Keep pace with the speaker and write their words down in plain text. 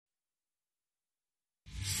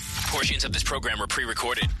Portions of this program are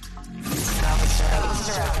pre-recorded.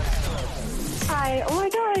 Hi. Oh my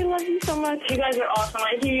God, I love you so much. You guys are awesome.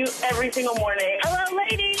 I hear you every single morning. Hello,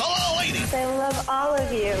 ladies. Hello, ladies. I love all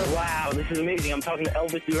of you. Wow, this is amazing. I'm talking to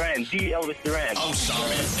Elvis Duran, the Elvis Duran. Oh,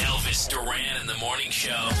 sorry. Elvis Duran in the morning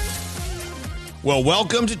show. Well,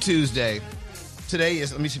 welcome to Tuesday. Today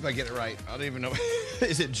is, let me see if I get it right. I don't even know.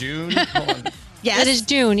 Is it June? Hold on. Yes. It is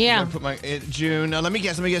June, yeah. Put my June. Let me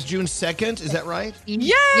guess. June 2nd. Is that right? Yay!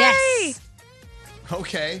 Yes.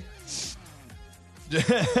 Okay.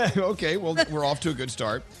 Okay. Well, we're off to a good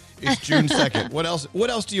start. It's June 2nd. What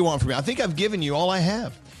else do you want from me? I think I've given you all I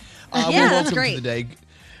have. That's great. To the day.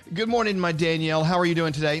 Good morning, my Danielle. How are you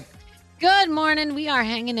doing today? Good morning. We are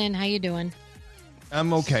hanging in. How you doing?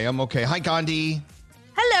 I'm okay. Hi, Gandhi.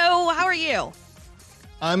 Hello. How are you?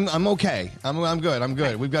 I'm okay. I'm good.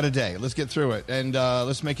 Okay. We've got a day. Let's get through it, and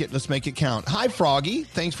let's make it count. Hi, Froggy.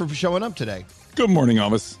 Thanks for showing up today. Good morning,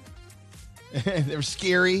 Elvis. There's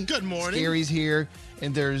Scary. Good morning. Scary's here,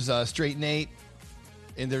 and there's Straight Nate,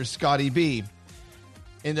 and there's Scotty B.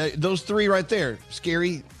 And those three right there,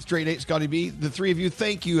 Scary, Straight Nate, Scotty B, the three of you,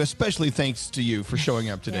 thank you, especially thanks to you for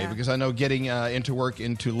showing up today, because I know getting into work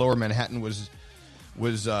into Lower Manhattan was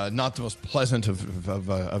not the most pleasant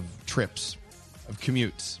of trips. Of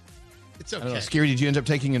commutes. It's okay. Scary, did you end up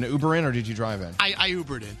taking an Uber in or did you drive in? I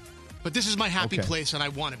Ubered in. But this is my happy place, and I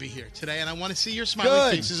want to be here today, and I want to see your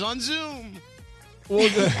smiling faces on Zoom. Well,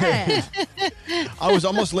 good. I was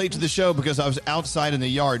almost late to the show because I was outside in the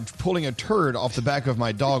yard pulling a turd off the back of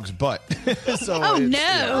my dog's butt. Oh, no.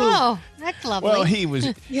 Oh, that's lovely. Well, he was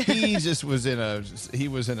in a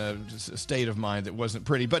state of mind that wasn't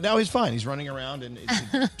pretty, but now he's fine. He's running around and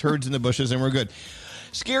turds in the bushes, and we're good.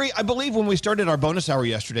 Scary, I believe when we started our bonus hour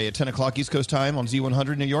yesterday at 10 o'clock East Coast time on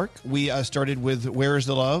Z100 New York, we started with Where is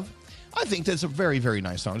the Love? I think that's a very, very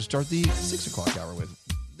nice song to start the 6 o'clock hour with.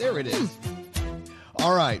 There it is.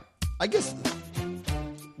 All right. I guess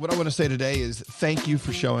what I want to say today is thank you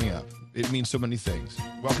for showing up. It means so many things.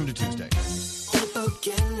 Welcome to Tuesday. People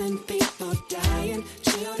killing, people dying,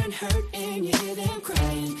 children hurt and you hear them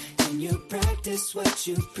crying. Can you practice what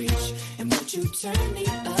you preach and would you turn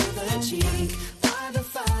the other cheek?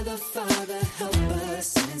 Father, Father, help us,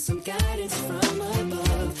 send some guidance from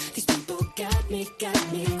above. These people got me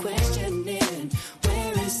questioning,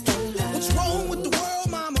 where is the love? What's wrong with the world,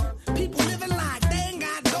 mama? People living like they ain't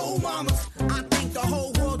got no mamas. I think the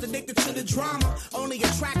whole world's addicted to the drama, only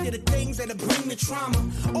attracted to things that bring the trauma.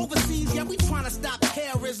 Overseas, yeah, we trying to stop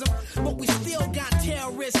terrorism, but we still got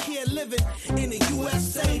terrorists here living in the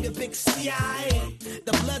USA, the big CIA,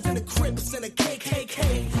 the Bloods and the Crips and the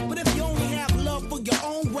KKK. But if you only have love for your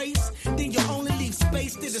own race, then you only leave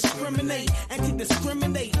space to discriminate, and to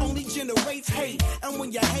discriminate only generates hate, and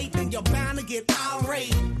when you hate, then you're bound to get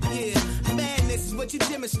irate. Yeah, madness is what you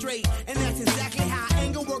demonstrate, and that's exactly how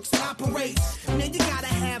anger works and operates. Man, you gotta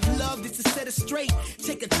have love just to set it straight.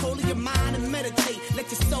 Take control of your mind and meditate. Let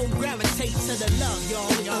your soul gravitate to the love, y'all.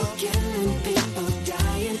 People killing, people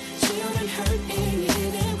dying, children hurt and you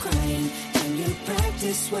hear them crying. Can you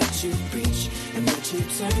practice what you preach and would you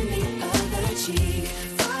turn the other cheek?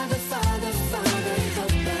 Father, Father, Father,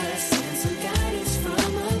 help us, send some guidance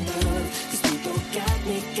from above. These people got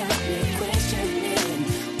me questioning,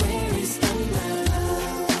 where is the love?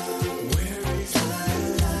 Where is the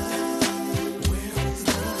love? Where is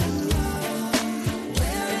the love?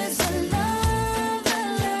 Where is the love?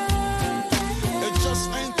 It just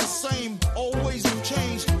ain't the same, always in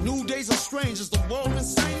change. New days are strange, is the world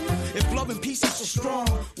insane? If love and peace is so strong,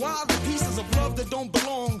 why are the pieces of love that don't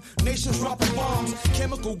belong? Nations dropping bombs,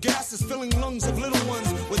 chemical gases filling lungs of little ones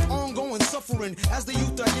with ongoing suffering as the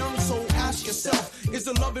youth are young. So ask yourself, is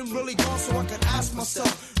the loving really gone? So I can ask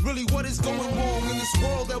myself, really what is going wrong in this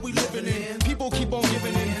world that we living in? People keep on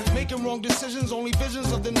giving in, making wrong decisions, only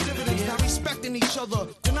visions of them dividends. Not respecting each other,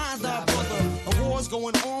 denying thy brother. A war's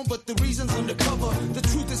going on, but the reason's undercover. The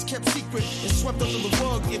truth is kept secret and swept under the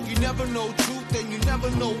rug. If you never know truth, then you never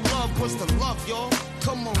know love. What's the love, y'all?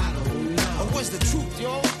 Come on. I don't know. Or where's the truth,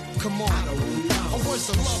 y'all? Come on. I don't know. Or where's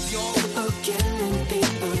the love, y'all? People killing,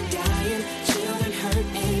 people dying, children hurt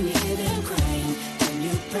and you hear them crying. Can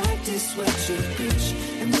you practice what you preach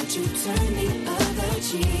and would you turn the other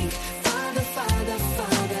cheek? Father, Father,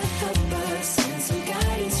 Father, help us, send some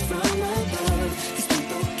guidance from above. These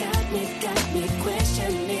people got me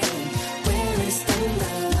questioning, where is the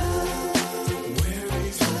love? Where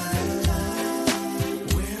is the love?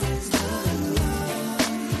 Where is the love?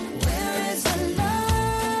 Where is the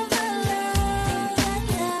love?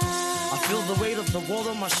 I feel the weight of the world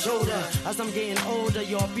on my shoulder. I As I'm getting older,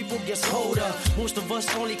 your people get colder. Most of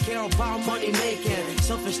us only care about money making.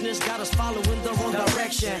 Selfishness got us following the wrong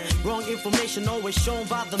direction. Wrong information always shown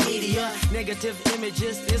by the media. Negative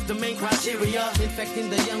images is the main criteria. Infecting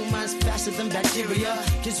the young minds faster than bacteria.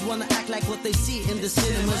 Kids wanna act like what they see in the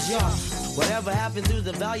cinemas, yeah. Whatever happened to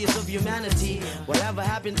the values of humanity? Whatever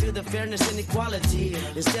happened to the fairness and equality?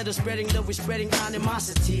 Instead of spreading love, we're spreading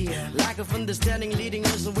animosity. Lack of understanding leading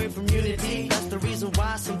us away from unity. That's the reason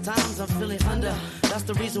why sometimes I'm feeling under. That's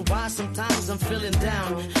the reason why sometimes I'm feeling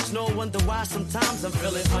down. It's no wonder why sometimes I'm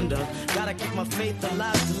feeling under. Gotta keep my faith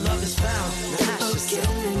alive till love is found. People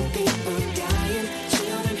killing, people dying,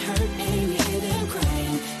 children hurt and you hear them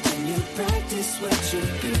crying. Can you practice what you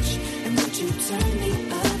preach and would you turn the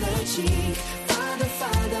other cheek? Father,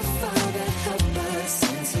 Father, Father, help us.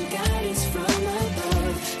 Send some guidance from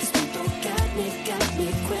above. These people got me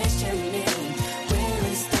questioning. Where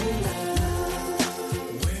is the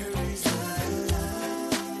love? Where is the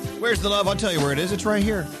love? Where's the love? I'll tell you where it is. It's right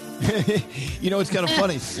here. You know, it's kind of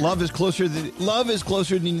funny. Love is closer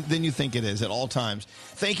than you think it is at all times.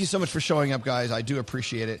 Thank you so much for showing up, guys. I do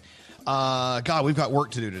appreciate it. God, we've got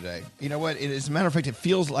work to do today. You know what? As a matter of fact, it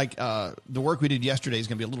feels like the work we did yesterday is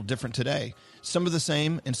going to be a little different today. Some of the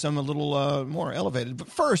same and some a little more elevated. But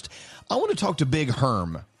first, I want to talk to Big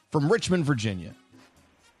Herm from Richmond, Virginia.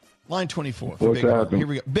 Line 24. For Big Herm. Here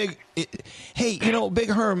we go. Hey, you know, Big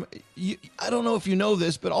Herm, I don't know if you know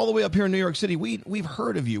this, but all the way up here in New York City, we've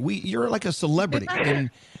heard of you. You're like a celebrity.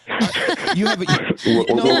 And you have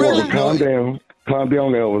calm down. Calm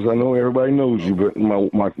down, Elvis. I know everybody knows you, but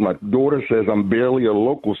my daughter says I'm barely a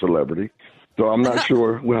local celebrity. So I'm not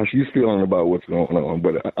sure how she's feeling about what's going on,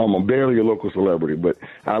 but I'm barely a local celebrity. But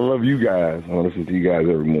I love you guys. I listen to you guys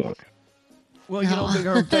every morning. Well, you know, Big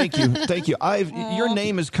Herm, thank you. Thank you. Your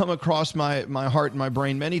name has come across my heart and my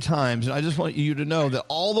brain many times, and I just want you to know that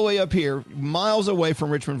all the way up here, miles away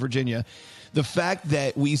from Richmond, Virginia, the fact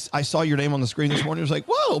that I saw your name on the screen this morning, I was like,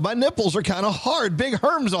 whoa, my nipples are kind of hard. Big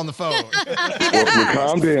Herm's on the phone. Well,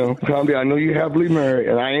 calm down. Calm down. I know you're happily married,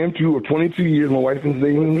 and I am too. For 22 years, my wife is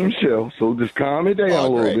named Michelle, so just calm it down a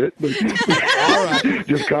little bit. All right.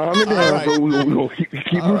 Just calm it down. Right. So we're going to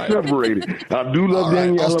keep them separated. I do love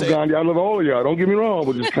Danielle. I love Gandhi. I love all of y'all. Don't get me wrong,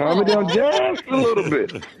 but just calm it down just a little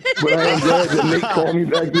bit. But I am glad that Nate called me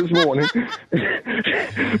back this morning.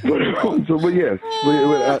 but yes.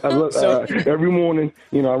 But I love... every morning,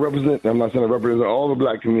 you know, I'm not saying I represent all the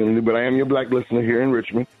black community, but I am your black listener here in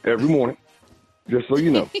Richmond every morning, just so you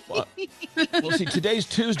know. Well, see, today's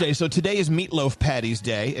Tuesday, so today is Meatloaf Patty's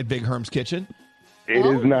Day at Big Herm's Kitchen. It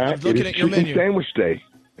is not. I'm looking it is at your chicken menu. Sandwich day.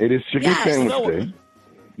 It is chicken sandwich day.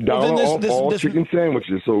 Dollar off all chicken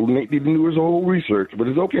sandwiches. So Nate didn't do his whole research, but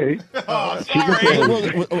it's okay. Chicken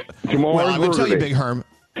sandwich. Tomorrow's I'm going to tell you, Burger Day. Big Herm.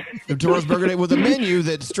 Tomorrow's Burger Day with the menu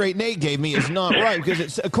that Straight Nate gave me is not right because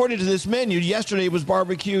it's according to this menu. Yesterday was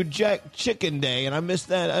barbecue chicken day, and I missed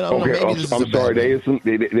that. I don't know. Maybe this is I'm sorry. There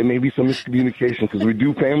may be some miscommunication because we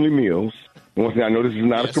do family meals. Once again, I know this is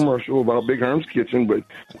not a commercial about Big Herm's Kitchen, but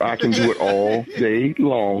I can do it all day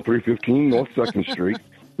long. 315 North 2nd Street.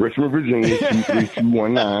 Richmond, Virginia,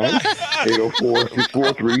 23219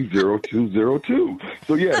 804-643-0202.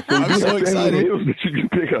 So, yeah, so I'm so excited. Meals that you can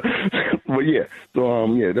pick up. But, yeah, so,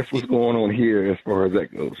 that's what's going on here as far as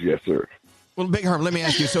that goes. Yes, sir. Well, Big Herm, let me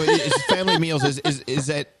ask you. So, is family meals, is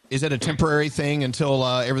that a temporary thing until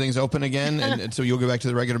everything's open again? And so you'll go back to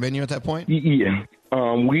the regular menu at that point? Yeah.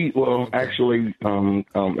 Elvis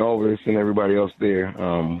and everybody else there,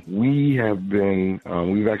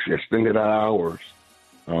 we've actually extended our hours.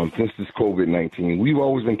 Since this COVID-19, we've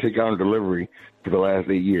always been takeout and delivery for the last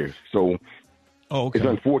 8 years. So it's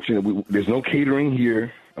unfortunate. There's no catering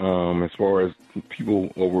here as far as people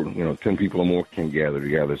over, 10 people or more can gather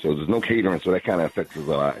together. So there's no catering, so that kind of affects us a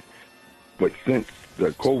lot. But since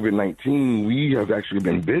the COVID-19, we have actually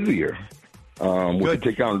been busier with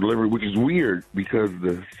the takeout and delivery, which is weird because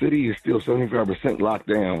the city is still 75% locked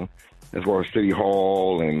down as far as City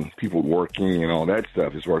Hall and people working and all that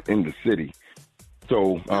stuff as far as in the city.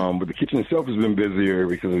 So, but the kitchen itself has been busier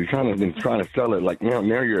because we've been trying to sell it like now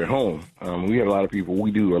you're at home. We have a lot of people.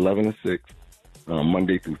 We do 11 to 6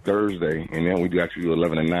 Monday through Thursday, and then we do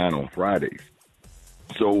 11 to 9 on Fridays.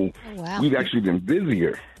 So we've actually been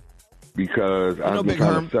busier because I've been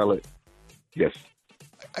trying to sell it. Yes.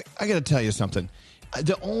 I got to tell you something.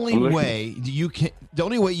 The only way you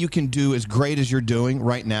can do as great as you're doing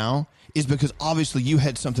right now is because obviously you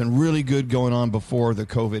had something really good going on before the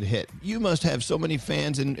COVID hit. You must have so many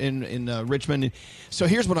fans in Richmond. So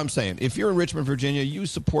here's what I'm saying. If you're in Richmond, Virginia, you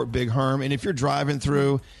support Big Herm. And if you're driving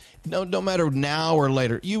through, no matter now or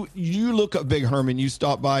later, you look up Big Herm and you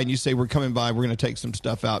stop by and you say, we're coming by, we're going to take some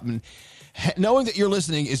stuff out. And knowing that you're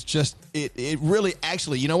listening is just, it really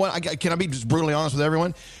actually, you know what? Can I be just brutally honest with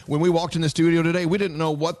everyone? When we walked in the studio today, we didn't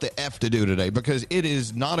know what the F to do today because it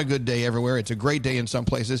is not a good day everywhere. It's a great day in some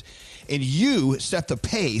places. And you set the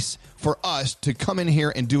pace for us to come in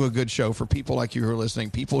here and do a good show for people like you who are listening,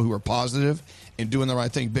 people who are positive and doing the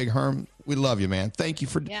right thing. Big Herm, we love you, man. Thank you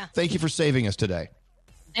for saving us today.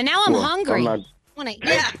 And now I'm hungry.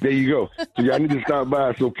 There you go. So y'all need to stop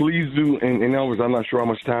by. So please do. And Elvis, I'm not sure how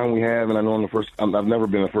much time we have, and I know I've never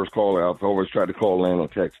been the first caller. I've always tried to call in or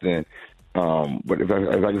text in. But if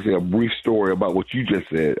I can say a brief story about what you just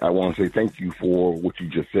said, I want to say thank you for what you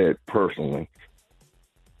just said personally.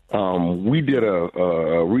 We did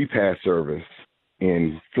a repast service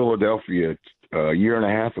in Philadelphia a year and a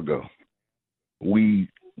half ago. We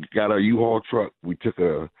got a U-Haul truck. We took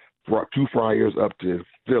two fryers up to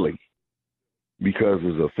Philly because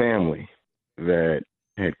there's a family that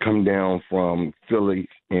had come down from Philly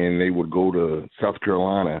and they would go to South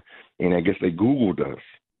Carolina, and I guess they Googled us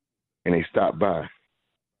and they stopped by.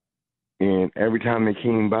 And every time they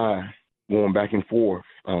came by, going back and forth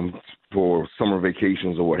for summer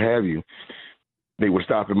vacations or what have you, they would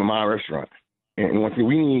stop at my restaurant. And once again,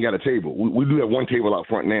 we ain't even got a table. We do have one table out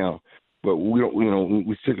front now, but we don't,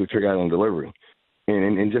 we strictly check out on delivery.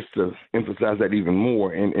 And just to emphasize that even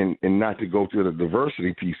more, and not to go to the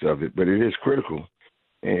diversity piece of it, but it is critical.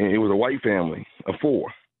 And it was a white family of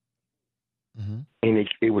 4. Mm-hmm. And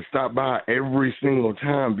it would stop by every single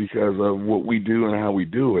time because of what we do and how we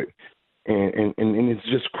do it. And it's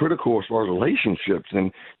just critical as far as relationships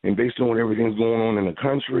and based on what everything's going on in the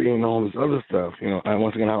country and all this other stuff.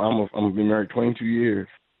 Once again, I'm been married 22 years.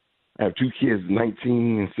 I have 2 kids,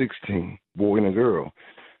 19 and 16, boy and a girl.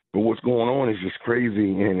 But what's going on is just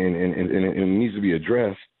crazy, and it needs to be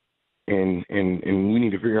addressed, and we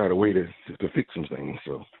need to figure out a way to fix some things.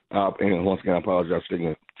 So, and once again, I apologize for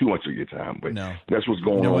taking too much of your time, but that's what's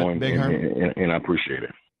going on, and I appreciate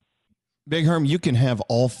it. Big Herm, you can have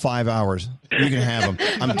all 5 hours. You can have them.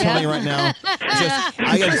 I'm telling you right now.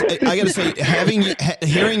 I gotta say,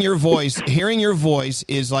 hearing your voice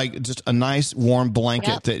is like just a nice warm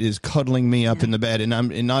blanket that is cuddling me up in the bed, and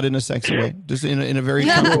not in a sexy way, just in a very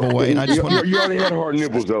comfortable way. And I just you already had hard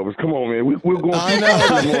nipples, Elvis. Come on, man. We're going. I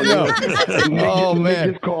know.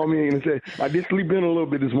 Man, just call me and say I did sleep in a little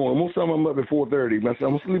bit this morning. Most of the time I'm up at 4:30. I said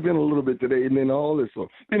I'm gonna sleep in a little bit today, and then all this. So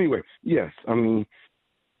anyway, yes, I mean.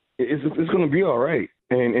 It's going to be all right.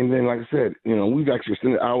 And then, like I said, we've actually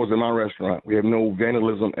extended hours in my restaurant. We have no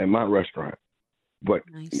vandalism at my restaurant. But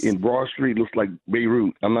in Broad Street, it looks like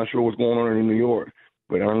Beirut. I'm not sure what's going on in New York,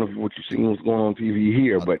 but I don't know what you've seen what's going on TV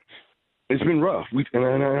here. But it's been rough. I went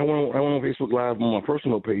on Facebook Live on my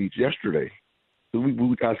personal page yesterday.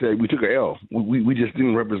 I said we took an L. We just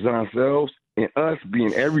didn't represent ourselves, and us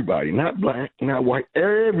being everybody, not black, not white,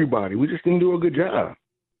 everybody. We just didn't do a good job.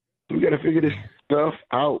 So we got to figure this stuff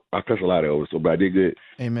out. I cuss a lot over, but I did good.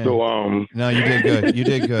 Amen. So, no, you did good. You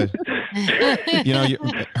did good.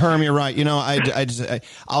 Herm, you're right.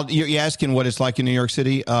 You're asking what it's like in New York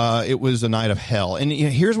City. It was a night of hell. And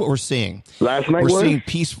here's what we're seeing. Last night, we're seeing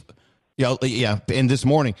peaceful. Yeah. And this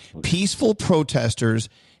morning, peaceful protesters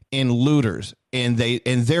and looters, and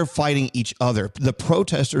they're fighting each other. The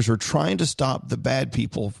protesters are trying to stop the bad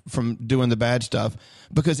people from doing the bad stuff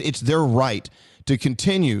because it's their right to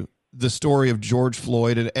continue the story of George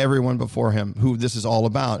Floyd and everyone before him, who this is all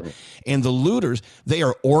about. And the looters, they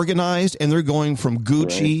are organized, and they're going from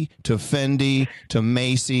Gucci to Fendi to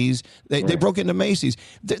Macy's. They broke into Macy's.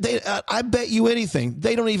 I bet you anything,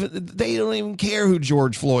 they don't even care who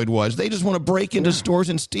George Floyd was. They just want to break into stores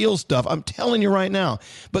and steal stuff. I'm telling you right now.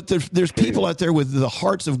 But there's people out there with the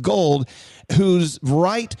hearts of gold whose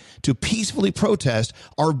right to peacefully protest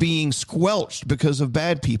are being squelched because of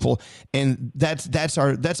bad people, and that's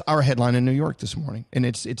our headline in New York this morning, and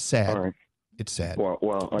it's sad. All right. It's sad.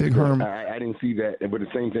 Well, Big Herm. I didn't see that, but the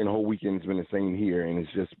same thing the whole weekend's been the same here, and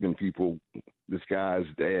it's just been people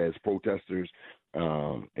disguised as protesters.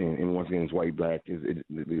 And once again, it's white, black.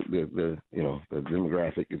 The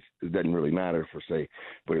demographic it doesn't really matter per se,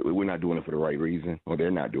 but we're not doing it for the right reason, or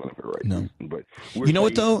they're not doing it for the right reason. But you know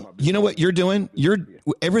what though? You know what you're doing?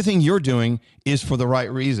 Everything you're doing is for the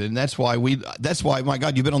right reason. That's why my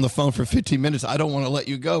God, you've been on the phone for 15 minutes. I don't want to let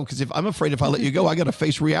you go because I'm afraid if I let you go, I got to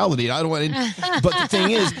face reality. I don't want to. But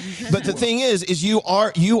the thing is, you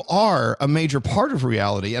are a major part of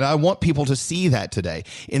reality, and I want people to see see that today.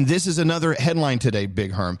 And this is another headline today,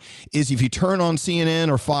 Big Herm, is if you turn on CNN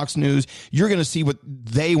or Fox News, you're going to see what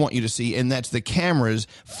they want you to see, and that's the cameras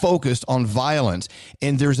focused on violence.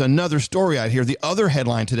 And there's another story out here. The other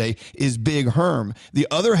headline today is Big Herm. The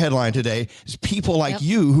other headline today is people like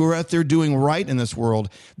you who are out there doing right in this world.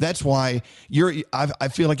 That's why I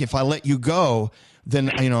feel like if I let you go,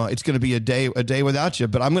 then it's going to be a day without you.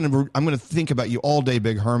 But I'm going to think about you all day,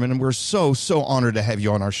 Big Herman, and we're so honored to have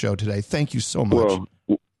you on our show today. Thank you so much.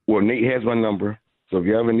 Well, Nate has my number, so if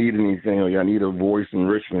you ever need anything or y'all need a voice in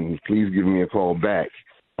Richmond, please give me a call back.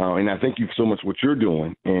 And I thank you so much for what you're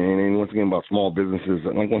doing. And once again about small businesses,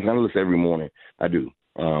 like once I listen every morning, I do.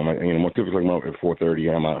 More typically I'm up at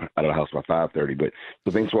 4:30. I'm out of the house by 5:30. But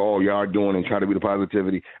so thanks for all y'all are doing and try to be the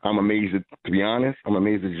positivity. I'm amazed to be honest. I'm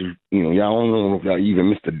amazed that y'all don't know if y'all even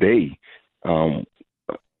missed a day.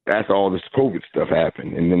 After all this COVID stuff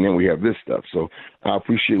happened, and then we have this stuff. So I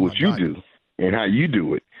appreciate what you do and how you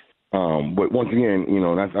do it. But once again,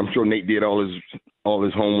 I'm sure Nate did all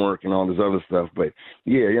his homework and all this other stuff. But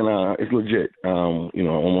yeah, it's legit. I'm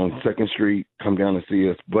on 2nd Street. Come down to see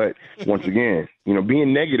us. But once again,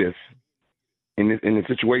 being negative in the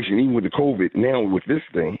situation, even with the COVID, now with this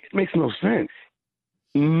thing, it makes no sense.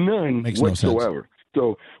 None whatsoever. No sense.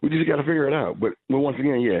 So we just got to figure it out. But once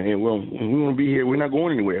again, we want to be here. We're not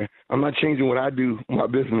going anywhere. I'm not changing what I do, my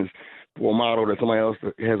business, for a model that somebody else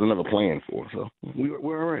has another plan for. So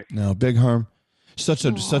we're all right. No, Big Herm. Such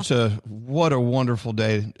a what a wonderful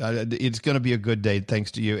day. It's going to be a good day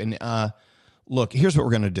thanks to you. And look, here's what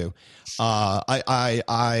we're going to do.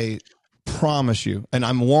 I promise you, and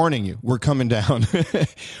I'm warning you, we're coming down.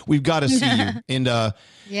 We've got to see you.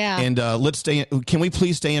 And let's stay. Can we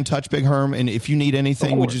please stay in touch, Big Herm? And if you need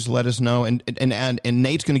anything, would you just let us know. And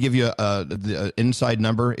Nate's going to give you the inside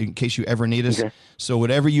number in case you ever need us. Okay. So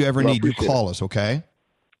whatever you ever need, you call us. Okay.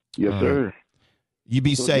 Yes, sir. You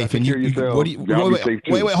be safe. And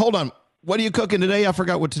wait, hold on. What are you cooking today? I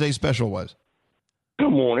forgot what today's special was.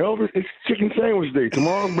 Come on, Elvis. It's chicken sandwich day.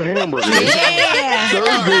 Tomorrow's the hamburger day. Yeah.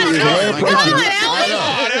 Thursday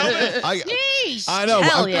is I know.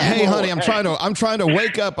 Hey, honey, I'm trying to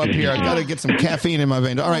wake up here. I got to get some caffeine in my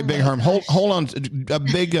veins. All right, Big Herm. Hold on.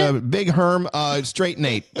 Big Herm, Straight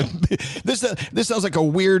Nate. This sounds like a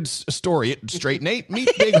weird story. Straight Nate, meet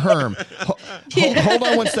Big Herm. Hold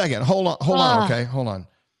on one second. Hold on. Okay, hold on.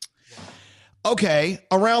 Okay,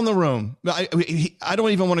 around the room. I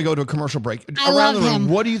don't even want to go to a commercial break. Around the room,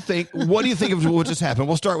 what do you think? What do you think of what just happened?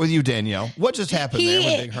 We'll start with you, Danielle. What just happened there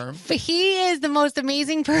with Big Herm? He is the most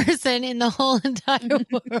amazing person in the whole entire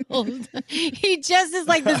world. He just is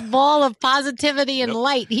like this ball of positivity and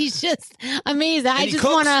light. He's just amazing. I just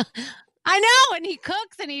want to. I know, and he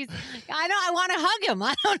cooks, and I want to hug him.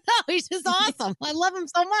 I don't know. He's just awesome. I love him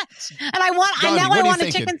so much, and I want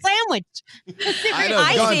a chicken sandwich.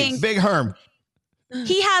 I think Big Herm.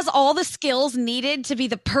 He has all the skills needed to be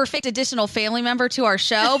the perfect additional family member to our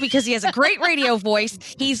show because he has a great radio voice.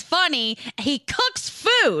 He's funny. He cooks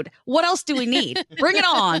food. What else do we need? Bring it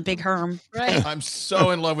on, Big Herm. Right. I'm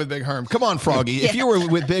so in love with Big Herm. Come on, Froggy. If you were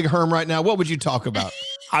with Big Herm right now, what would you talk about?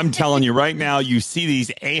 I'm telling you right now, you see these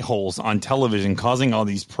a-holes on television causing all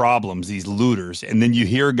these problems, these looters, and then you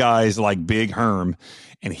hear guys like Big Herm,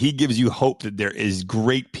 and he gives you hope that there is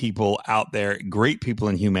great people out there, great people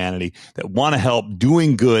in humanity that want to help,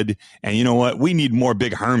 doing good. And you know what? We need more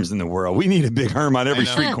Big Herms in the world. We need a Big Herm on every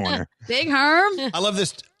street corner. Big Herm. I love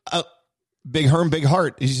this. Big Herm, big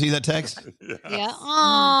heart. Did you see that text?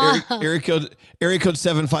 Yeah. Area code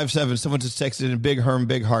 757. Someone just texted in Big Herm,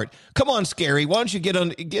 big heart. Come on, Scary. Why don't you get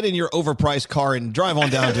in your overpriced car and drive on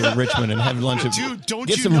down to Richmond and have lunch? Dude,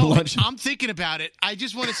 lunch. I'm thinking about it. I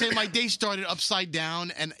just want to say my day started upside down,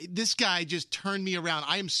 and this guy just turned me around.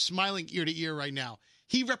 I am smiling ear to ear right now.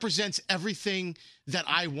 He represents everything that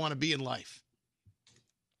I want to be in life.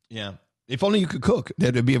 Yeah. If only you could cook,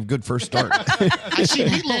 that'd be a good first start. I see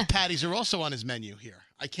meatloaf patties are also on his menu here.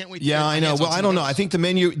 I can't wait. Yeah, I know. Well, I don't know. I think the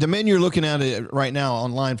menu you're looking at it right now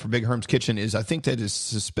online for Big Herm's Kitchen I think that is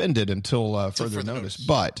suspended until further notice.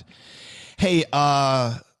 But hey,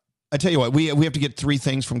 I tell you what, we have to get 3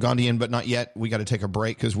 things from Gandhi in, but not yet. We got to take a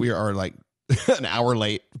break because we are like an hour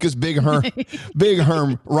late because Big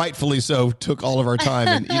Herm, rightfully so, took all of our time,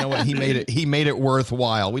 and you know what? He made it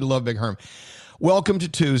worthwhile. We love Big Herm. Welcome to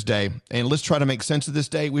Tuesday, and let's try to make sense of this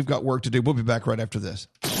day. We've got work to do. We'll be back right after this.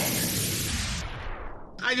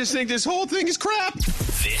 I just think this whole thing is crap.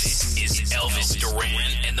 This is Elvis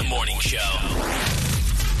Duran and the Morning Show.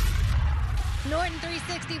 Norton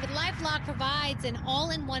 360 with LifeLock provides an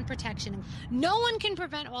all-in-one protection. No one can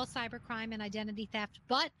prevent all cybercrime and identity theft,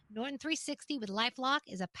 but Norton 360 with LifeLock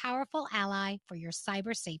is a powerful ally for your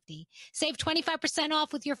cyber safety. Save 25%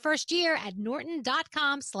 off with your first year at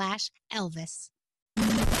norton.com/Elvis.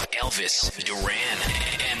 Elvis Duran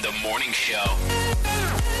and the Morning Show.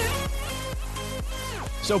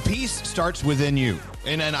 So peace starts within you.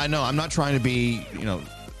 And I know I'm not trying to be,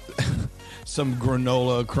 some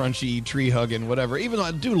granola, crunchy, tree hugging, whatever. Even though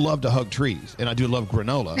I do love to hug trees, and I do love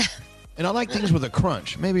granola, and I like things with a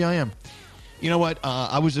crunch. Maybe I am. You know what?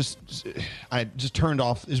 I just turned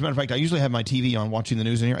off. As a matter of fact, I usually have my TV on watching the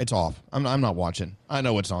news in here. It's off. I'm not watching. I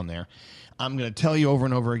know what's on there. I'm going to tell you over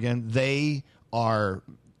and over again. They are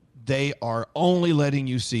only letting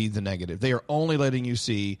you see the negative. They are only letting you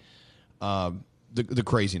see the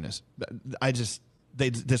craziness.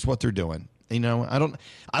 That's what they're doing. I don't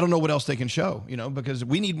know what else they can show, because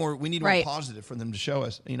we need more more positive for them to show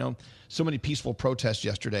us, so many peaceful protests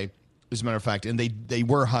yesterday, as a matter of fact, and they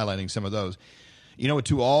were highlighting some of those,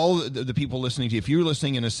 to all the people listening to you. If you're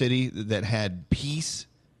listening in a city that had peace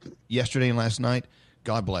yesterday and last night,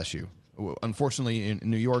 God bless you. Unfortunately, in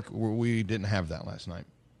New York, we didn't have that last night,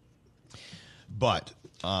 but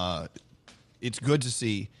it's good to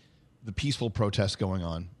see the peaceful protests going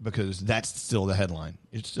on, because that's still the headline.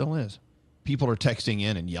 It still is. People are texting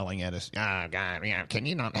in and yelling at us. Oh, God, can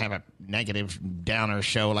you not have a negative downer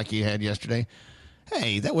show like you had yesterday?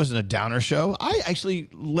 Hey, that wasn't a downer show. I actually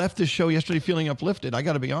left this show yesterday feeling uplifted. I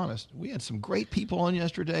got to be honest. We had some great people on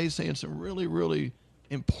yesterday saying some really, really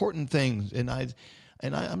important things. And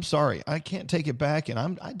I'm sorry. I can't take it back.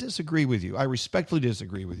 And I disagree with you. I respectfully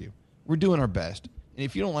disagree with you. We're doing our best. And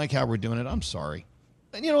if you don't like how we're doing it, I'm sorry.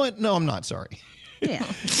 And you know what? No, I'm not sorry. Yeah.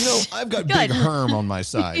 I've got Big Herm on my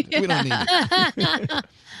side. We don't need it.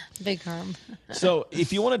 Big Herm. So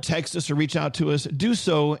if you want to text us or reach out to us, do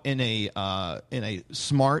so in a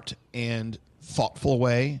smart and thoughtful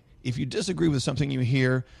way. If you disagree with something you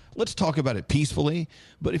hear, let's talk about it peacefully.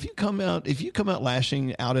 But if you come out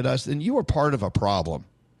lashing out at us, then you are part of a problem.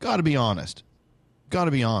 Got to be honest.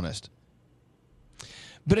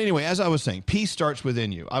 But anyway, as I was saying, peace starts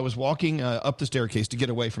within you. I was walking up the staircase to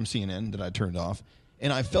get away from CNN that I turned off,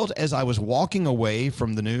 and I felt as I was walking away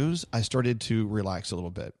from the news, I started to relax a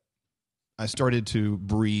little bit. I started to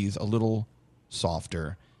breathe a little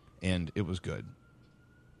softer, and it was good.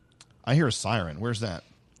 I hear a siren. Where's that?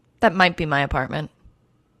 That might be my apartment.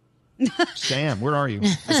 Sam, where are you?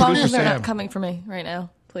 As long as they're not coming for me right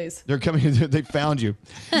now. Please. They're coming. They found you.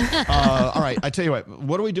 All right. I tell you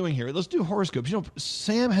what are we doing here? Let's do horoscopes.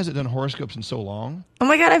 Sam hasn't done horoscopes in so long. Oh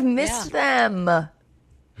my God, I've missed them.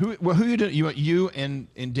 Who you do? You and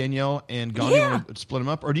Danielle and Gandhi want to split them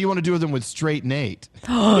up? Or do you want to do them with straight Nate?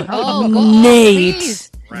 Nate.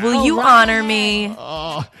 Will you honor me?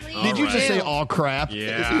 Did you just say all crap?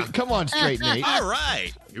 Yeah. Come on, straight Nate. All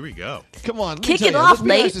right. Here we go. Come on. Kick it off, Let's be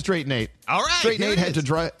nice to straight Nate. All right. Straight Nate had to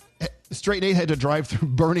drive. Straight Nate had to drive through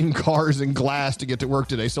burning cars and glass to get to work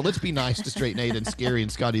today. So let's be nice to Straight Nate and Scary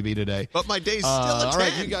and Scotty B today. But my day's still a 10. All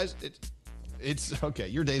right, you guys. It's okay.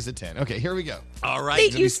 Your day's a 10. Okay, here we go. All right.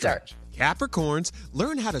 Nate, you start. Capricorns,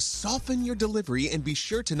 learn how to soften your delivery and be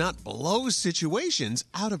sure to not blow situations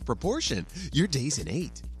out of proportion. Your day's an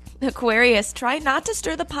 8. Aquarius, try not to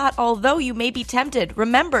stir the pot, although you may be tempted.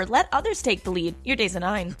 Remember, let others take the lead. Your day's a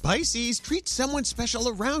 9. Pisces, treat someone special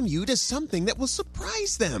around you to something that will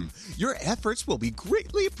surprise them. Your efforts will be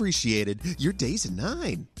greatly appreciated. Your day's a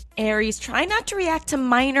 9. Aries, try not to react to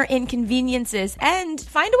minor inconveniences and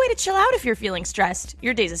find a way to chill out if you're feeling stressed.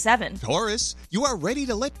 Your day's a 7. Taurus, you are ready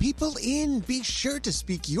to let people in. Be sure to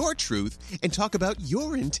speak your truth and talk about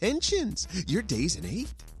your intentions. Your day's an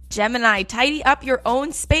 8. Gemini, tidy up your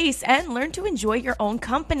own space and learn to enjoy your own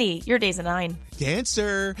company. Your day's a 9.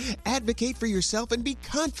 Cancer, advocate for yourself and be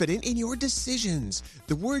confident in your decisions.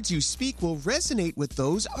 The words you speak will resonate with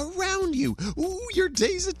those around you. Ooh, your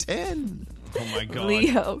day's a 10. Oh my God.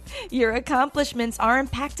 Leo, your accomplishments are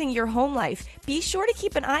impacting your home life. Be sure to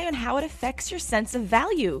keep an eye on how it affects your sense of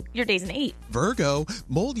value. Your day's an 8. Virgo,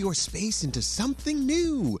 mold your space into something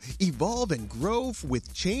new. Evolve and grow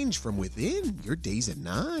with change from within. Your day's a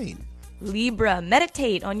 9. Libra,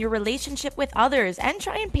 meditate on your relationship with others and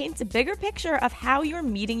try and paint a bigger picture of how you're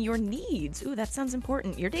meeting your needs. Ooh, that sounds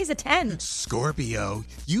important. Your day's a 10. Scorpio,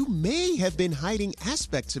 you may have been hiding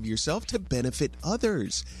aspects of yourself to benefit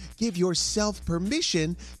others. Give yourself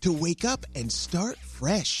permission to wake up and start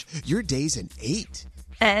fresh. Your day's an 8.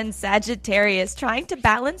 And Sagittarius, trying to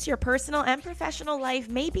balance your personal and professional life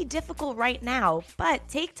may be difficult right now, but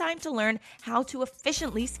take time to learn how to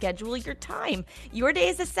efficiently schedule your time. Your day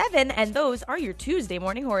is a 7, and those are your Tuesday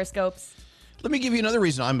morning horoscopes. Let me give you another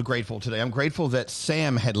reason I'm grateful today. I'm grateful that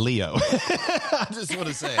Sam had Leo. I just want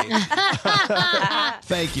to say.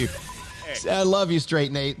 Thank you. I love you,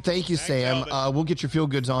 Straight Nate. Thank you, Sam. We'll get your feel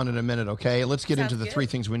goods on in a minute, okay? Let's get into the three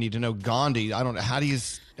things we need to know. Gandhi, I don't know. How do you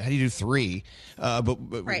do three? But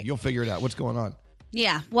Right. You'll figure it out. What's going on?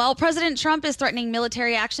 Yeah. Well, President Trump is threatening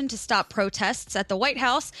military action to stop protests at the White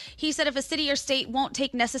House. He said if a city or state won't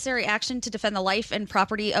take necessary action to defend the life and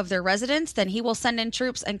property of their residents, then he will send in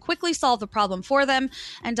troops and quickly solve the problem for them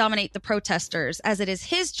and dominate the protesters, as it is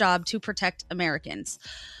his job to protect Americans.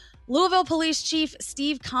 Louisville Police Chief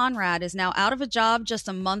Steve Conrad is now out of a job just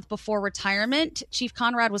a month before retirement. Chief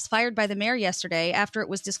Conrad was fired by the mayor yesterday after it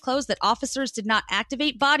was disclosed that officers did not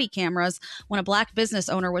activate body cameras when a black business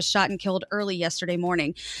owner was shot and killed early yesterday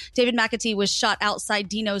morning. David McAtee was shot outside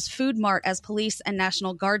Dino's Food Mart as police and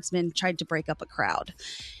National Guardsmen tried to break up a crowd.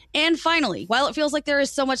 And finally, while it feels like there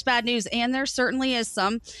is so much bad news, and there certainly is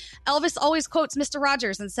some, Elvis always quotes Mr.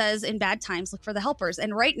 Rogers and says, in bad times, look for the helpers.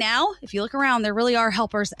 And right now, if you look around, there really are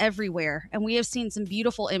helpers everywhere. And we have seen some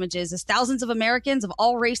beautiful images as thousands of Americans of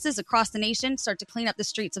all races across the nation start to clean up the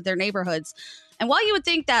streets of their neighborhoods. And while you would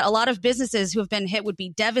think that a lot of businesses who have been hit would be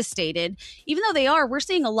devastated, even though they are, we're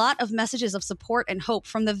seeing a lot of messages of support and hope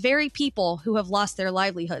from the very people who have lost their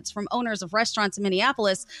livelihoods, from owners of restaurants in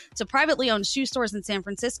Minneapolis to privately owned shoe stores in San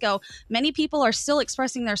Francisco. Many people are still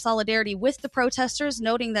expressing their solidarity with the protesters,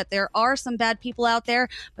 noting that there are some bad people out there,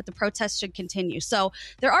 but the protests should continue. So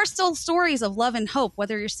there are still stories of love and hope,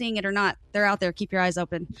 whether you're seeing it or not. They're out there. Keep your eyes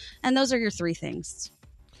open. And those are your three things.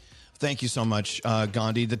 Thank you so much,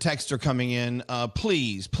 Gandhi. The texts are coming in.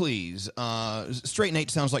 Please. Straight Nate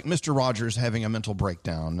sounds like Mr. Rogers having a mental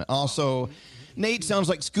breakdown. Also, Nate sounds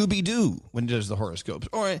like Scooby-Doo when he does the horoscopes.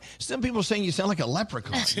 Or some people are saying you sound like a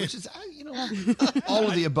leprechaun, which is, all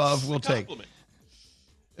of the above we'll take.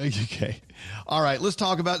 Okay. All right, let's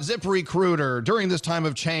talk about ZipRecruiter. During this time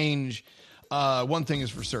of change, one thing is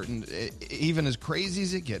for certain, even as crazy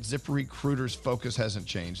as it gets, ZipRecruiter's focus hasn't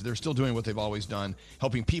changed. They're still doing what they've always done,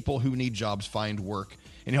 helping people who need jobs find work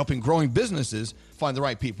and helping growing businesses find the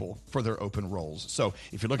right people for their open roles. So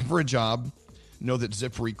if you're looking for a job, know that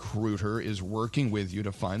ZipRecruiter is working with you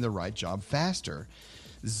to find the right job faster.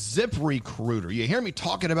 ZipRecruiter. You hear me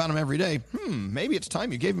talking about them every day. Maybe it's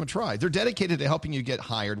time you gave them a try. They're dedicated to helping you get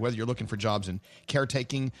hired, whether you're looking for jobs in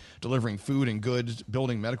caretaking, delivering food and goods,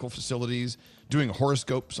 building medical facilities, doing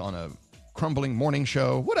horoscopes on a crumbling morning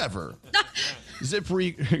show, whatever.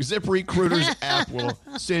 ZipRecruiter's app will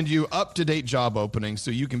send you up-to-date job openings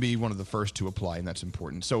so you can be one of the first to apply, and that's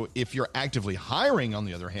important. So if you're actively hiring, on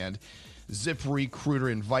the other hand, ZipRecruiter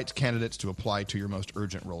invites candidates to apply to your most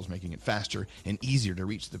urgent roles, making it faster and easier to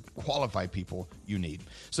reach the qualified people you need.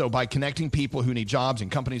 So by connecting people who need jobs and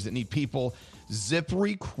companies that need people,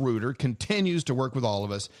 ZipRecruiter continues to work with all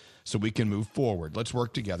of us so we can move forward. Let's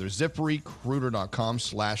work together.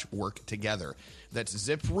 ZipRecruiter.com/work together. That's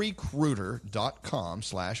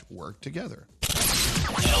ZipRecruiter.com/work together.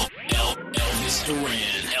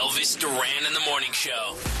 Elvis Duran in the morning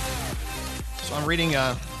show. So I'm reading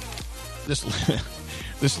this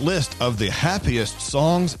list of the happiest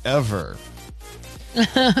songs ever.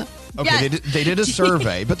 Okay, yeah. they did a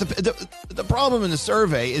survey, but the problem in the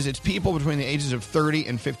survey is it's people between the ages of 30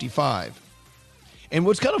 and 55. And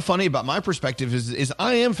what's kind of funny about my perspective is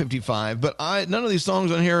I am 55, but none of these songs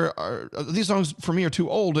on here these songs for me are too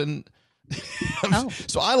old, and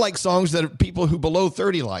so I like songs that people who below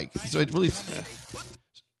 30 like. So it really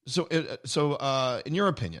so in your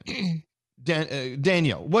opinion,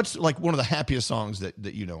 Danielle, what's like one of the happiest songs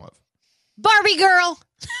that you know of? Barbie Girl.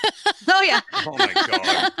 Oh, yeah. Oh, my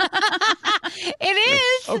God. It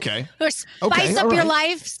is. Okay. Or Spice Up Your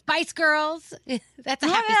Life, Spice Girls. That's a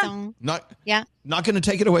happy song. Not going to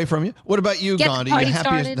take it away from you. What about you, Gandhi?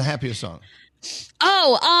 The happiest song?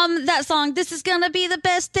 Oh, that song, This Is Gonna Be the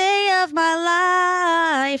Best Day of My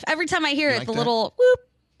Life. Every time I hear it, the little whoop,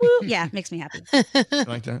 whoop, yeah, makes me happy. You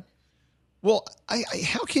like that? Well,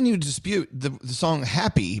 how can you dispute the song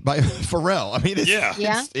 "Happy" by Pharrell? I mean,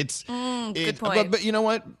 it's good point. But you know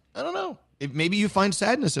what? I don't know. Maybe you find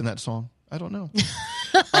sadness in that song. I don't know.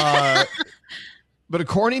 But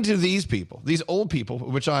according to these people, these old people,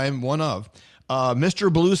 which I am one of,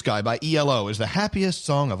 "Mr. Blue Sky" by ELO is the happiest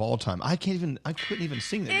song of all time. I couldn't even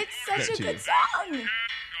sing that. It's such a good song.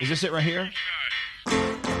 Is this it right here?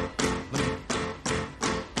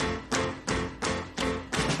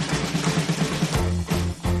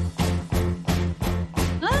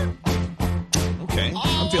 Okay,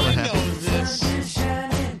 I'm feeling happy.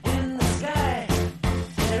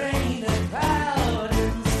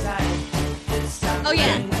 Oh,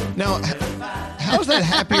 yeah. Now, how's that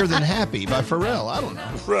 "Happier Than Happy" by Pharrell? I don't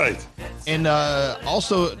know. Right. And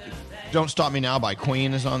also, Don't Stop Me Now by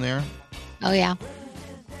Queen is on there. Oh, yeah.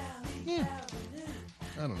 I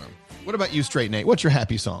don't know. What about you, Straight Nate? What's your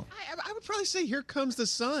happy song? I would probably say Here Comes the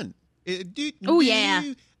Sun. Oh, yeah.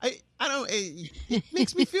 I don't. It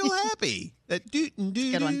makes me feel happy. That do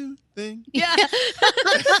thing. Yeah.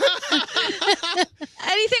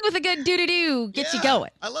 Anything with a good doo-doo-doo gets you going.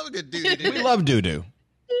 I love a good doo-doo-doo. We love doo-doo.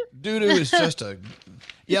 Doo-doo is just a...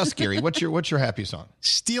 Yeah, Scary. What's your happy song?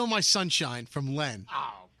 Steal My Sunshine from Len.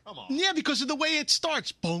 Oh, come on. Yeah, because of the way it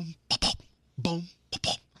starts. Boom, pop, boom,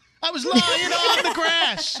 pop. I was lying on the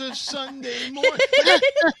grass a Sunday morning.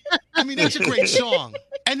 I mean, that's a great song.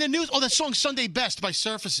 And the news, that song Sunday Best by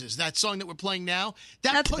Surfaces, that song that we're playing now,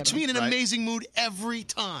 that puts me in an amazing mood every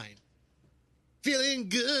time. Feeling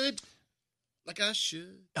good, like I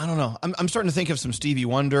should. I don't know. I'm starting to think of some Stevie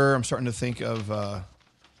Wonder. I'm starting to think of, I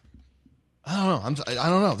don't know. I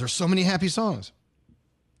don't know. There's so many happy songs.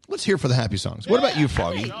 Let's hear for the happy songs. What about you,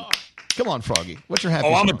 Froggy? Come on, Froggy. What's your happy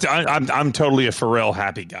song? I'm totally a Pharrell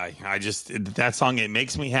happy guy. That song, it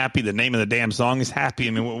makes me happy. The name of the damn song is happy.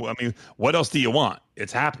 I mean, what else do you want?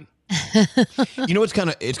 It's happy. You know, it's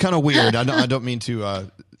kind of weird. I don't mean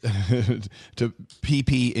to to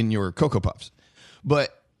pee in your Cocoa Puffs,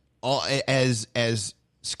 but as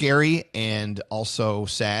scary and also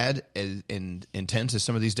sad and intense as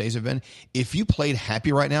some of these days have been, if you played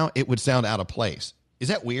happy right now, it would sound out of place. Is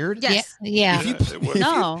that weird? Yes. Yeah.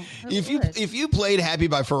 If you played Happy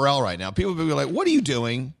by Pharrell right now, people would be like, what are you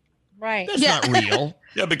doing? Right. That's not real.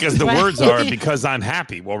 Yeah, because the words are because I'm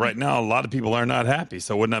happy. Well, right now, a lot of people are not happy.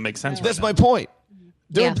 So wouldn't that make sense? That's my point.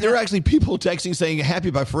 There are actually people texting saying Happy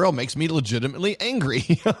by Pharrell makes me legitimately angry.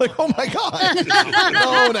 Like, oh my God.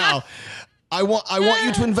 No, now. I want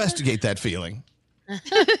you to investigate that feeling.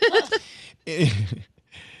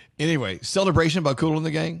 Anyway, Celebration by Kool and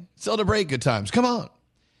the Gang. Celebrate good times. Come on.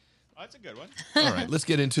 Oh, that's a good one. All right, let's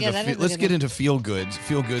get into into feel goods.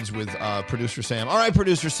 Feel goods with producer Sam. All right,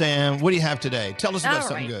 producer Sam, what do you have today? Tell us about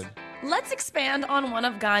something good. Let's expand on one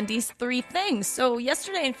of Gandhi's 3 things. So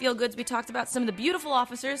yesterday in Feel Goods, we talked about some of the beautiful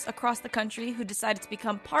officers across the country who decided to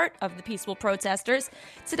become part of the peaceful protesters.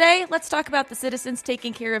 Today, let's talk about the citizens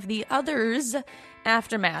taking care of the others'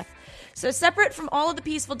 aftermath. So separate from all of the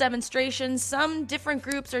peaceful demonstrations, some different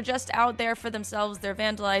groups are just out there for themselves. They're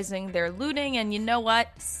vandalizing, they're looting, and you know what?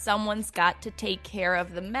 Someone's got to take care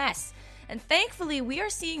of the mess. And thankfully, we are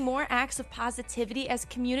seeing more acts of positivity as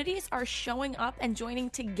communities are showing up and joining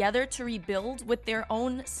together to rebuild with their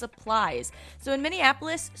own supplies. So in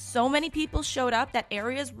Minneapolis, so many people showed up that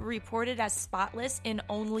areas were reported as spotless in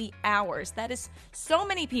only hours. That is so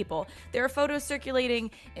many people. There are photos circulating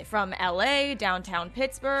from LA, downtown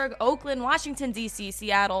Pittsburgh, Oakland, Washington, D.C.,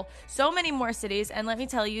 Seattle, so many more cities. And let me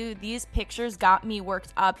tell you, these pictures got me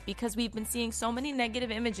worked up because we've been seeing so many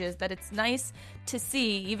negative images that it's nice to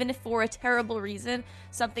see, even if for a terrible reason,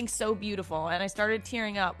 something so beautiful. And I started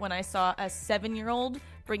tearing up when I saw a 7-year-old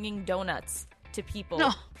bringing donuts to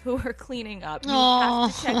people who are cleaning up. You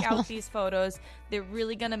have to check out these photos. They're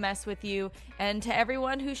really going to mess with you. And to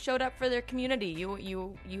everyone who showed up for their community,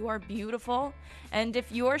 you are beautiful. And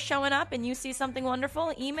if you're showing up and you see something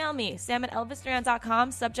wonderful, email me,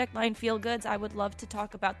 sam@elvisduran.com, subject line feel goods. I would love to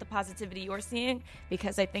talk about the positivity you're seeing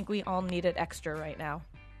because I think we all need it extra right now.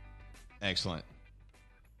 Excellent.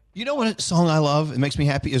 You know what song I love? It makes me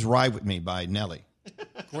happy is Ride With Me by Nelly.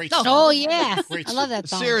 Great song. Oh, yeah. Great I love that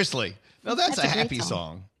song. Seriously. No, that's a great happy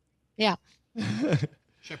song. Yeah. Should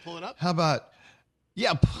I pull it up? How about,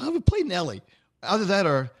 play Nelly. Either that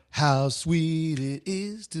or How Sweet It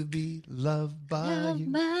Is to Be Loved by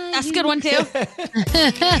You. That's a good one, too.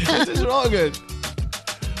 This is all good.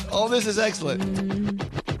 Oh, this is excellent.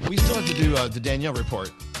 We still have to do the Danielle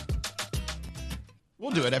report.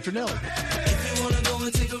 We'll do it after Nelly. If you wanna go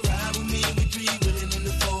and take a ride with me, we 3 willing in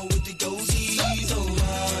the 4 with the ghosties. Oh,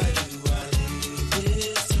 why do I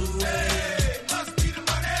live this way? Must be the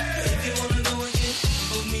money. If you wanna go and get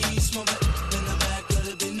for me, smoke it in the back of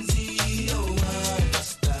the Benzie. Oh, why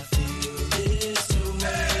must I feel this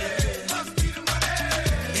way? Must be the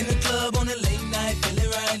money. In the club on a late night, feeling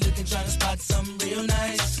right, looking, trying to spot something real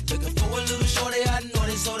nice. Looking for a little shorty I know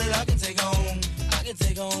this so that I can take home.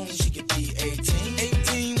 She could be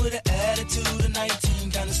 18 with an attitude of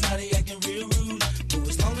 19, kinda snotty, acting real rude. But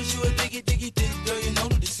as long as you a diggy, thick girl, you know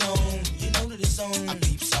that it's on. I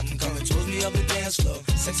peep something coming towards me up the dance floor.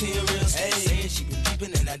 Sexy and real, hey, she been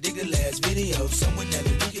peeping and I dig the last video. Somewhere that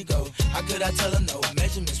we could go. How could I tell her no?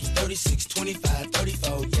 Measurements was 36, 25,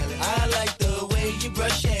 34. Yelling, I like the way you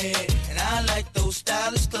brush your hair, and I like those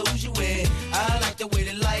stylish clothes you wear. I like the way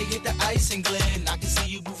the light hit the ice and glare, and I can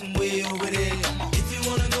see you moving way over there. If you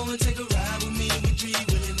wanna go and take a ride with me, we 3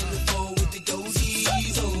 willing in the 4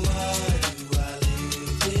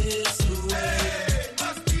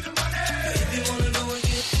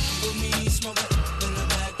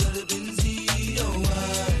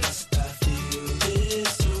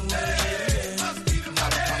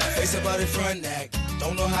 front act.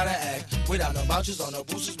 Don't know how to act. Without no vouchers or no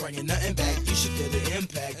boosters, bringing nothing back. You should feel the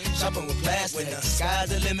impact. Shopping with plastic. When the sky's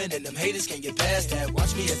the limit and them haters can't get past that.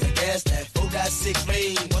 Watch me as I gas that. 4.6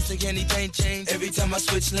 range. Once again, anything change. Every time I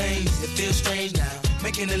switch lanes, it feels strange now.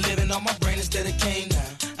 Making a living on my brain instead of cane now.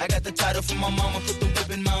 I got the title from my mama, put the whip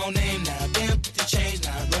in my own name now. Damn, put the change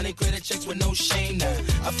now. Running credit checks with no shame now.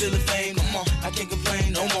 I feel the fame, come on, I can't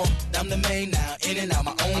complain no more. I'm the main now, in and out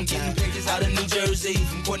my own. I'm getting pictures out of New Jersey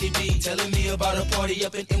from Courtney B, telling me about a party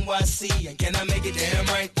up in NYC. And can I make it damn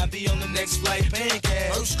right? I'll be on the next flight, paying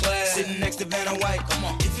cash, first class, sitting next to Vanna White. Come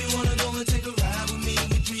on, if you wanna go and take a ride with me,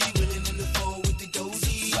 we three willing in the four with the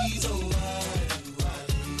goatees. Oh, I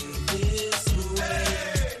live this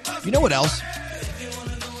way. You know what else?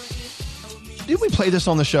 Didn't we play this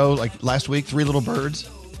on the show like last week? Three Little Birds.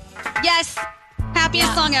 Yes.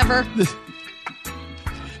 Happiest song ever.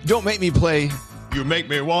 Don't make me play. You make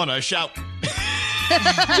me wanna shout.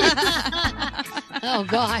 Oh,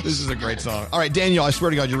 gosh. This is a great song. All right, Daniel, I swear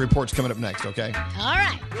to God, your report's coming up next, okay? All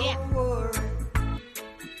right. Yeah.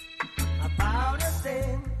 About a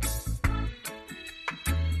thing.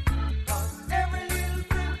 'Cause every little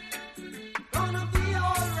thing gonna be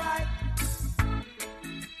alright.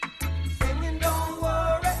 Singing, don't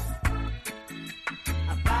worry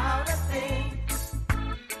about a thing.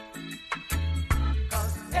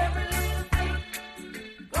 'Cause every little thing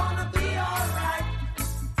gonna be alright.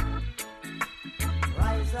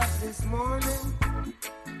 Rise up this morning,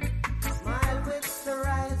 smile with the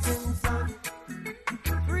rising sun.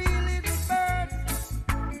 Three little birds,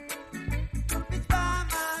 it's by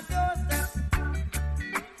my doorstep,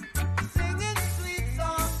 singing sweet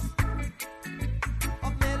songs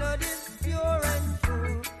of melodies pure and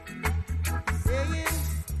true, saying,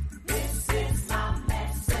 this is my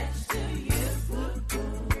message to you.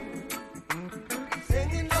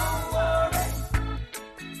 Singing, don't worry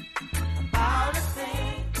about a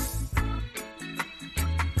thing.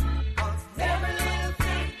 'Cause every little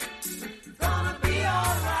thing gonna be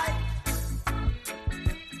alright.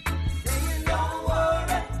 Saying, don't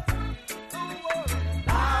worry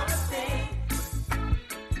about a thing.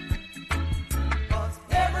 'Cause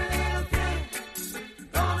every little thing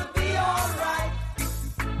gonna be alright.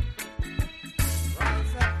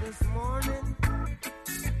 Rise up this morning,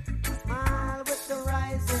 smile with the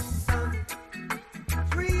rising sun.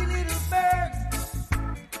 Three little birds,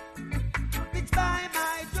 it's by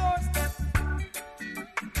my doorstep,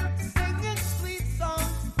 singing sweet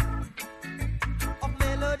songs of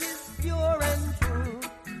melodies pure and true,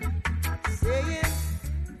 saying,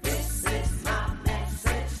 this is my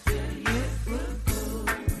message to you.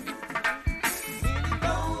 Meaning,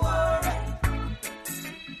 don't worry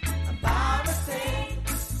about a thing.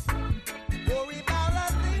 Worry about a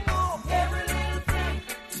thing, oh, every little thing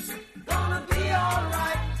gonna be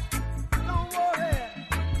alright. Don't worry,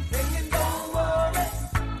 saying, don't worry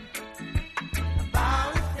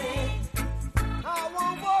about a thing. I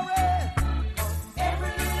won't worry, 'cause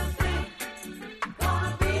every little thing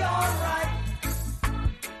gonna be alright.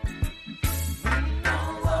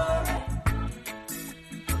 Don't worry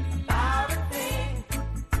about a thing.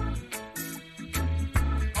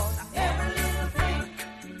 'Cause every little thing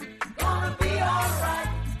gonna be alright.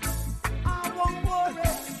 I won't worry,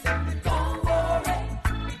 don't worry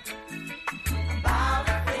about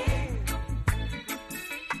a thing.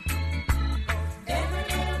 'Cause every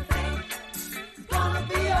little thing gonna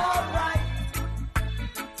be alright.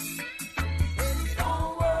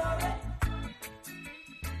 Don't worry.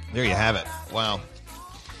 There you have it. Wow.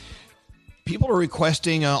 People are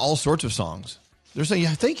requesting all sorts of songs. They're saying,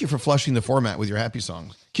 yeah, thank you for flushing the format with your happy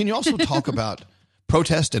songs. Can you also talk about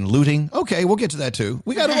protest and looting? Okay, we'll get to that too.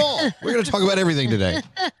 We got it all. We're going to talk about everything today.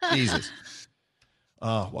 Jesus.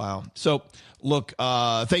 Oh, wow. So, look,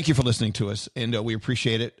 thank you for listening to us, and we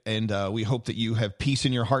appreciate it, and we hope that you have peace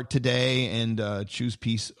in your heart today and choose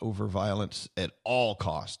peace over violence at all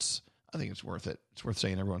costs. I think it's worth it. It's worth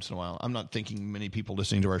saying every once in a while. I'm not thinking many people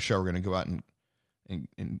listening to our show are going to go out and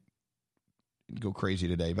go crazy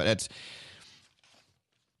today, but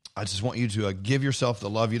I just want you to give yourself the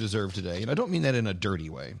love you deserve today, and I don't mean that in a dirty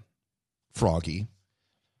way, Froggy.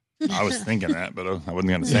 I was thinking that, but I wasn't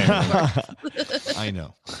going to say anything. I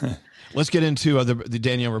know. Let's get into the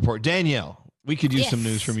Danielle report. Danielle, we could use some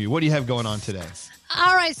news from you. What do you have going on today?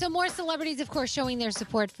 All right, so more celebrities, of course, showing their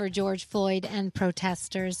support for George Floyd and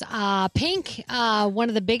protesters. Pink, one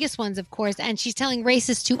of the biggest ones, of course, and she's telling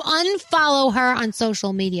racists to unfollow her on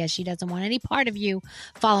social media. She doesn't want any part of you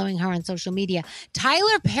following her on social media.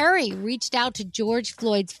 Tyler Perry reached out to George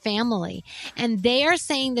Floyd's family, and they are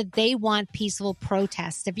saying that they want peaceful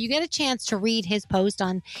protests. If you get a chance to read his post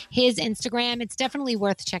on his Instagram, it's definitely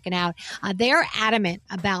worth checking out. They're adamant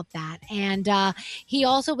about that. And he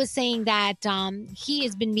also was saying that he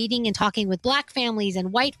has been meeting and talking with black families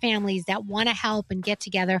and white families that want to help and get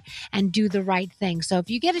together and do the right thing. So if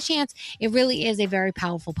you get a chance, it really is a very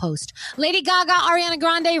powerful post. Lady Gaga, Ariana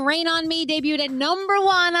Grande, Rain on Me debuted at number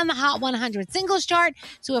 1 on the Hot 100 singles chart.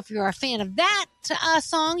 So if you're a fan of that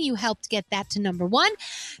song, you helped get that to number 1.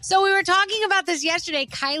 So we were talking about this yesterday.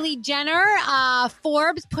 Kylie Jenner,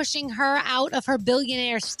 Forbes pushing her out of her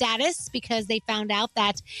billionaire status because they found out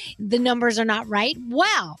that the numbers are not right.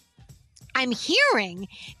 Well, I'm hearing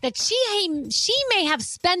that she may have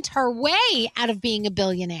spent her way out of being a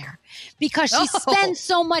billionaire because she spends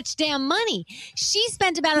so much damn money. She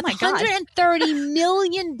spent about $130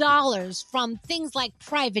 million from things like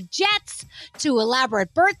private jets to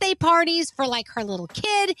elaborate birthday parties for like her little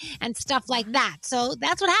kid and stuff like that. So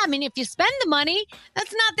that's what happened. If you spend the money,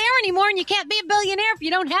 that's not there anymore, and you can't be a billionaire if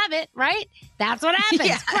you don't have it, right? That's what happens.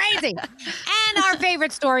 Yeah. Crazy. And our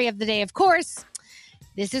favorite story of the day, of course.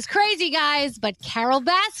 This is crazy, guys, but Carol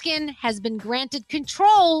Baskin has been granted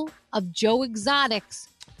control of Joe Exotic's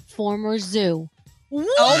former zoo. What?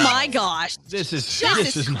 Oh, my gosh. This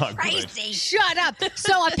is not crazy. Good. Shut up.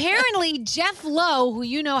 So apparently Jeff Lowe, who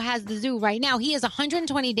you know has the zoo right now, he has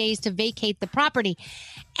 120 days to vacate the property.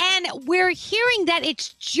 And we're hearing that it's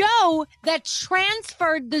Joe that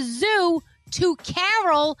transferred the zoo to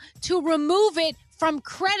Carol to remove it from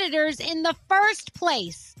creditors in the first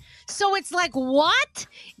place. So it's like, what?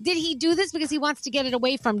 Did he do this because he wants to get it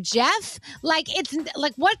away from Jeff? Like, it's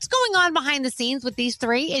like, what's going on behind the scenes with these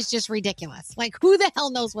three is just ridiculous. Like, who the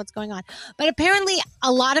hell knows what's going on? But apparently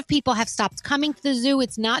a lot of people have stopped coming to the zoo.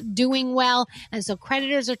 It's not doing well. And so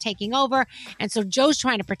creditors are taking over. And so Joe's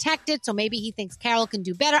trying to protect it. So maybe he thinks Carol can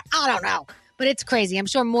do better. I don't know. But it's crazy. I'm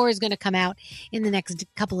sure more is going to come out in the next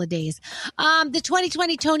couple of days. The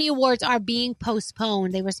 2020 Tony Awards are being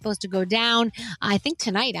postponed. They were supposed to go down, I think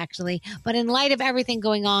tonight, actually. But in light of everything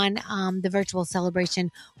going on, the virtual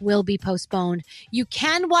celebration will be postponed. You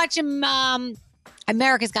can watch them.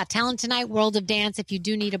 America's Got Talent tonight, World of Dance, if you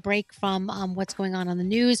do need a break from what's going on the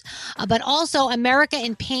news. But also America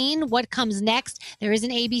in Pain, What Comes Next. There is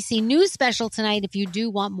an ABC News special tonight. If you do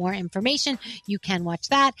want more information, you can watch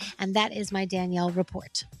that. And that is my Danielle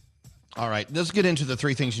report. All right, let's get into the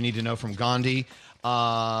 3 things you need to know from Gandhi.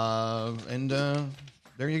 There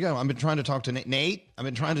you go. I've been trying to talk to Nate. I've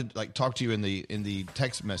been trying to talk to you in the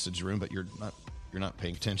text message room, but you're not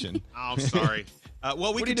paying attention. Oh, sorry.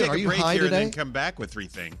 Well, we can take a break here and then come back with 3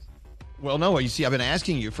 things. Well, no, you see, I've been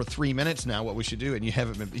asking you for 3 minutes now what we should do, and you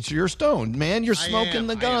haven't been. You're stoned, man. You're smoking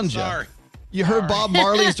the ganja. Sorry. You heard Bob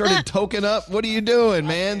Marley started toking up. What are you doing,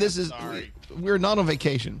 man? We're not on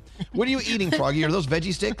vacation. What are you eating, Froggy? Are those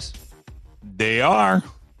veggie sticks? They are.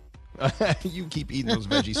 You keep eating those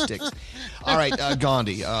veggie sticks. All right,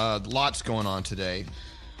 Gandhi, lots going on today.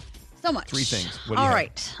 So much. 3 things. All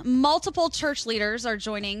right. Multiple church leaders are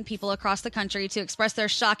joining people across the country to express their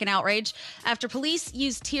shock and outrage after police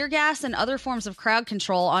used tear gas and other forms of crowd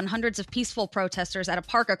control on hundreds of peaceful protesters at a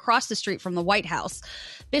park across the street from the White House.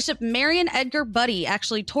 Bishop Marion Edgar Buddy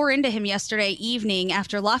actually tore into him yesterday evening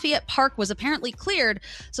after Lafayette Park was apparently cleared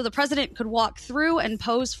so the president could walk through and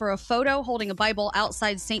pose for a photo holding a Bible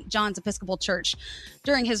outside St. John's Episcopal Church.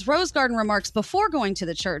 During his Rose Garden remarks before going to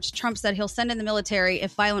the church, Trump said he'll send in the military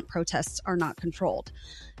if violent protests are not controlled.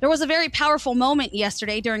 There was a very powerful moment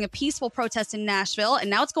yesterday during a peaceful protest in Nashville, and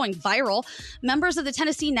now it's going viral. Members of the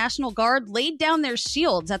Tennessee National Guard laid down their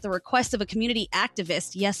shields at the request of a community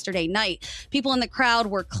activist yesterday night. People in the crowd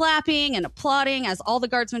were clapping and applauding as all the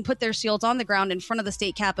guardsmen put their shields on the ground in front of the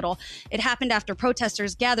state capitol. It happened after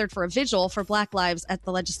protesters gathered for a vigil for Black Lives at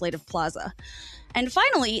the Legislative Plaza. And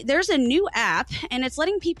finally, there's a new app, and it's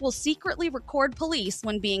letting people secretly record police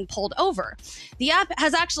when being pulled over. The app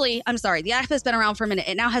has been around for a minute.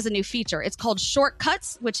 It now has a new feature. It's called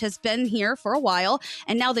Shortcuts, which has been here for a while.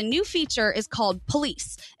 And now the new feature is called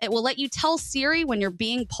Police. It will let you tell Siri when you're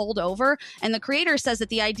being pulled over. And the creator says that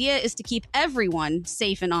the idea is to keep everyone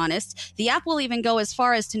safe and honest. The app will even go as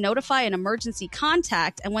far as to notify an emergency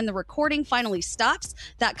contact. And when the recording finally stops,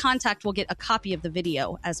 that contact will get a copy of the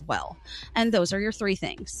video as well. And those are your 3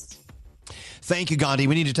 things. Thank you, Gandhi.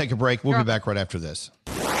 We need to take a break. We'll be back right after this.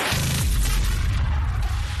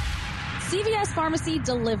 CVS Pharmacy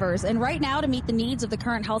delivers, and right now, to meet the needs of the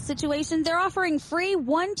current health situation, they're offering free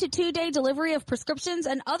 1 to 2 day delivery of prescriptions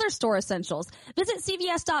and other store essentials. Visit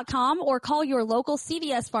CVS.com or call your local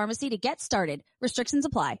CVS pharmacy to get started. Restrictions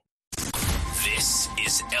apply. This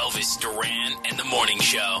is Elvis Duran and the Morning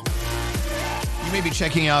Show. You may be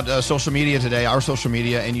checking out social media today, our social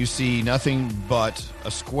media, and you see nothing but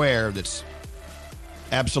a square that's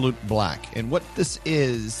absolute black. And what this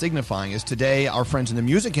is signifying is today, our friends in the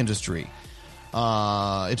music industry,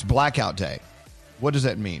 it's Blackout Day. What does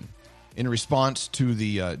that mean? In response to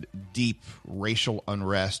the deep racial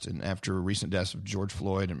unrest and after recent deaths of George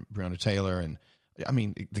Floyd and Breonna Taylor and, I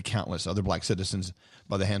mean, the countless other black citizens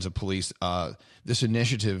by the hands of police, this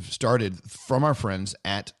initiative started from our friends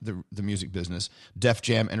at the music business, Def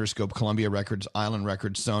Jam, Interscope, Columbia Records, Island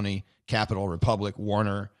Records, Sony, Capitol, Republic,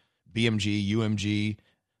 Warner, BMG, UMG,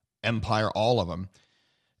 Empire, all of them.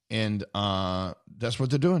 And that's what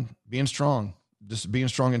they're doing, being strong. Just being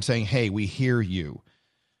strong and saying, hey, we hear you.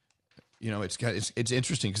 You know, it's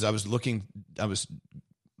interesting because I was looking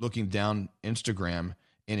down Instagram,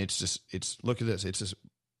 and it's look at this. It's just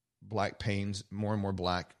black pains, more and more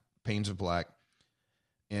black, pains of black.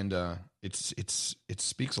 And it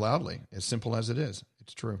speaks loudly, as simple as it is.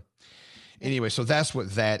 It's true. Anyway, so that's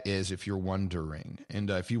what that is, if you're wondering. And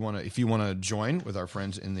if you want to join with our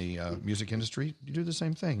friends in the music industry, you do the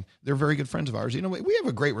same thing. They're very good friends of ours. You know, we have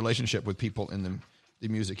a great relationship with people in the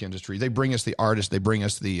music industry. They bring us the artists, they bring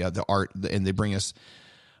us the art, and they bring us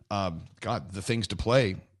the things to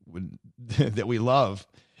play that we love.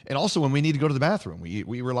 And also, when we need to go to the bathroom,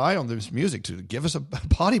 we rely on this music to give us a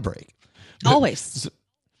potty break. Always.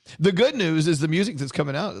 The good news is the music that's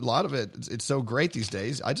coming out, a lot of it, it's so great these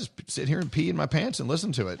days. I just sit here and pee in my pants and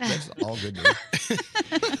listen to it. That's all good news.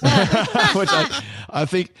 Which I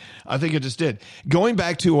think it just did. Going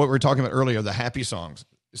back to what we were talking about earlier, the happy songs.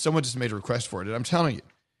 Someone just made a request for it, and I'm telling you,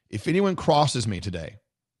 if anyone crosses me today,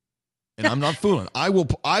 and I'm not fooling, I will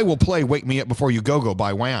play "Wake Me Up Before You Go"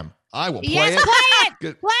 by Wham. I will play it. Play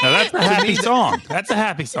it. Now, that's a happy song. That's a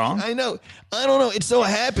happy song. I know. I don't know. It's so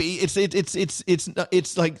happy. It's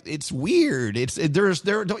like it's weird.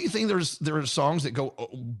 Don't you think there are songs that go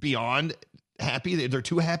beyond happy? They're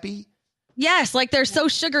too happy. Yes, like they're so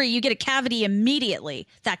sugary you get a cavity immediately.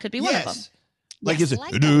 That could be one of them. Like is it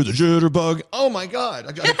do the jitterbug? Oh my God!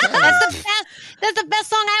 I got a cavity. That's the best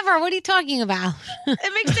song ever. What are you talking about?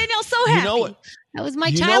 It makes Danielle so happy. You know what? That was my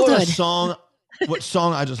childhood. What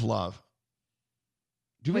song I just love?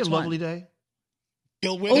 Do we have a lovely day?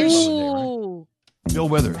 Bill Withers. Oh, Bill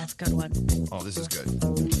Withers. That's a good one. Oh, this is good.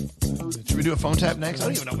 Should we do a phone tap next?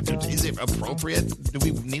 I don't even know. Is it appropriate? Do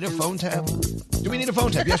we need a phone tap? Do we need a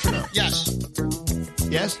phone tap? Yes or no? Yes.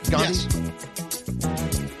 Yes? Gandhi?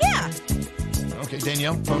 Yes. Yeah. Okay,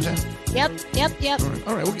 Danielle, phone tap? Yep.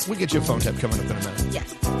 All right. We'll get you a phone tap coming up in a minute.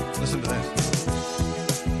 Yes. Listen to this.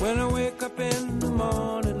 When I wake up in the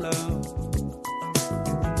morning, love,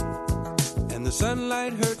 and the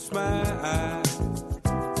sunlight hurts my eyes,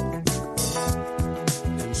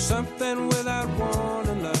 and something without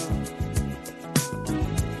warning, love,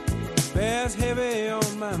 bears heavy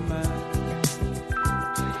on my mind.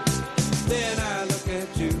 Then I look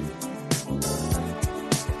at you,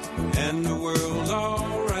 and the world's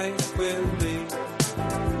all right with me.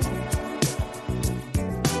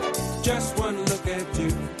 Just one look at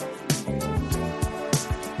you,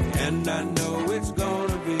 and I know it's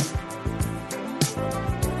gonna be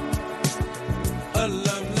a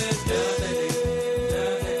lovely day.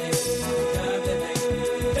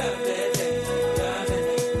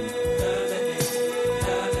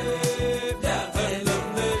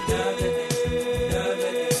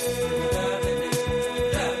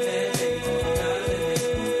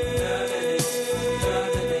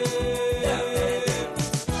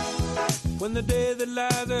 When the day that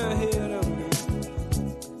lies ahead of me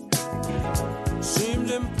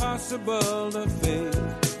seems impossible to face,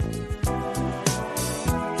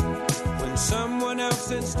 when someone else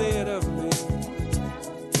instead of me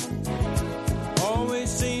always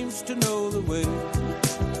seems to know the way,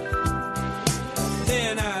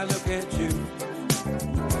 then I look at you,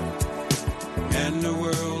 and the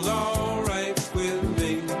world's all right with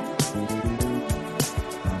me.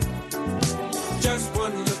 Just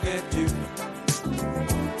one look at you,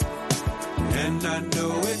 and I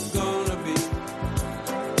know it's gonna be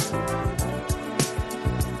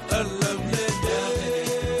a lovely day.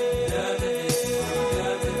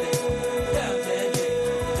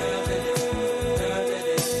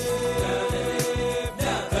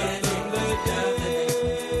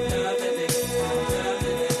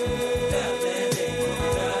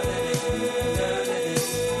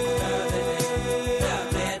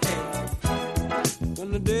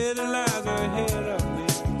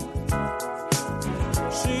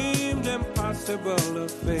 inevitable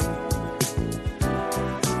affair.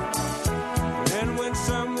 And when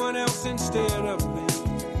someone else instead of me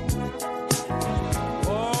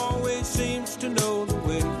always seems to know the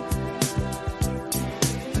way,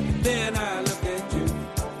 then I look at you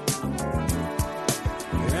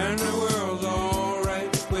and the world's all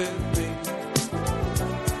right with me.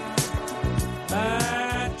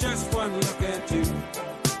 Just one look at you,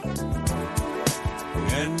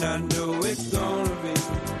 and I know it's gonna be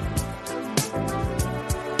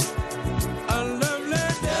a lovely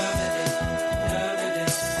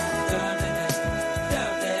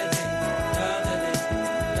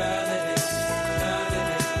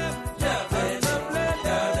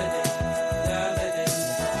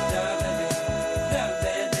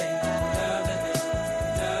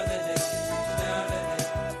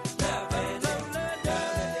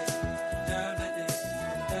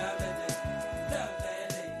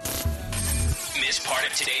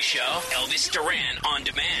Today's show, Elvis Duran on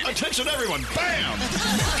demand. Attention everyone, bam!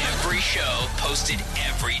 Every show posted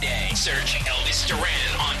every day. Search Elvis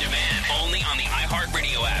Duran on demand. Only on the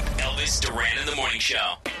iHeartRadio app. Elvis Duran in the Morning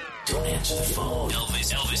Show. Don't answer the phone.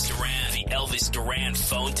 Elvis Duran, the Elvis Duran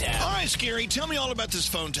phone tap. All right, Scary, tell me all about this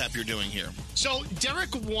phone tap you're doing here. So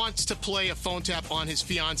Derek wants to play a phone tap on his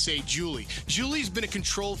fiancée, Julie. Julie's been a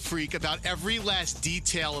control freak about every last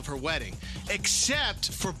detail of her wedding,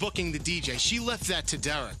 except for booking the DJ. She left that to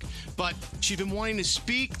Derek. But she's been wanting to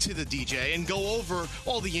speak to the DJ and go over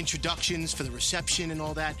all the introductions for the reception and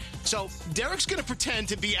all that. So Derek's going to pretend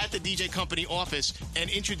to be at the DJ company office and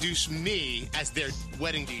introduce me as their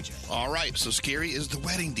wedding DJ. All right, so Scary is the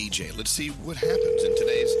wedding DJ. Let's see what happens in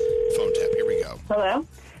today's phone tap. Here we go. Hello?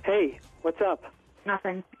 Hey, what's up?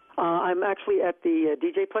 Nothing. I'm actually at the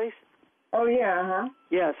DJ place. Oh, yeah, huh?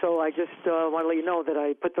 Yeah, so I just want to let you know that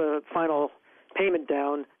I put the final payment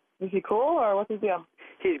down. Is he cool, or what's his deal?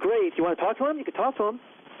 He's great. You want to talk to him? You can talk to him.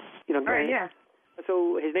 You know, all right, yeah.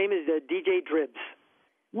 So his name is DJ Dribs.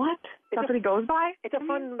 What? That's what he goes by? It's a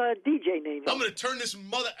fun DJ name. I'm going to turn this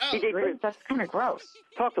mother out. DJ Dribs. That's kind of gross.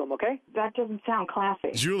 Talk to him, okay? That doesn't sound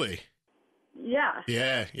classy. Julie. Yeah.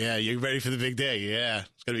 Yeah. You ready for the big day? Yeah.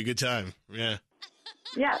 It's going to be a good time. Yeah.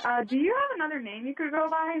 Yeah, do you have another name you could go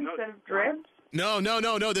by instead of Dribs? No.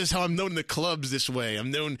 This is how I'm known in the clubs this way.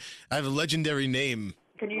 I have a legendary name.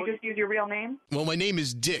 Can you just use your real name? Well, my name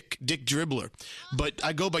is Dick Dribbler, but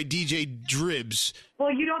I go by DJ Dribs.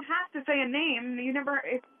 Well, you don't have to say a name.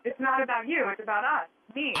 It's not about you. It's about us,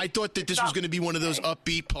 me. I thought that this was going to be one of those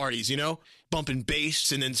upbeat parties, you know? Bumping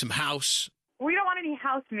bass and then some house. We don't want any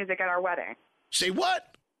house music at our wedding. Say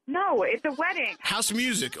what? No, it's a wedding. House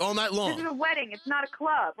music all night long. This is a wedding. It's not a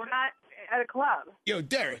club. We're not at a club. Yo,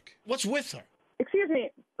 Derek, what's with her? Excuse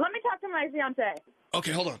me. Let me talk to my fiancé.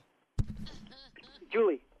 Okay, hold on.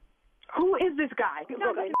 Julie. Who is this guy?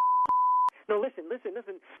 No, listen.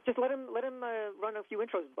 Just let him run a few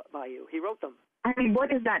intros by you. He wrote them. I mean, what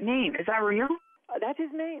is that name? Is that real? That's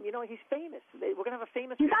his name. You know, he's famous. We're going to have a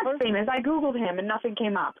famous He's not person. famous. I Googled him and nothing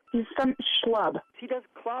came up. He's some schlub. He does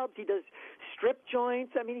clubs. He does strip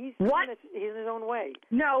joints. I mean, he's famous. He's in his own way.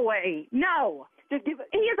 No way. No. Just give it.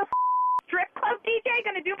 He is a strip club DJ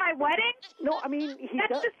going to do my wedding? No, I mean,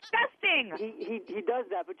 that's disgusting. He does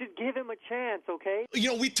that, but just give him a chance, okay? You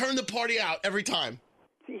know, we turn the party out every time.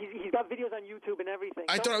 He's got videos on YouTube and everything.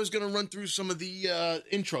 I thought I was going to run through some of the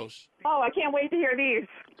intros. Oh, I can't wait to hear these.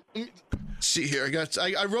 See here,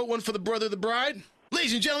 I wrote one for the brother of the bride.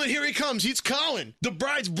 Ladies and gentlemen, here he comes. He's Colin, the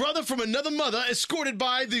bride's brother from another mother, escorted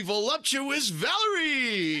by the voluptuous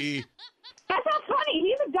Valerie. That's not funny.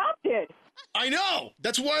 He's adopted. I know.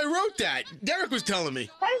 That's why I wrote that. Derek was telling me.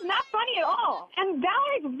 That is not funny at all. And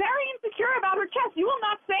Valerie's very insecure about her chest. You will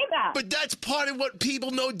not say that. But that's part of what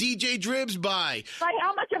people know DJ Dribs by. By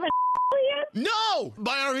how much of an he is? No!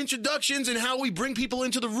 By our introductions and how we bring people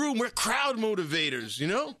into the room. We're crowd motivators, you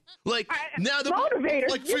know? Like, now the motivators?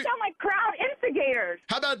 Like you sound like crowd instigators.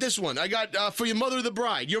 How about this one? I got for your mother of the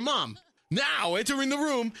bride, your mom. Now, entering the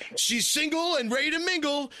room, she's single and ready to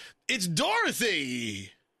mingle. It's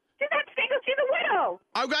Dorothy. She's not single, she's a widow.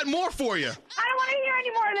 I've got more for you. I don't want to hear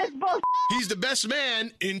any more of this bullshit. He's the best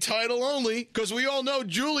man, in title only, because we all know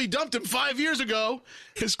Julie dumped him 5 years ago.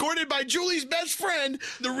 Escorted by Julie's best friend,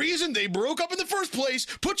 the reason they broke up in the first place.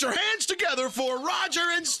 Put your hands together for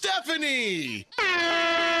Roger and Stephanie.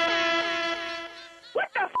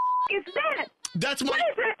 What the is that? That's my. What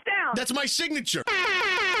is that sound? That's my signature. Put it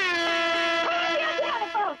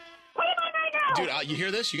on right now. Dude, you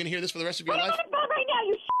hear this? You gonna hear this for the rest of your life? Put it on the phone right now,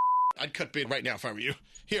 you I'd cut bait right now if I were you.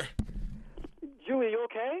 Here. Julie, you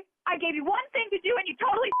okay? I gave you one thing to do and you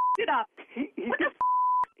totally it up.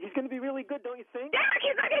 He's going to be really good, don't you think? Derek,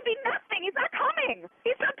 he's not going to be nothing. He's not coming.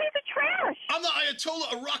 He's some piece of trash. I'm the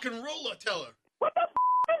Ayatollah, a rock and roller, tell her. What the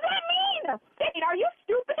does that mean? Dane, are you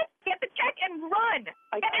stupid? Get the check and run.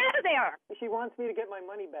 Get out of there. She wants me to get my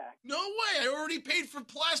money back. No way. I already paid for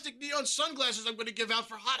plastic neon sunglasses I'm going to give out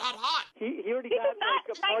for hot, hot, hot. He already got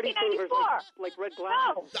like a party favors, like red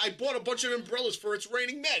glasses. I bought a bunch of umbrellas for It's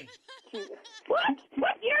Raining Men.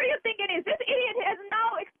 What year do you think it is? This idiot has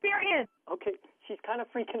no experience. Okay, she's kind of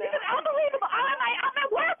freaking out. This is unbelievable. I'm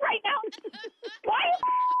at work right now. Why are you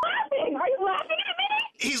laughing? Are you laughing at me?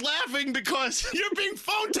 He's laughing because you're being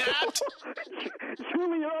phone tapped.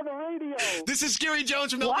 Julie, you're on the radio. This is Scary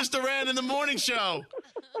Jones from Elvis Duran in the Morning Show.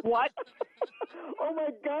 What? Oh, my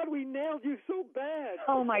God, we nailed you so bad.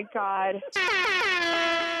 Oh, my God.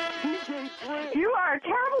 DJ Brent. You are a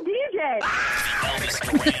terrible DJ.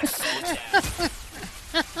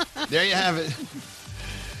 There you have it.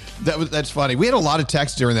 That's funny. We had a lot of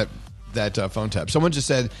text during that phone tap. Someone just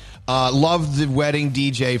said, love the wedding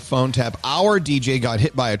DJ phone tap. Our DJ got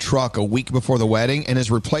hit by a truck a week before the wedding, and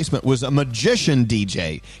his replacement was a magician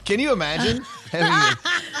DJ. Can you imagine having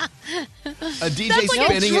a DJ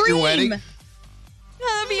spinning at your wedding?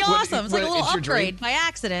 That'd be awesome. It's like a little upgrade by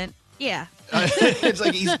accident. Yeah. It's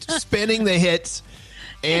like he's spinning the hits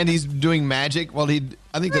and he's doing magic while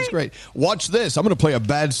I think that's great. Watch this. I'm going to play a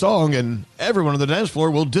bad song and everyone on the dance floor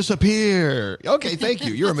will disappear. Okay, thank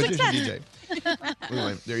you. You're a magician DJ.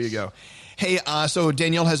 Anyway, there you go. Hey, so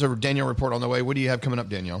Danielle has a Danielle report on the way. What do you have coming up,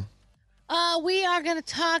 Danielle? We are going to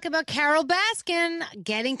talk about Carol Baskin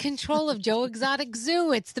getting control of Joe Exotic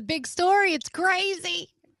Zoo. It's the big story. It's crazy.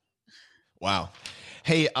 Wow.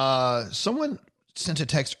 Hey, someone sent a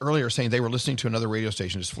text earlier saying they were listening to another radio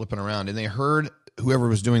station just flipping around, and they heard whoever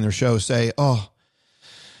was doing their show say, oh,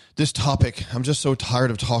 this topic, I'm just so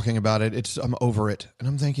tired of talking about it. I'm over it. And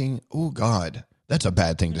I'm thinking, oh, God, that's a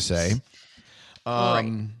bad thing to say.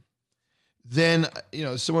 Then,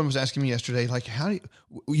 someone was asking me yesterday, like, how do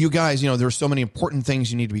you guys, there's so many important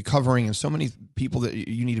things you need to be covering and so many people that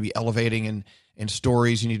you need to be elevating and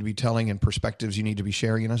stories you need to be telling and perspectives you need to be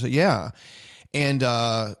sharing. And I said, yeah. And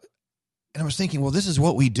I was thinking, well, this is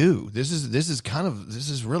what we do. This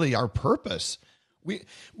is really our purpose.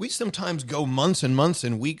 We sometimes go months and months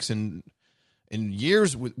and weeks and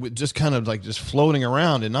years with just kind of like just floating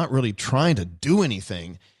around and not really trying to do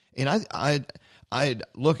anything. And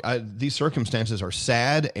these circumstances are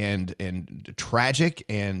sad and tragic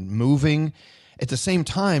and moving. At the same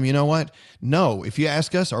time, you know what? No. If you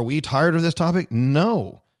ask us, are we tired of this topic?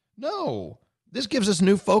 No. This gives us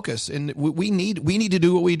new focus, and we need to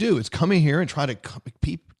do what we do. It's come in here and try to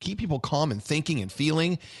keep people calm and thinking and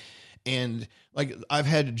feeling. And like I've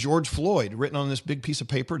had George Floyd written on this big piece of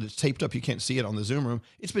paper that's taped up. You can't see it on the Zoom room.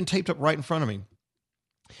 It's been taped up right in front of me.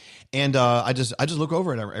 And I just look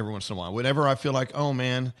over it every once in a while. Whenever I feel like, oh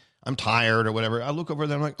man, I'm tired or whatever, I look over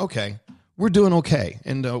there and I'm like, okay, we're doing okay.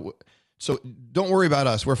 And so don't worry about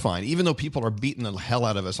us. We're fine. Even though people are beating the hell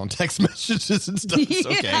out of us on text messages and stuff. It's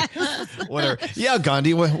okay. Whatever. Yeah,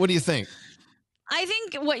 Gandhi, what do you think? I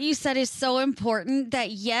think what you said is so important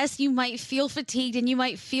that, yes, you might feel fatigued and you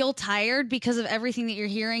might feel tired because of everything that you're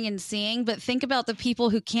hearing and seeing, but think about the people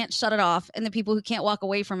who can't shut it off and the people who can't walk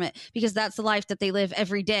away from it because that's the life that they live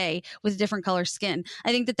every day with different color skin.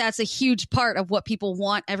 I think that that's a huge part of what people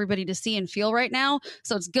want everybody to see and feel right now.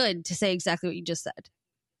 So it's good to say exactly what you just said.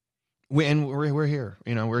 We're here.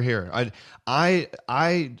 We're here.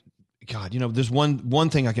 God, there's one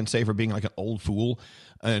thing I can say for being like an old fool,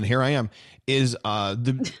 and here I am, is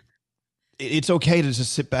it's okay to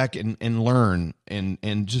just sit back and learn and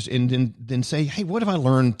then say, hey, what have I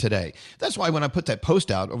learned today? That's why when I put that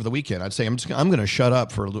post out over the weekend, I'd say I'm going to shut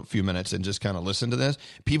up for a few minutes and just kind of listen to this.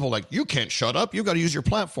 People are like, you can't shut up. You got to use your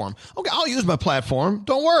platform. Okay, I'll use my platform.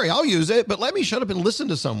 Don't worry, I'll use it. But let me shut up and listen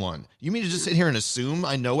to someone. You mean to just sit here and assume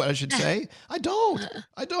I know what I should say? I don't.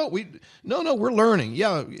 No, we're learning.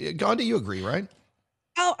 Yeah, Gandhi, you agree, right?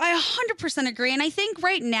 Oh, I 100% agree. And I think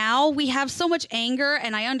right now we have so much anger,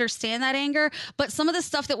 and I understand that anger, but some of the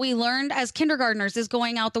stuff that we learned as kindergartners is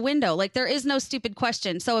going out the window. Like, there is no stupid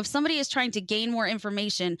question. So if somebody is trying to gain more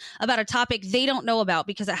information about a topic they don't know about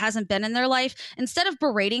because it hasn't been in their life, instead of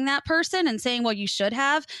berating that person and saying, well, you should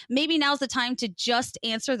have, maybe now's the time to just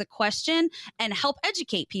answer the question and help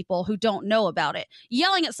educate people who don't know about it.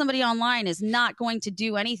 Yelling at somebody online is not going to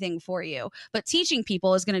do anything for you, but teaching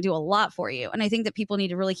people is going to do a lot for you. And I think that people need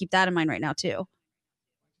to really keep that in mind right now too.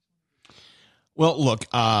 Well, look,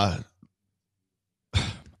 I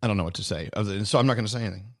don't know what to say, so I'm not going to say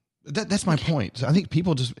anything. That's my point. So I think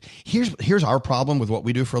people just here's our problem with what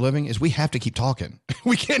we do for a living is we have to keep talking.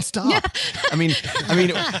 We can't stop. Yeah. I mean, you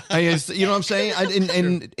know what I'm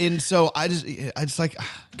saying? And so I just like,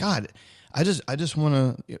 God, I just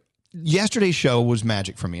want to. yesterday's show was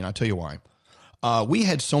magic for me, and I'll tell you why. We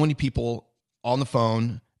had so many people on the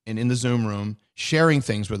phone and in the Zoom room sharing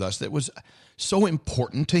things with us that was so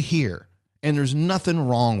important to hear. And there's nothing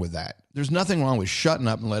wrong with that. There's nothing wrong with shutting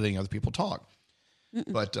up and letting other people talk.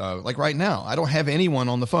 Mm-mm. But like right now, I don't have anyone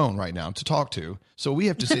on the phone right now to talk to. So we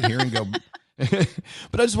have to sit here and go.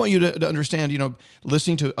 But I just want you to understand,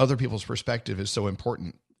 listening to other people's perspective is so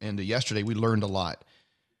important. And yesterday we learned a lot.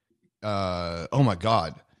 Oh my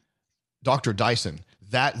God, Dr. Dyson.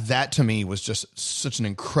 That to me was just such an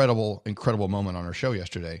incredible moment on our show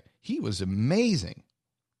yesterday. He was amazing.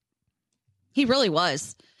 He really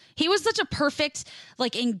was. He was such a perfect,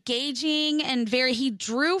 engaging and he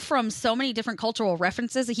drew from so many different cultural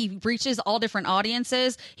references. He reaches all different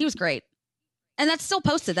audiences. He was great. And that's still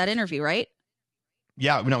posted, that interview, right?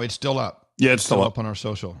 Yeah, no, it's still up. Yeah, it's still up on our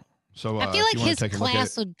social. So I feel like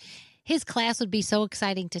his class would be so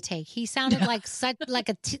exciting to take. He sounded like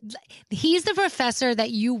he's the professor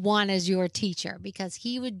that you want as your teacher, because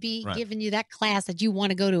he would be giving you that class that you want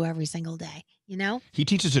to go to every single day, He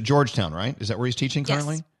teaches at Georgetown, right? Is that where he's teaching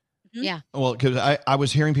currently? Yes. Mm-hmm. Yeah. Well, because I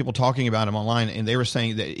was hearing people talking about him online, and they were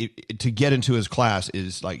saying that to get into his class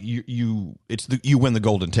is like you win the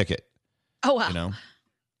golden ticket. Oh, wow.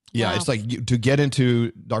 Yeah, wow. It's like to get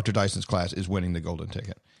into Dr. Dyson's class is winning the golden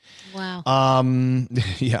ticket. Wow.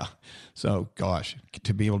 Yeah. So, gosh,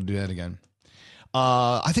 to be able to do that again.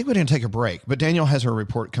 I think we're going to take a break, but Danielle has her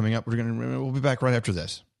report coming up. We'll be back right after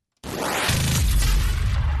this.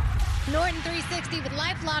 Norton 360 with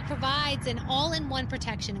LifeLock provides an all-in-one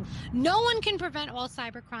protection. No one can prevent all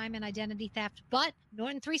cybercrime and identity theft, but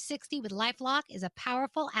Norton 360 with LifeLock is a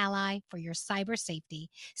powerful ally for your cyber safety.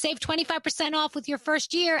 Save 25% off with your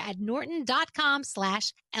first year at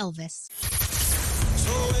norton.com/Elvis.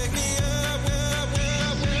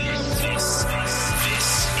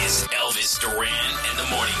 This is Elvis Duran and the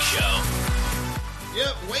Morning Show.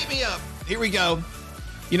 Yep, wake me up. Here we go.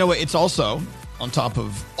 It's also, on top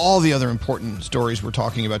of all the other important stories we're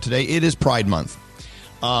talking about today, it is Pride Month.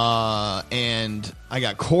 And I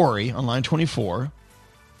got Corey on line 24.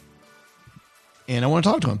 And I want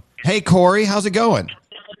to talk to him. Hey, Corey, how's it going?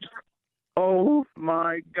 Oh,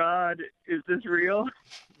 my God. Is this real?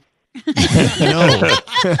 No.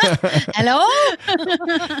 Hello?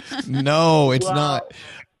 No, it's not.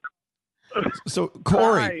 So,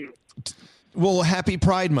 Corey, well, happy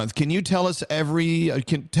Pride Month. Can you tell us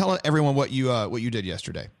tell everyone what you did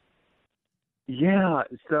yesterday? Yeah.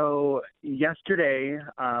 So yesterday,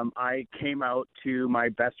 I came out to my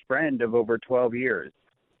best friend of over 12 years.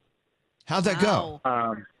 How'd that go?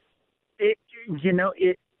 It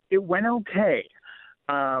went okay.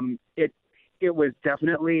 It was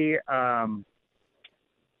definitely,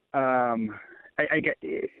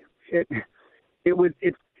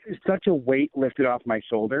 it's such a weight lifted off my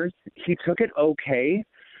shoulders. He took it okay.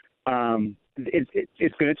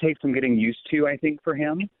 It's going to take some getting used to, I think, for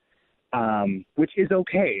him, which is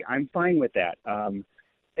okay. I'm fine with that.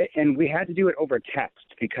 And we had to do it over text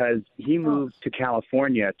because he moved to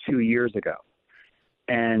California 2 years ago.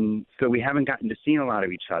 And so we haven't gotten to see a lot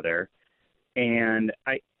of each other. And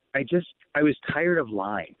I was tired of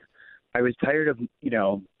lying. I was tired of,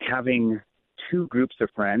 having two groups of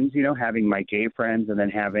friends, having my gay friends and then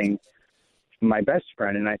having my best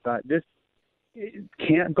friend. And I thought, this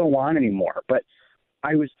can't go on anymore. But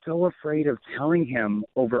I was so afraid of telling him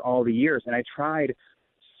over all the years. And I tried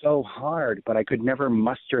so hard, but I could never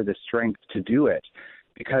muster the strength to do it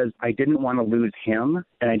because I didn't want to lose him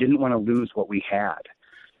and I didn't want to lose what we had.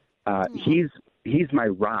 He's my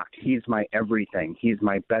rock. He's my everything. He's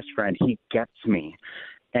my best friend. He gets me.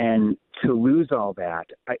 And to lose all that,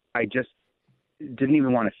 I just didn't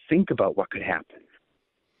even want to think about what could happen.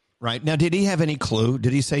 Right. Now, did he have any clue?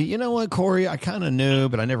 Did he say, you know what, Corey, I kind of knew,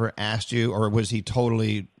 but I never asked you? Or was he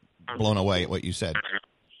totally blown away at what you said?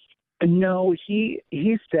 No, he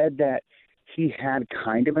said that he had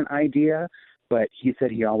kind of an idea, but he said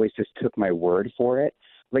he always just took my word for it.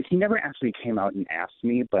 Like, he never actually came out and asked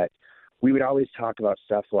me, but we would always talk about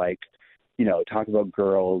stuff like, talk about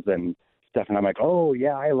girls and stuff. And I'm like, oh,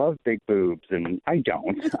 yeah, I love big boobs. And I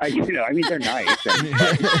don't. They're nice.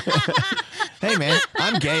 Hey, man,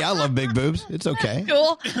 I'm gay. I love big boobs. It's okay.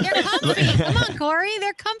 Cool. They're comfy. Come on, Corey.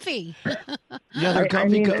 They're comfy. Yeah, they're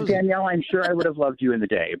comfy. Danielle, I'm sure I would have loved you in the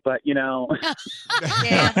day, but, Yeah.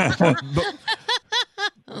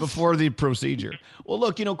 Before the procedure. Well,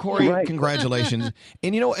 look, Corey, right. Congratulations.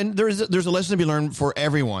 And, and there's a lesson to be learned for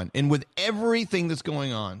everyone. And with everything that's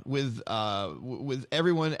going on, with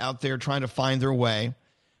everyone out there trying to find their way,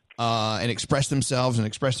 and express themselves and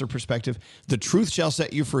express their perspective. The truth shall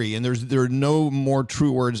set you free, and there are no more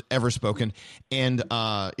true words ever spoken. And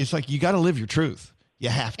it's like you got to live your truth. You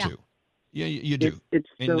have to. Yeah, you do. It's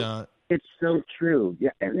so true.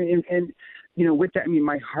 Yeah, and you know, with that, I mean,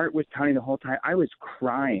 my heart was pounding the whole time. I was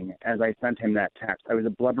crying as I sent him that text. I was a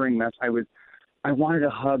blubbering mess. I wanted a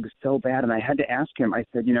hug so bad, and I had to ask him. I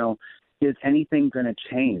said, you know, is anything going to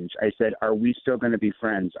change? I said, are we still going to be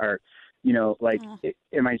friends? You know, like,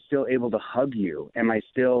 am I still able to hug you? Am I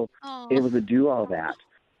still able to do all that?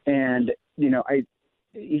 And, you know,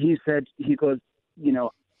 he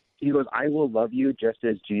goes, I will love you just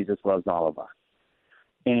as Jesus loves all of us.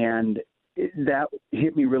 And that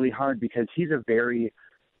hit me really hard because he's a very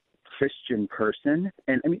Christian person.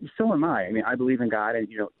 And I mean, so am I. I mean, I believe in God and,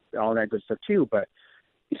 you know, all that good stuff too, but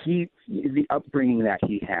the upbringing that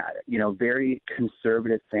he had, you know, very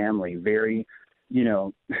conservative family, very, you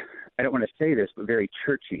know, I don't want to say this, but very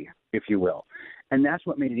churchy, if you will. And that's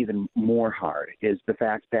what made it even more hard, is the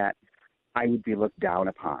fact that I would be looked down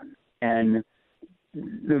upon. And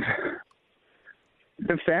the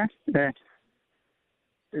fact that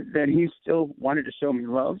he still wanted to show me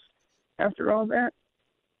love after all that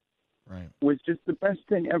was just the best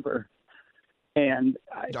thing ever. And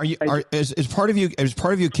is part of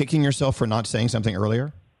you kicking yourself for not saying something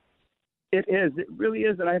earlier? It is. It really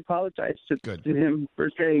is. And I apologize to him for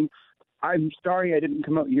saying, I'm sorry I didn't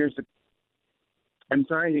come out years ago. I'm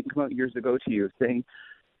sorry I didn't come out years ago to you, saying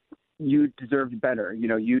you deserved better. You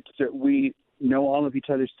know, we know all of each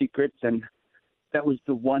other's secrets, and that was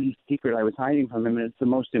the one secret I was hiding from him, and it's the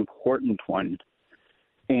most important one.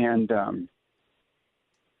 And I'm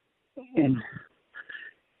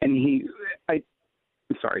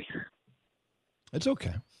sorry. It's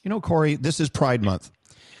okay. You know, Corey, this is Pride Month.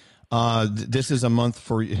 This is a month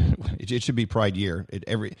for it should be Pride Year.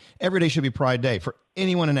 Every day should be Pride Day for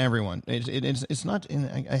anyone and everyone. It's not.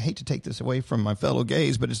 I hate to take this away from my fellow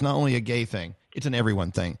gays, but it's not only a gay thing. It's an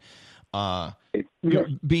everyone thing.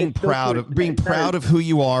 Being proud of who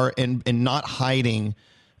you are and not hiding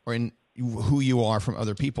or in who you are from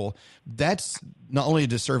other people. That's not only a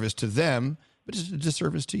disservice to them, but it's a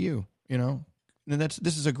disservice to you. You know, and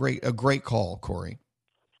this is a great call, Corey.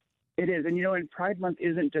 It is. And, you know, and Pride Month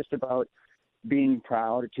isn't just about being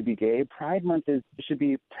proud to be gay. Pride Month should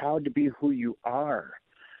be proud to be who you are.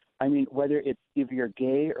 I mean, whether it's if you're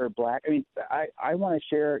gay or black. I mean, I want to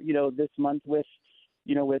share, you know, this month with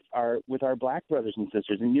our black brothers and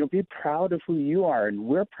sisters. And, you know, be proud of who you are. And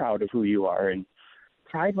we're proud of who you are. And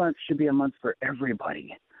Pride Month should be a month for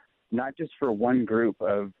everybody, not just for one group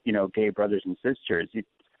of, you know, gay brothers and sisters.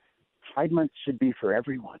 Pride Month should be for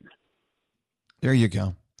everyone. There you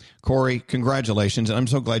go. Corey, congratulations. And I'm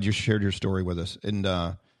so glad you shared your story with us. And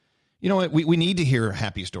you know what? We need to hear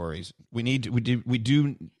happy stories. We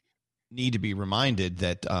do need to be reminded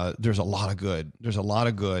that there's a lot of good. There's a lot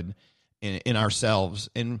of good in ourselves.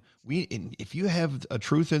 And if you have a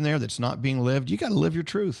truth in there that's not being lived, you got to live your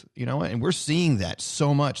truth, you know? And we're seeing that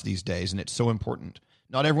so much these days, and it's so important.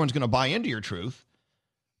 Not everyone's going to buy into your truth,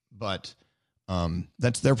 but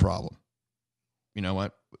that's their problem. You know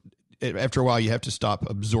what? After a while, you have to stop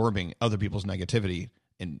absorbing other people's negativity,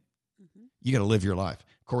 and you got to live your life.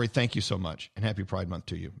 Corey, thank you so much, and happy Pride Month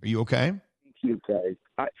to you. Are you okay? Thank you, guys.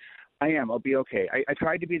 I am. I'll be okay. I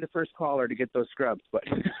tried to be the first caller to get those scrubs, but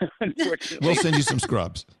unfortunately, we'll send you some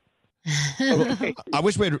scrubs. Okay. I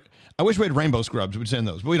wish we had rainbow scrubs. We'd send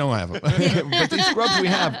those, but we don't have them. But these scrubs we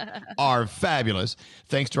have are fabulous.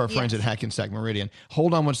 Thanks to our friends at Hackensack Meridian.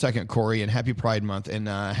 Hold on one second, Corey, and happy Pride Month and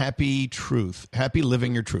happy truth. Happy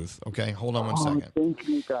living your truth. Okay, hold on one second. Thank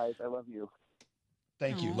you, guys. I love you.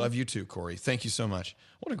 Thank you. Love you too, Corey. Thank you so much.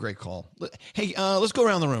 What a great call. Hey, let's go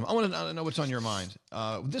around the room. I want to know what's on your mind.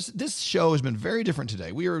 This show has been very different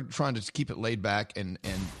today. We are trying to keep it laid back and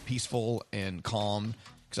peaceful and calm.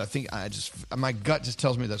 Because I think my gut just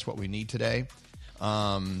tells me that's what we need today.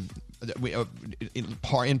 In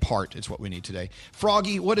part, it's what we need today.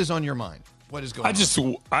 Froggy, what is on your mind? What is going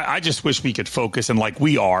on? I just wish we could focus, and like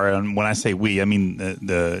we are, and when I say we, I mean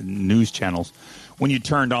the news channels. When you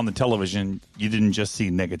turned on the television, you didn't just see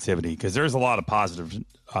negativity, because there's a lot of positive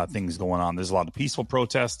things going on. There's a lot of peaceful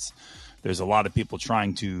protests. There's a lot of people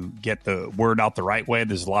trying to get the word out the right way.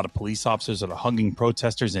 There's a lot of police officers that are hugging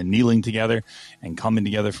protesters and kneeling together and coming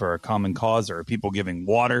together for a common cause. There are people giving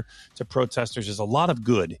water to protesters. There's a lot of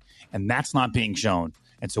good, and that's not being shown.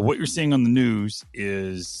 And so what you're seeing on the news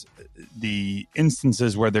is the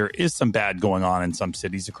instances where there is some bad going on in some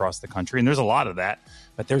cities across the country. And there's a lot of that,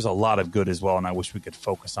 but there's a lot of good as well. And I wish we could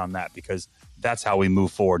focus on that, because that's how we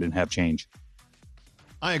move forward and have change.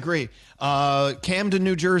 I agree. Camden,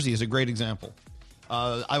 New Jersey is a great example.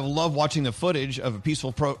 I love watching the footage of a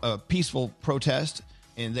peaceful protest,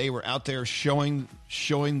 and they were out there showing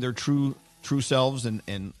their true selves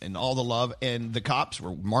and all the love, and the cops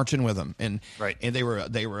were marching with them, and they were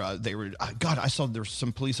God, I saw there were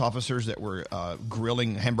some police officers that were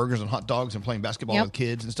grilling hamburgers and hot dogs and playing basketball with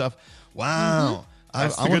kids and stuff. Wow. I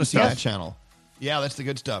want to see that channel. Yeah, that's the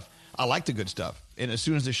good stuff. I like the good stuff. And as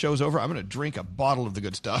soon as the show's over, I'm going to drink a bottle of the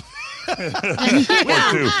good stuff.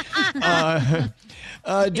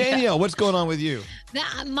 Danielle, what's going on with you?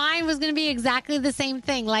 Mine was going to be exactly the same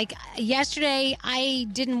thing. Like yesterday, I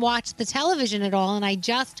didn't watch the television at all, and I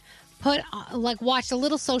just watched a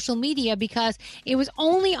little social media because it was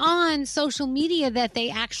only on social media that they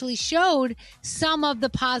actually showed some of the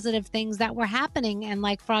positive things that were happening. And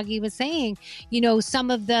like Froggy was saying, some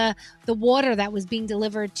of the water that was being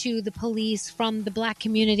delivered to the police from the Black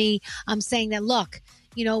community, saying that, look,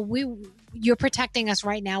 you're protecting us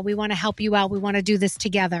right now. We want to help you out. We want to do this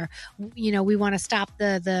together. We want to stop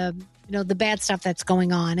the bad stuff that's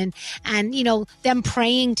going on, and them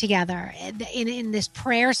praying together in this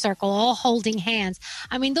prayer circle, all holding hands.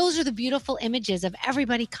 I mean, those are the beautiful images of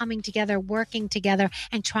everybody coming together, working together,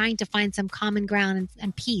 and trying to find some common ground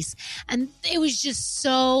and peace. And it was just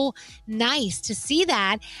so nice to see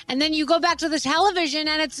that. And then you go back to the television,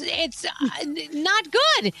 and it's not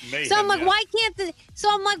good. Mayhem, so I'm like, why can't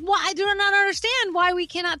why? I do not understand why we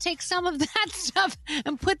cannot take some of that stuff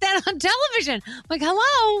and put that on television. Like,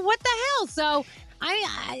 hello, what the hell? So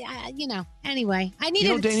I anyway, I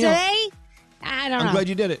needed it today. I don't know. I'm glad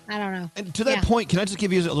you did it. I don't know. And to that point, can I just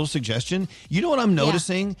give you a little suggestion? You know what I'm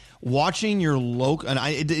noticing? Watching your local, and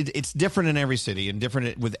it's different in every city and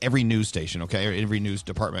different with every news station, okay, or every news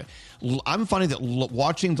department. I'm finding that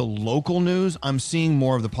watching the local news, I'm seeing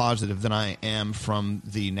more of the positive than I am from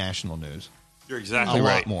the national news. You're exactly a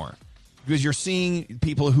right. lot more. Because you're seeing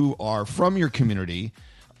people who are from your community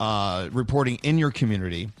reporting in your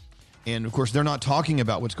community. And, of course, they're not talking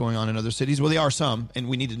about what's going on in other cities. Well, they are some, and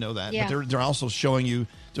we need to know that. Yeah. But they're also showing you,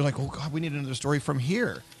 they're like, oh, God, we need another story from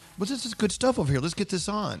here. But this is good stuff over here. Let's get this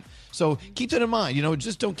on. So keep that in mind.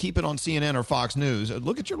 Just don't keep it on CNN or Fox News.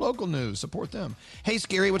 Look at your local news. Support them. Hey,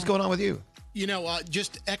 Scary, what's going on with you?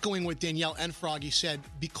 Just echoing what Danielle and Froggy said,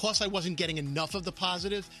 because I wasn't getting enough of the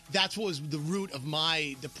positive, that's what was the root of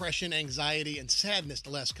my depression, anxiety, and sadness the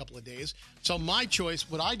last couple of days. So my choice,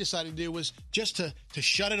 what I decided to do was just to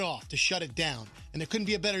shut it off, to shut it down. And there couldn't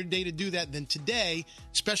be a better day to do that than today,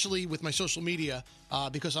 especially with my social media,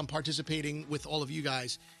 because I'm participating with all of you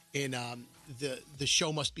guys in the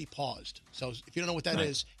show must be paused. So if you don't know what that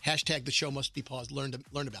is, hashtag the show must be paused. Learn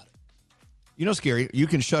about it. Scary, you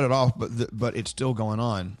can shut it off, but it's still going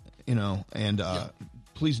on, and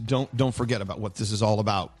please don't forget about what this is all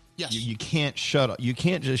about. Yes. You can't you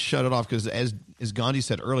can't just shut it off, because as Gandhi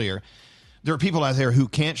said earlier, there are people out there who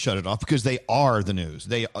can't shut it off because they are the news.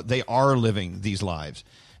 They are living these lives,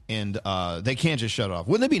 and they can't just shut it off.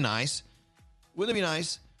 Wouldn't it be nice? Wouldn't it be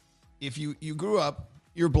nice if you grew up,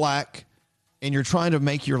 you're Black, and you're trying to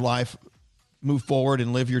make your life move forward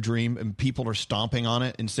and live your dream, and people are stomping on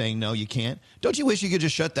it and saying, no, you can't. Don't you wish you could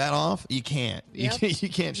just shut that off? You can't. Yep. You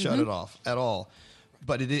can't shut it off at all.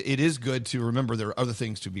 But it is good to remember there are other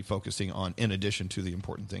things to be focusing on in addition to the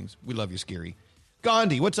important things. We love you, Scary.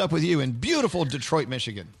 Gandhi, what's up with you in beautiful Detroit,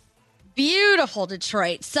 Michigan? Beautiful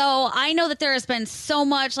Detroit. So I know that there has been so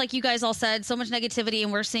much, like you guys all said, so much negativity,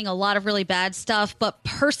 and we're seeing a lot of really bad stuff. But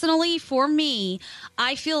personally, for me,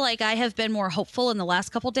 I feel like I have been more hopeful in the last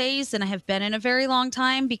couple days than I have been in a very long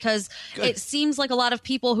time, because it seems like a lot of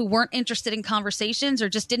people who weren't interested in conversations or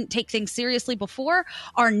just didn't take things seriously before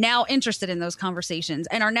are now interested in those conversations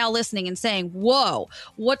and are now listening and saying, whoa,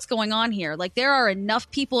 what's going on here? Like, there are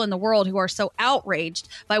enough people in the world who are so outraged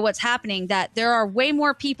by what's happening that there are way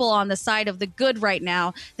more people on the side of the good right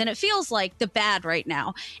now than it feels like the bad right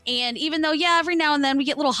now. And even though, every now and then we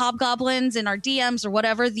get little hobgoblins in our DMs or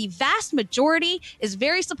whatever, the vast majority is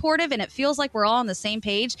very supportive, and it feels like we're all on the same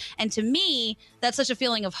page. And to me, that's such a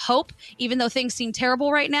feeling of hope. Even though things seem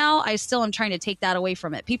terrible right now, I still am trying to take that away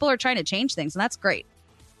from it. People are trying to change things, and that's great.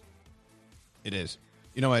 It is.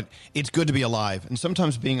 You know what? It's good to be alive. And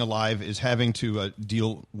sometimes being alive is having to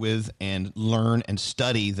deal with and learn and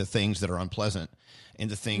study the things that are unpleasant and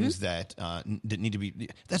the things that need to be.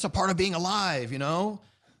 That's a part of being alive, And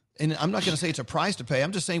I'm not going to say it's a price to pay.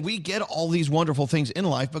 I'm just saying we get all these wonderful things in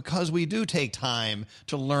life because we do take time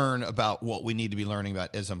to learn about what we need to be learning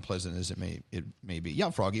about, as unpleasant as it may be. Yeah,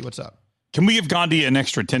 Froggy, what's up? Can we give Gandhi an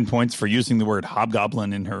extra 10 points for using the word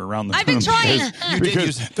hobgoblin in her around the room? I've been trying.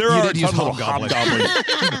 There are a ton of little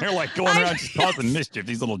hobgoblins. They're like going around just causing mischief,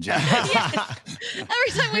 these little jacks.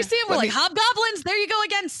 Every time we see them, we're like, hobgoblins, there you go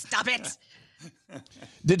again. Stop it.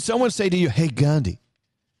 Did someone say to you, "Hey, Gandhi,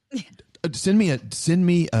 send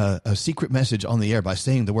me a secret message on the air by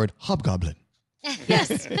saying the word hobgoblin"?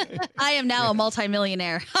 Yes, I am now a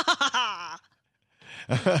multimillionaire.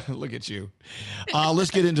 Look at you.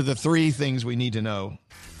 Let's get into the 3 things we need to know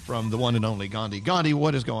from the one and only Gandhi. Gandhi,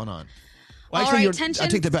 what is going on? Well, actually, I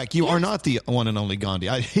take that back. You are not the one and only Gandhi.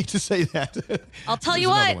 I hate to say that. I'll tell you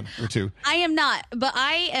what. One or two. I am not, but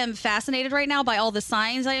I am fascinated right now by all the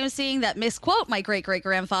signs I am seeing that misquote my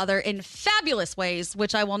great-great-grandfather in fabulous ways,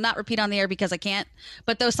 which I will not repeat on the air because I can't.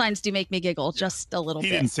 But those signs do make me giggle just a little bit.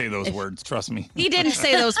 He didn't say those words. Trust me. He didn't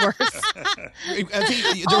say those words. I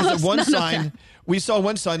think there was one sign. We saw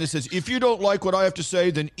one sign that says, "If you don't like what I have to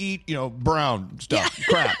say, then eat, brown stuff,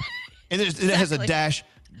 crap." And it has a dash,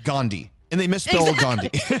 Gandhi. And they misspelled Gandhi.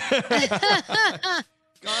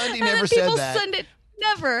 Gandhi never said that. Send it.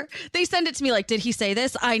 Never. They send it to me like, did he say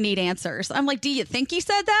this? I need answers. I'm like, do you think he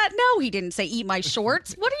said that? No, he didn't say eat my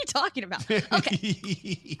shorts. What are you talking about?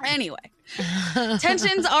 Okay. Anyway.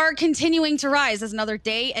 Tensions are continuing to rise as another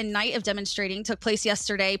day and night of demonstrating took place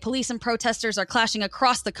yesterday. Police and protesters are clashing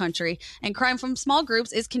across the country, and crime from small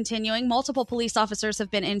groups is continuing. Multiple police officers have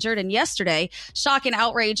been injured, and yesterday, shock and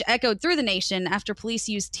outrage echoed through the nation after police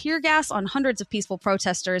used tear gas on hundreds of peaceful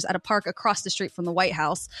protesters at a park across the street from the White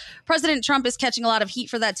House. President Trump is catching a lot of heat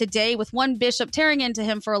for that today, with one bishop tearing into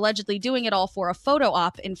him for allegedly doing it all for a photo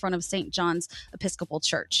op in front of St. John's Episcopal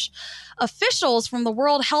Church. Officials from the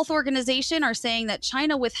World Health Organization are saying that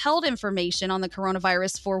China withheld information on the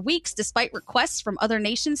coronavirus for weeks despite requests from other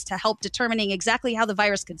nations to help determining exactly how the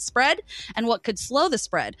virus could spread and what could slow the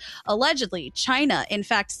spread. Allegedly, China, in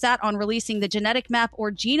fact, sat on releasing the genetic map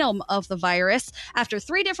or genome of the virus after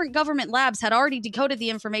 3 different government labs had already decoded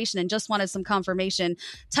the information and just wanted some confirmation.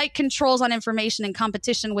 Tight controls on information and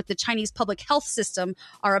competition with the Chinese public health system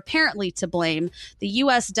are apparently to blame. The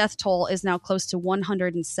U.S. death toll is now close to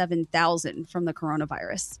 107,000 from the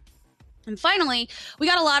coronavirus. And finally, we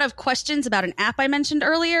got a lot of questions about an app I mentioned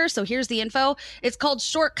earlier, so here's the info. It's called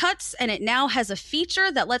Shortcuts, and it now has a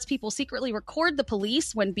feature that lets people secretly record the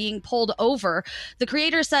police when being pulled over. The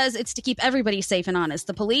creator says it's to keep everybody safe and honest,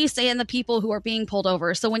 the police and the people who are being pulled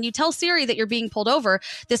over. So when you tell Siri that you're being pulled over,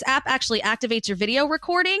 this app actually activates your video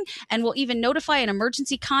recording and will even notify an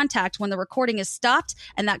emergency contact when the recording is stopped,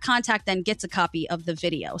 and that contact then gets a copy of the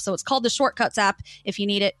video. So it's called the Shortcuts app. If you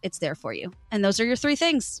need it, it's there for you. And those are your 3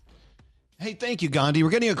 things. Hey, thank you, Gandhi. We're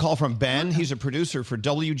getting a call from Ben. He's a producer for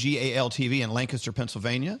WGAL-TV in Lancaster,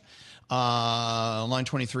 Pennsylvania. Line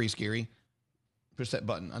 23, Scary. Push that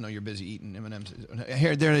button. I know you're busy eating M&M's.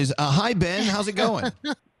 Here, there it is. Hi, Ben. How's it going?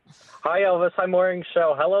 Hi, Elvis. Hi, morning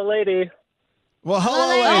show. Hello, lady. Well,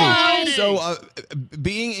 hello, lady. So,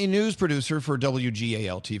 being a news producer for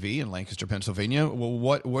WGAL-TV in Lancaster, Pennsylvania, well,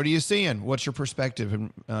 what are you seeing? What's your perspective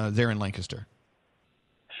there in Lancaster?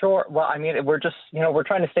 Sure. Well, I mean, we're just, we're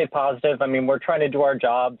trying to stay positive. I mean, we're trying to do our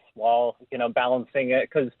jobs while, balancing it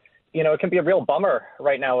because, it can be a real bummer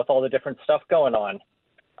right now with all the different stuff going on.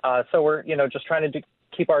 So we're, just trying to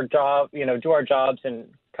keep our job, do our jobs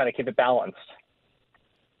and kind of keep it balanced.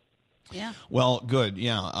 Yeah. Well, good.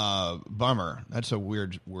 Yeah. Bummer. That's a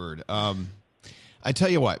weird word. I tell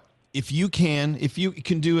you what. If you can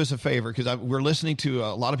do us a favor, because we're listening to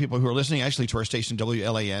a lot of people who are listening actually to our station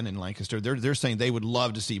WLAN in Lancaster. They're saying they would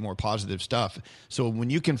love to see more positive stuff. So when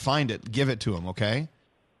you can find it, give it to them, okay?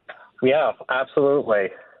 Yeah,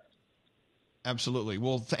 absolutely. Absolutely.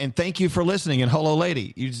 Well, and thank you for listening. And hello,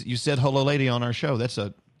 lady. You said hello, lady on our show. That's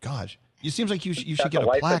gosh. It seems like you should get a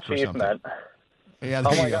plaque or something. Yeah.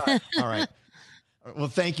 Oh my God. All right. Well,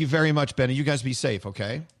 thank you very much, Benny. You guys be safe,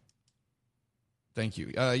 okay? Thank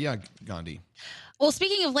you. Yeah, Gandhi. Well,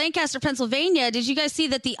 speaking of Lancaster, Pennsylvania, did you guys see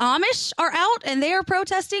that the Amish are out and they are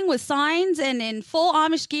protesting with signs and in full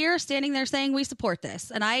Amish gear, standing there saying we support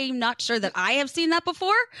this? And I'm not sure that I have seen that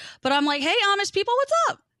before, but I'm like, hey, Amish people, what's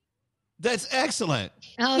up? That's excellent.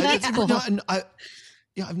 Oh, that's cool.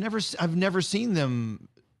 I've never seen them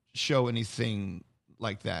show anything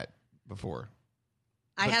like that before.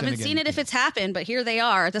 I haven't seen it if it's happened, but here they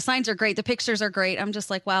are. The signs are great. The pictures are great. I'm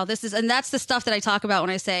just like, wow, and that's the stuff that I talk about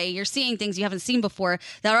when I say you're seeing things you haven't seen before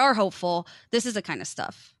that are hopeful. This is the kind of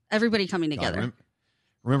stuff. Everybody coming together.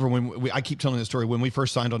 Remember when I keep telling the story, when we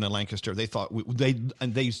first signed on in Lancaster, they thought they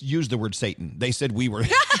used the word Satan. They said we were,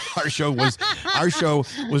 our show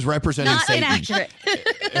was representing Not Satan. Inaccurate.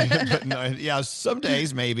 But no, yeah, some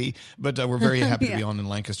days maybe, but we're very happy to be on in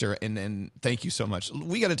Lancaster. And thank you so much.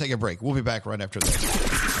 We got to take a break. We'll be back right after this.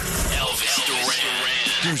 Elvis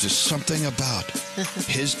Duran. There's just something about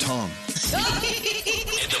his tongue.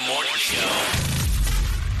 In the morning show.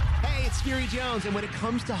 Hey, it's Scary Jones, and when it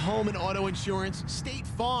comes to home and auto insurance, State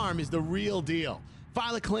Farm is the real deal.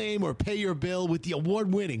 File a claim or pay your bill with the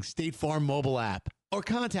award-winning State Farm mobile app. Or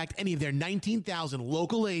contact any of their 19,000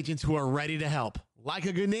 local agents who are ready to help. Like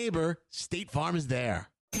a good neighbor, State Farm is there.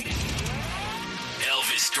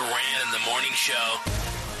 Elvis Duran in the morning show.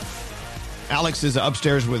 Alex is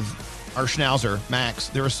upstairs with our schnauzer, Max.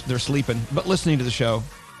 They're sleeping, but listening to the show.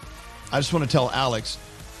 I just want to tell Alex,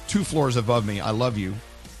 2 floors above me, I love you.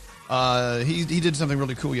 He did something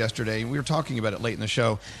really cool yesterday. We were talking about it late in the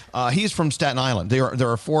show. He's from Staten Island. There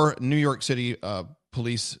are 4 New York City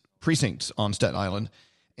police precincts on Staten Island.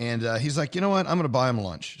 And he's like, you know what? I'm going to buy him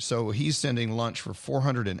lunch. So he's sending lunch for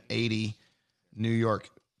 480 New York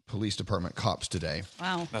Police Department cops today.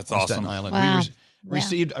 Wow. That's on awesome. Staten Island. Wow.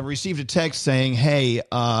 I received a text saying, hey,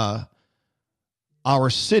 our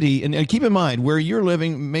city, and keep in mind, where you're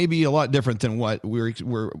living may be a lot different than what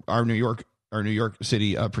our New York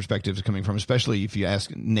City perspective is coming from, especially if you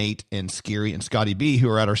ask Nate and Scary and Scotty B, who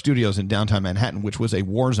are at our studios in downtown Manhattan, which was a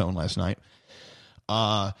war zone last night.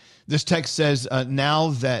 This text says, now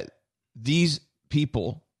that these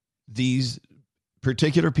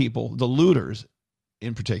particular people, the looters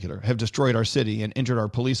in particular, have destroyed our city and injured our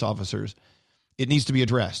police officers, it needs to be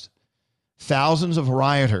addressed. Thousands of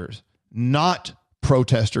rioters, not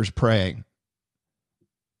protesters praying.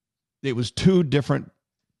 It was two different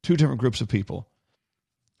groups of people.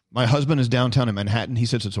 My husband is downtown in Manhattan. He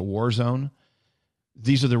says it's a war zone.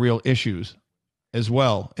 These are the real issues as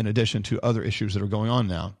well, in addition to other issues that are going on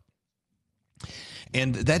now.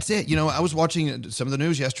 And that's it. You know, I was watching some of the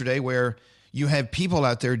news yesterday where you have people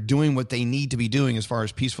out there doing what they need to be doing as far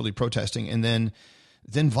as peacefully protesting, and then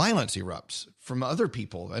violence erupts from other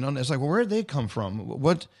people. And it's like, well, where did they come from?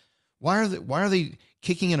 Why are they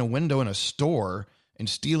kicking in a window in a store and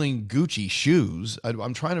stealing Gucci shoes?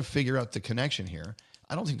 I'm trying to figure out the connection here.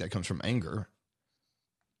 I don't think that comes from anger.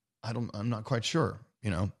 I'm not quite sure,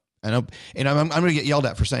 you know. And I'm going to get yelled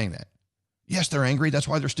at for saying that. Yes, they're angry. That's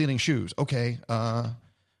why they're stealing shoes. Okay. All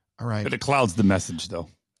right. But it clouds the message, though.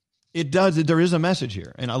 It does. There is a message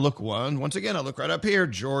here. And I look once again, I look right up here,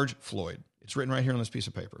 George Floyd. It's written right here on this piece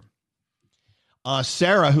of paper.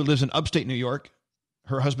 Sarah, who lives in upstate New York,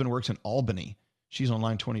 her husband works in Albany. She's on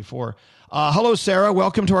line 24. Hello, Sarah.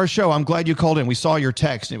 Welcome to our show. I'm glad you called in. We saw your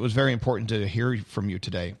text, and it was very important to hear from you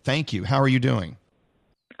today. Thank you. How are you doing?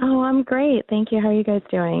 Oh, I'm great. Thank you. How are you guys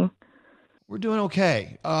doing? We're doing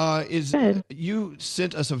okay. Good. You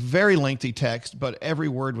sent us a very lengthy text, but every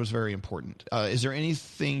word was very important. Is there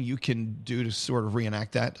anything you can do to sort of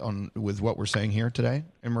reenact that with what we're saying here today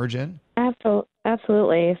and merge in?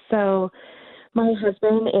 Absolutely. So my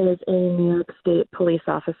husband is a New York State police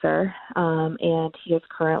officer, and he is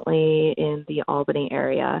currently in the Albany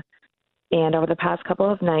area. And over the past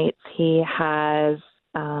couple of nights, he has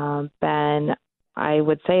been, I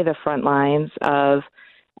would say, the front lines of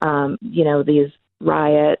these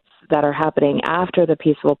riots that are happening after the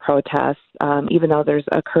peaceful protests. Even though there's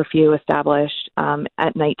a curfew established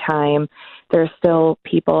at nighttime, there are still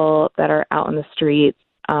people that are out in the streets,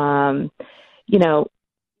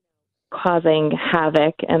 causing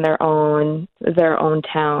havoc in their own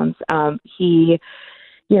towns. We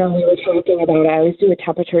were talking about, I always do a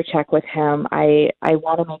temperature check with him. I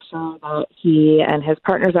want to make sure that he and his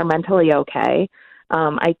partners are mentally okay.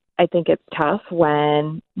 I think it's tough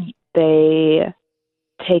when they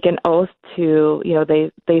take an oath to,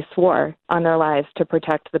 they swore on their lives to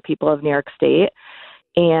protect the people of New York State.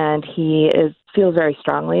 And he feels very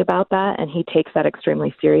strongly about that, and he takes that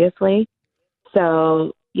extremely seriously.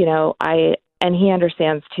 So, and he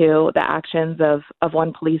understands too, the actions of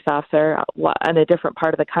one police officer in a different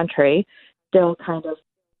part of the country still kind of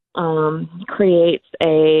creates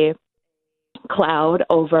a cloud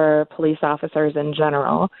over police officers in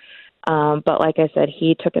general. But like I said,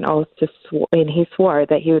 he took an oath and he swore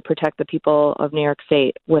that he would protect the people of New York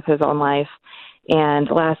State with his own life. And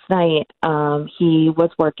last night, he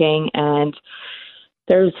was working, and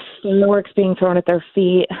there's fireworks being thrown at their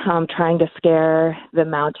feet, trying to scare the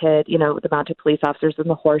mounted police officers and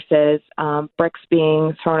the horses, bricks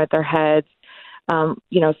being thrown at their heads,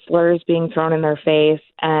 slurs being thrown in their face.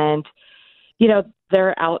 And,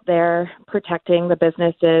 they're out there protecting the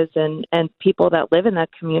businesses and people that live in the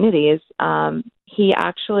communities. He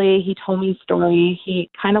told me a story. He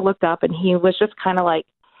kind of looked up, and he was just kind of like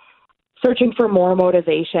searching for more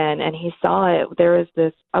motivation, and he saw it. There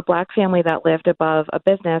was a Black family that lived above a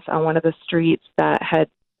business on one of the streets that had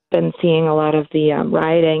been seeing a lot of the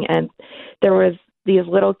rioting, and there was these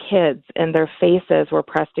little kids, and their faces were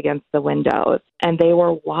pressed against the windows, and they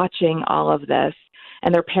were watching all of this.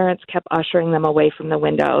 and their parents kept ushering them away from the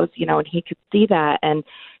windows, and he could see that, and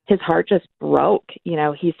his heart just broke.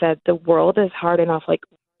 He said the world is hard enough, like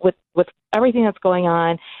with everything that's going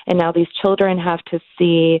on, and now these children have to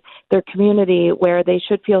see their community where they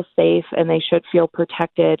should feel safe and they should feel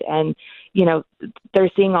protected, and they're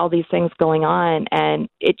seeing all these things going on, and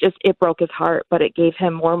it broke his heart, but it gave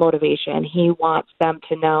him more motivation. He wants them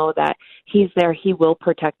to know that he's there, he will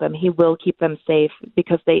protect them, he will keep them safe,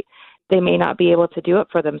 because they may not be able to do it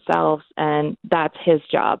for themselves, and that's his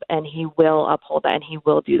job, and he will uphold that, and he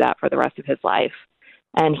will do that for the rest of his life.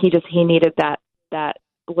 And he needed that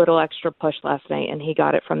little extra push last night, and he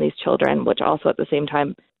got it from these children, which also at the same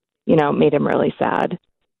time, made him really sad.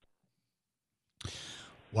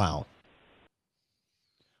 Wow.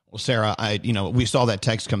 Well, Sarah, we saw that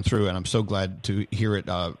text come through, and I'm so glad to hear it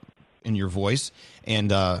in your voice.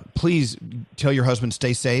 And please tell your husband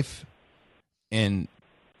stay safe, and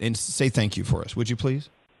say thank you for us. Would you please?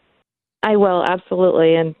 I will,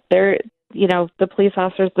 absolutely. And the police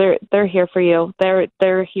officers, they're here for you. They're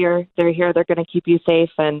here. They're here. They're going to keep you safe,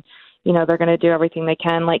 and they're going to do everything they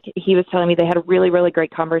can. Like he was telling me, they had really, really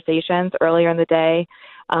great conversations earlier in the day.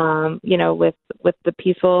 With the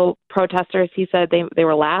peaceful protesters. He said they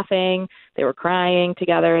were laughing, they were crying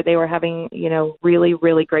together, they were having, really,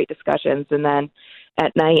 really great discussions. And then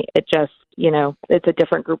at night, it just, it's a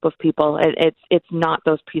different group of people. It's not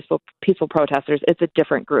those peaceful protesters. It's a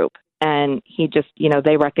different group. And he just,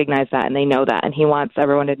 they recognize that, and they know that. And he wants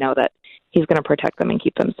everyone to know that he's going to protect them and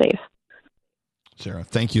keep them safe. Sarah,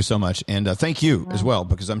 thank you so much. And thank you as well,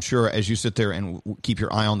 because I'm sure as you sit there and keep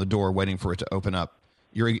your eye on the door waiting for it to open up,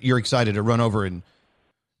 you're excited to run over and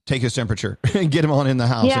take his temperature and get him on in the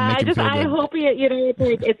house and make him feel good. I hope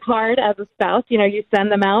it's hard as a spouse. You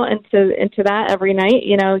send them out into that every night.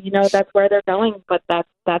 That's where they're going, but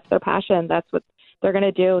that's their passion. That's what they're going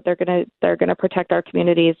to do. They're going to protect our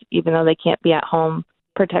communities, even though they can't be at home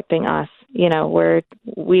protecting us. The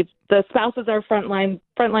spouses are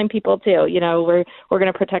frontline people too. We're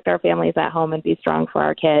going to protect our families at home and be strong for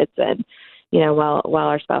our kids, and while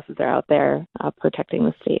our spouses are out there protecting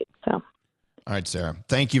the state. So, all right, Sarah,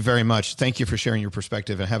 thank you very much. Thank you for sharing your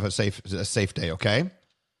perspective, and have a safe day. Okay.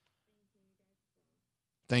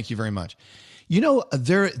 Thank you very much.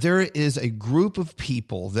 There is a group of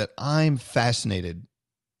people that I'm fascinated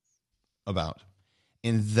about,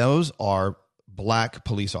 and those are Black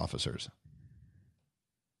police officers.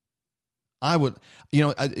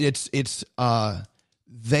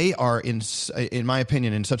 They are in my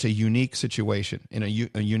opinion, in such a unique situation, in a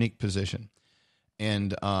unique position,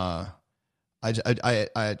 and I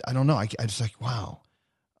don't know. I just like, wow,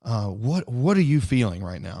 what are you feeling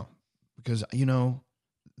right now? Because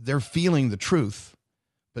they're feeling the truth,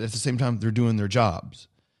 but at the same time they're doing their jobs,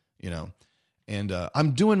 And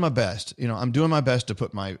I'm doing my best. I'm doing my best to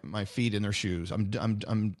put my feet in their shoes. I'm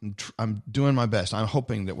doing my best. I'm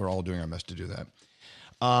hoping that we're all doing our best to do that.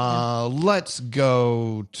 Let's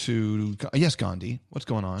go to, yes, Gandhi. What's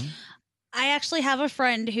going on? I actually have a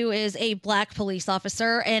friend who is a Black police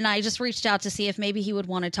officer, and I just reached out to see if maybe he would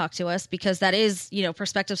want to talk to us, because that is,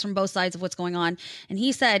 perspectives from both sides of what's going on. And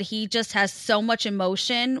he said he just has so much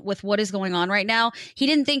emotion with what is going on right now. He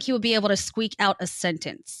didn't think he would be able to squeak out a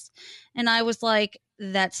sentence. And I was like,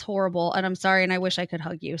 that's horrible. And I'm sorry. And I wish I could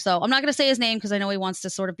hug you. So I'm not going to say his name, because I know he wants to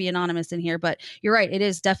sort of be anonymous in here, but you're right. It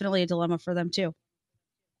is definitely a dilemma for them too.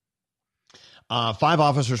 5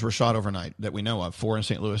 officers were shot overnight that we know of. 4 in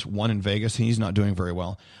St. Louis, 1 in Vegas. He's not doing very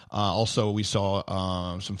well. Also, we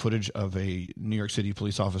saw some footage of a New York City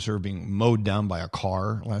police officer being mowed down by a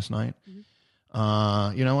car last night.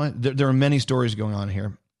 Mm-hmm. You know what? There are many stories going on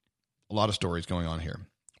here. A lot of stories going on here.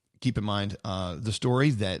 Keep in mind, the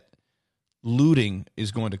story that looting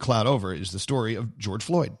is going to cloud over is the story of George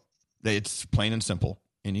Floyd. It's plain and simple.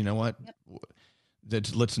 And you know what? Yep.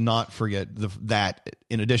 Let's not forget that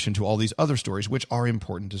in addition to all these other stories, which are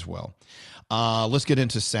important as well. Let's get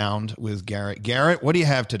into sound with Garrett. Garrett, what do you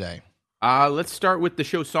have today? Let's start with the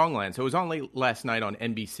show Songland. So it was on late last night on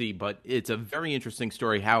NBC, but it's a very interesting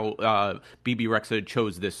story how BB Rexa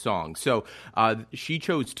chose this song. So she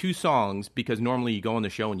chose 2 songs because normally you go on the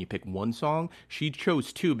show and you pick one song. She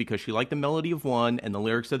chose 2 because she liked the melody of one and the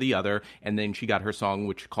lyrics of the other, and then she got her song,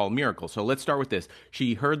 which is called Miracle. So let's start with this.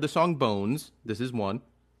 She heard the song Bones. This is one.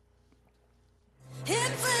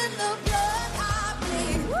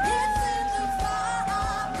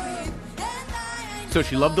 So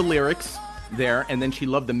she loved the lyrics there, and then she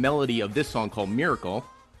loved the melody of this song called Miracle.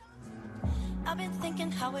 I've been thinking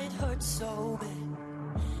how it hurts so bad.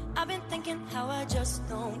 I've been thinking how I just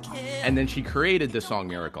don't care. And then she created the song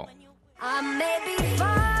Miracle. I may be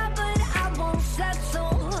far, but I won't settle.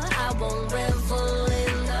 I I won't revel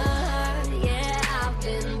in the hurt. Yeah, I've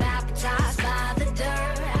been baptized by the dirt.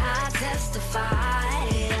 I testify.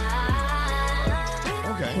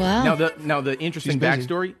 Okay. Wow. Now the interesting She's busy.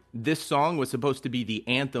 backstory. This song was supposed to be the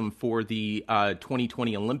anthem for the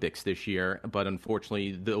 2020 Olympics this year, but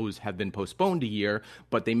unfortunately those have been postponed a year.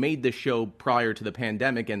 But they made this show prior to the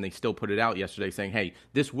pandemic, and they still put it out yesterday, saying, "Hey,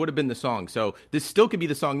 this would have been the song." So this still could be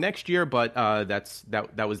the song next year, but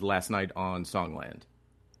that was last night on Songland.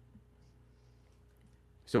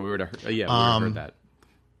 So we would have heard that.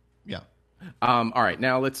 Yeah. All right,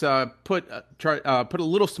 now let's put a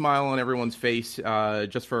little smile on everyone's face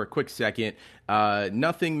just for a quick second.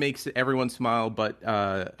 Nothing makes everyone smile but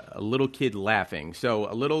a little kid laughing. So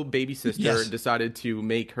a little baby sister decided to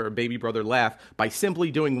make her baby brother laugh by simply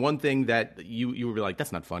doing one thing that you were like,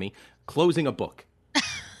 that's not funny, closing a book.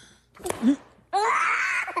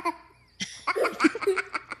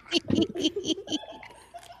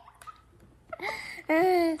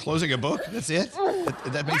 Closing a book? That's it?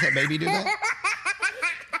 That makes that baby do that?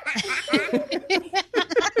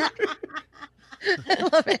 I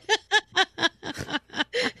love it.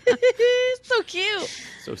 So cute.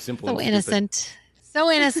 So simple. So and innocent. So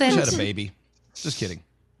innocent. Shut up, baby. Just kidding.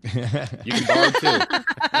 You can borrow too.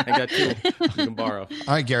 I got two. You can borrow.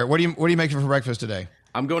 All right, Garrett. What are you making for breakfast today?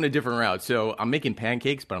 I'm going a different route. So I'm making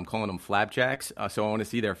pancakes, but I'm calling them flapjacks. So I want to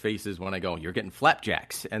see their faces when I go, "You're getting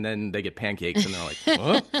flapjacks," and then they get pancakes, and they're like,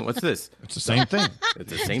 "What? What's this?" It's the same thing.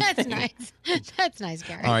 It's the same That's thing. nice. That's nice,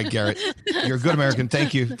 Garrett. All right, Garrett. You're a good American.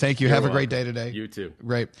 Thank you. Thank you. You're Have a welcome. great day today. You too.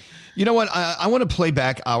 Right. You know what? I want to play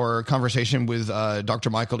back our conversation with Dr.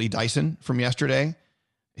 Michael E. Dyson from yesterday.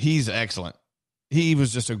 He's excellent. He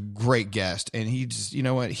was just a great guest, and he just, you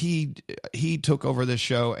know what? He took over this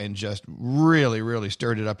show and just really, really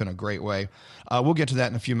stirred it up in a great way. We'll get to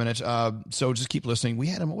that in a few minutes. So just keep listening. We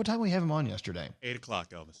had him. What time did we have him on yesterday? 8:00,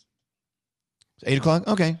 Elvis. 8:00.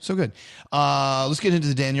 Okay, so good. Let's get into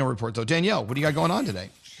the Danielle report, though. Danielle, what do you got going on today?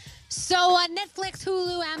 So Netflix,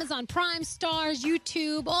 Hulu, Amazon Prime, Stars,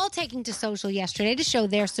 YouTube, all taking to social yesterday to show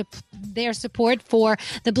their support for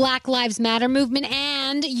the Black Lives Matter movement.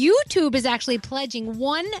 And YouTube is actually pledging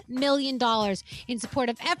 $1 million in support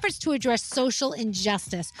of efforts to address social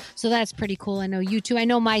injustice. So that's pretty cool. I know you too. I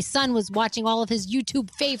know my son was watching all of his YouTube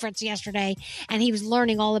favorites yesterday, and he was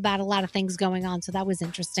learning all about a lot of things going on. So that was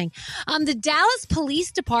interesting. The Dallas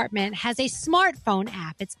Police Department has a smartphone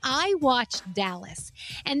app. It's I Watch Dallas.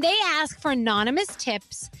 And they ask for anonymous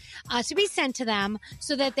tips to be sent to them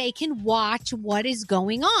so that they can watch what is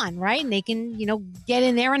going on, right? And they can, get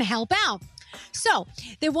in there and help out. So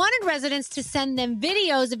they wanted residents to send them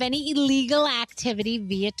videos of any illegal activity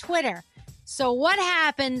via Twitter. So what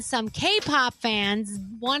happened? Some K-pop fans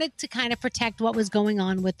wanted to kind of protect what was going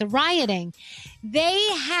on with the rioting. They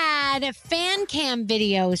had fan cam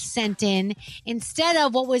videos sent in instead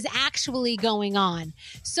of what was actually going on.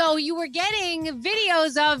 So you were getting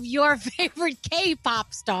videos of your favorite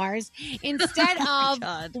K-pop stars instead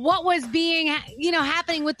of what was being,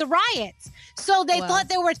 happening with the riots. So they thought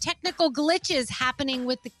there were technical glitches happening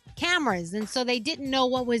with the cameras, and so they didn't know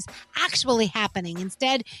what was actually happening.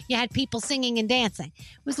 Instead, you had people singing and dancing.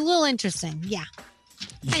 It was a little interesting. Yeah.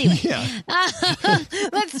 Anyway,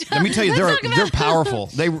 Let me tell you, they're powerful.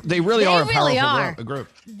 They really are a powerful group.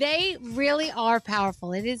 They really are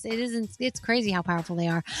powerful. It's crazy how powerful they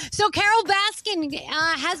are. So Carol Baskin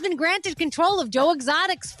has been granted control of Joe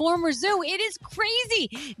Exotic's former zoo. It is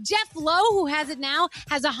crazy. Jeff Lowe, who has it now,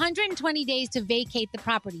 has 120 days to vacate the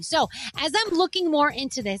property. So as I'm looking more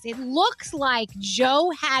into this, it looks like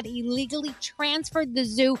Joe had illegally transferred the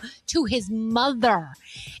zoo to his mother.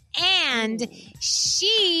 And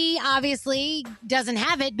she obviously doesn't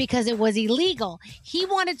have it because it was illegal. He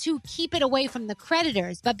wanted to keep it away from the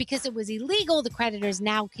creditors, but because it was illegal, the creditors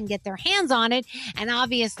now can get their hands on it. And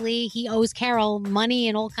obviously he owes Carol money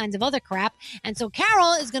and all kinds of other crap. And so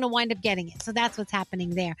Carol is going to wind up getting it. So that's what's happening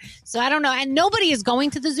there. So I don't know. And nobody is going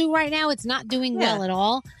to the zoo right now. It's not doing well at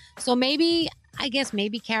all. So maybe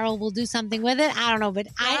Carol will do something with it. I don't know, but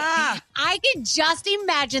I can just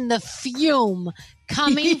imagine the fume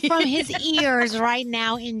coming from his ears right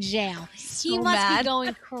now in jail. He must be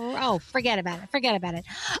going, forget about it.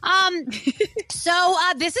 So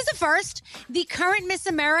this is a first. The current Miss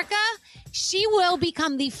America, she will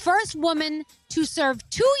become the first woman to serve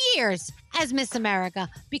 2 years as Miss America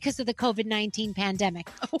because of the COVID-19 pandemic.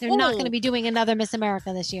 They're not going to be doing another Miss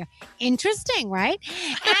America this year. Interesting, right?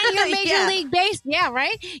 And your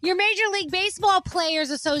Your Major League Baseball Players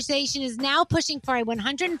Association is now pushing for a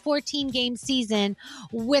 114-game season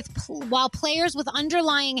while players with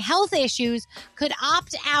underlying health issues could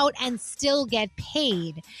opt out and still get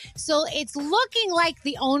paid. So it's looking like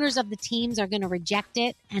the owners of the teams are going to reject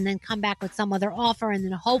it and then come back with some other offer, and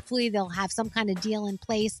then hopefully they'll have some kind of deal in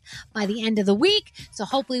place by the end of the week. So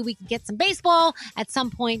hopefully we can get some baseball at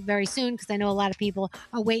some point very soon, because I know a lot of people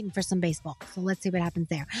are waiting for some baseball. So let's see what happens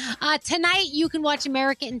there. Tonight you can watch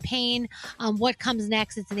America in Pain. What Comes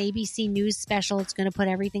Next? It's an ABC News special. It's going to put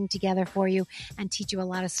everything together for you and teach you a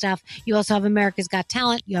lot of stuff. You also have America's Got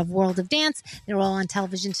Talent. You have World of Dance. They're all on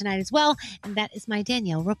television tonight as well. And that is my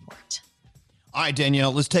Danielle report. All right,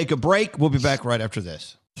 Danielle, let's take a break. We'll be back right after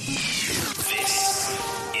this. This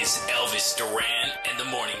is Elvis Duran and the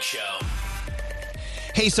Morning Show.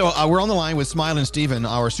 Hey, so we're on the line with Smiling Steven,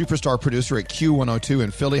 our superstar producer at Q102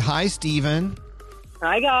 in Philly. Hi, Steven.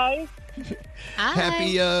 Hi, guys. Hi.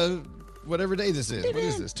 Happy, whatever day this is. What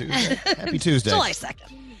is this, Tuesday? Happy Tuesday. July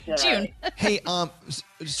 2nd. June. Hey,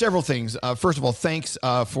 several things. First of all, thanks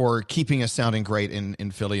for keeping us sounding great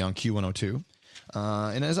in Philly on Q102.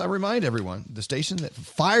 And as I remind everyone, the station that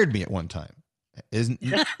fired me at one time isn't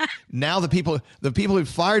now the people who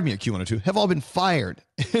fired me at Q102 have all been fired.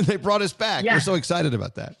 They brought us back. Yeah. We're so excited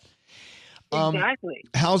about that. Exactly.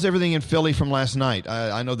 How's everything in Philly from last night?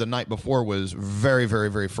 I know the night before was very,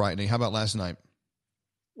 very, very frightening. How about last night?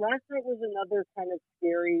 Last night was another kind of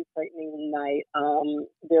scary, frightening night.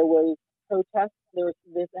 There was protests. There was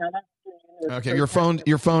this afternoon. Okay, your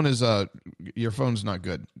phone's not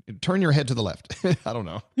good. Turn your head to the left. I don't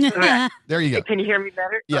know. There you go. Can you hear me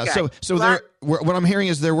better? Yeah. Okay. So what I'm hearing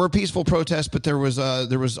is there were peaceful protests, but there was a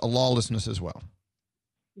lawlessness as well.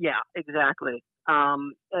 Yeah, exactly.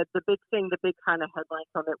 The big kind of headline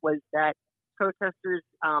from it was that protesters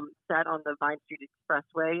sat on the Vine Street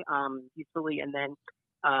Expressway peacefully, and then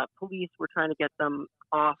police were trying to get them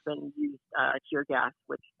off and used tear gas,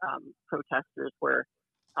 which protesters were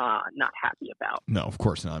not happy about. No, of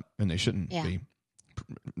course not, and they shouldn't Yeah. be.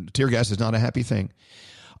 Tear gas is not a happy thing.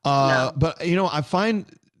 No. But I find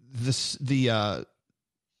the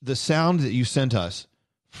sound that you sent us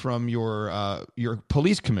from your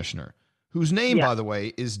police commissioner, whose name, by the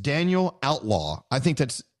way, is Daniel Outlaw. I think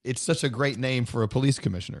it's such a great name for a police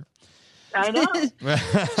commissioner. I know.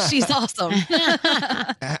 She's awesome.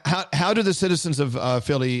 How do the citizens of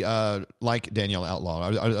Philly like Danielle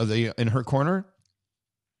Outlaw? Are they in her corner?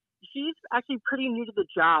 She's actually pretty new to the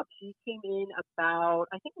job. She came in about,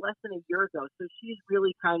 I think, less than a year ago. So she's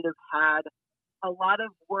really kind of had a lot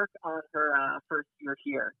of work on her first year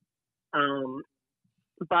here.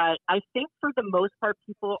 But I think for the most part,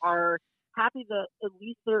 people are happy that at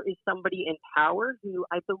least there is somebody in power who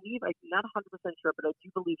I believe, I'm not 100% sure, but I do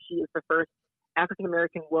believe she is the first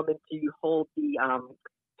African-American woman to hold the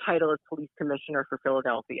title of police commissioner for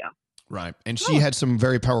Philadelphia. Right. And she had some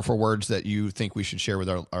very powerful words that you think we should share with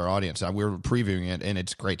our audience. We're previewing it, and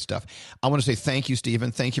it's great stuff. I want to say thank you,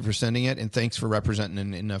 Stephen. Thank you for sending it, and thanks for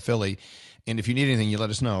representing in Philly. And if you need anything, you let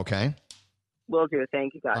us know, okay? Will do.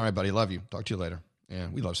 Thank you, guys. All right, buddy. Love you. Talk to you later. Yeah,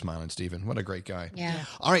 we love Smiling Stephen. What a great guy. Yeah.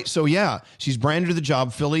 All right, so she's brand new to the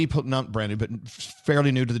job. Philly, not brand new, but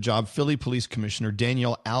fairly new to the job. Philly Police Commissioner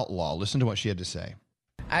Danielle Outlaw. Listen to what she had to say.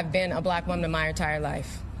 I've been a black woman my entire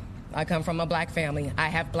life. I come from a black family. I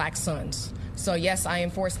have black sons. So yes, I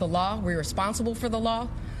enforce the law. We're responsible for the law.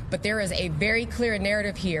 But there is a very clear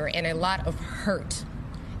narrative here and a lot of hurt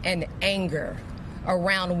and anger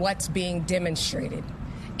around what's being demonstrated.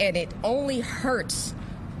 And it only hurts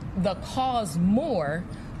the cause more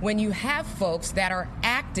when you have folks that are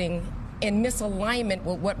acting in misalignment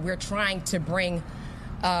with what we're trying to bring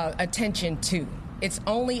attention to. It's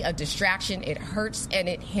only a distraction. It hurts and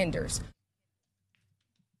it hinders.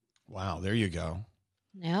 Wow, there you go.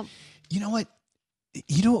 Yep. You know what?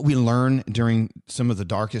 You know what we learn during some of the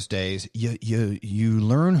darkest days? You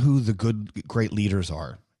learn who the great leaders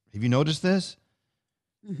are. Have you noticed this?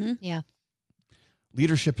 Mm-hmm. Yeah.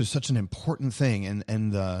 Leadership is such an important thing,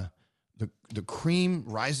 and the cream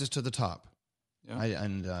rises to the top.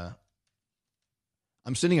 Yeah.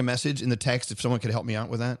 I'm sending a message in the text if someone could help me out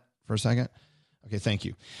with that for a second. Okay, thank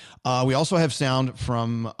you. We also have sound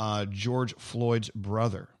from George Floyd's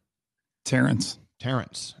brother. Terrence.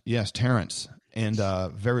 Yes, Terrence. And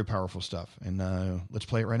very powerful stuff. And let's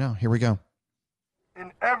play it right now. Here we go.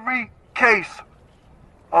 In every case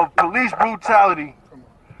of police brutality,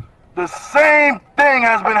 the same thing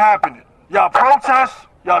has been happening. Y'all protest,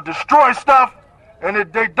 y'all destroy stuff, and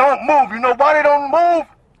they don't move. You know why they don't move?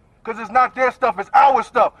 Because it's not their stuff, it's our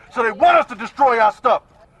stuff. So they want us to destroy our stuff.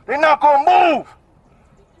 They're not going to move.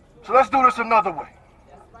 So let's do this another way.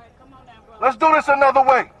 Let's do this another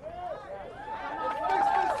way.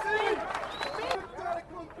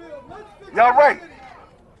 Y'all right.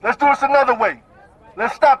 Let's do this another way.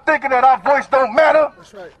 Let's stop thinking that our voice don't matter.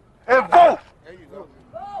 That's right. And vote. There you go.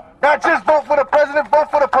 Not just vote for the president, vote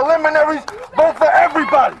for the preliminaries, vote for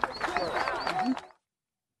everybody.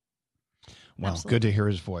 Wow, absolutely. Good to hear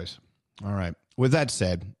his voice. All right. With that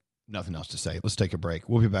said, nothing else to say. Let's take a break.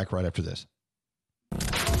 We'll be back right after this.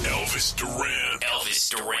 Elvis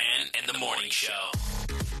Duran and the Morning Show.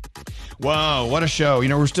 Wow, what a show. You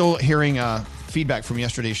know, we're still hearing feedback from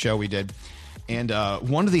yesterday's show we did. And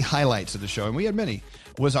one of the highlights of the show, and we had many,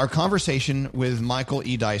 was our conversation with Michael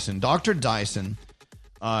E. Dyson. Dr. Dyson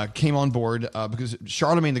came on board because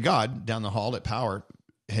Charlemagne the God down the hall at Power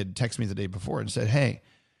had texted me the day before and said, hey,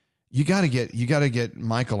 you got to get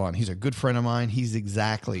Michael on. He's a good friend of mine. He's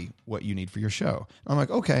exactly what you need for your show. I'm like,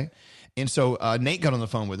 okay. And so Nate got on the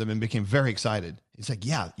phone with him and became very excited. He's like,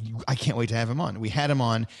 yeah, I can't wait to have him on. We had him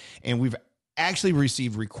on, and we've actually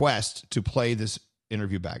received requests to play this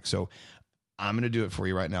interview back. So I'm going to do it for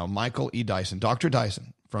you right now. Michael E. Dyson, Dr.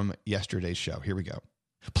 Dyson from yesterday's show. Here we go.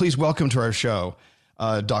 Please welcome to our show,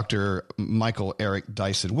 Dr. Michael Eric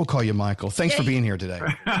Dyson. We'll call you Michael. Thanks for being here today.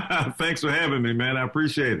 Thanks for having me, man. I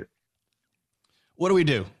appreciate it. What do we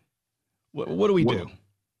do? What do we do?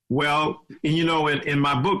 Well, you know, in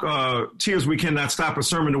my book, Tears We Cannot Stop, A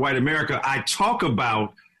Sermon to White America, I talk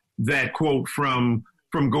about that quote from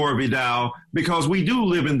Gore Vidal, because we do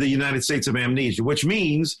live in the United States of amnesia, which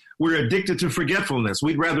means we're addicted to forgetfulness.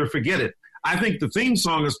 We'd rather forget it. I think the theme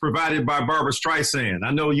song is provided by Barbra Streisand.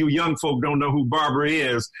 I know you young folk don't know who Barbara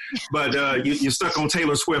is, but you're stuck on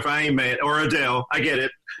Taylor Swift. I ain't mad. Or Adele. I get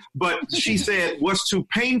it. But she said, what's too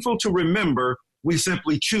painful to remember, we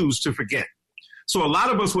simply choose to forget. So a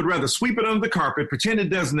lot of us would rather sweep it under the carpet, pretend it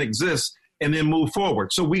doesn't exist, and then move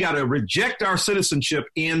forward. So we got to reject our citizenship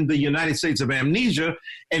in the United States of amnesia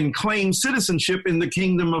and claim citizenship in the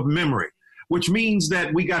kingdom of memory, which means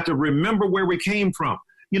that we got to remember where we came from.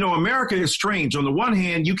 You know, America is strange. On the one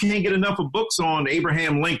hand, you can't get enough of books on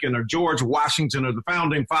Abraham Lincoln or George Washington or the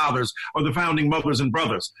founding fathers or the founding mothers and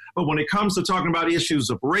brothers. But when it comes to talking about issues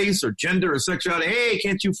of race or gender or sexuality, hey,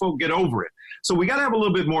 can't you folk get over it? So we got to have a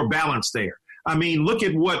little bit more balance there. I mean, look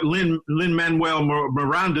at what Lin-Manuel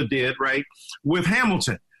Miranda did, right, with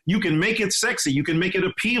Hamilton. You can make it sexy. You can make it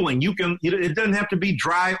appealing. It doesn't have to be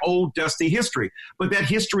dry, old, dusty history. But that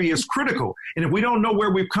history is critical. And if we don't know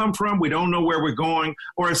where we've come from, we don't know where we're going.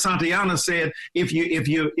 Or as Santayana said, if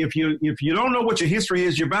you don't know what your history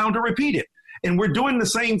is, you're bound to repeat it. And we're doing the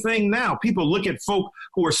same thing now. People look at folk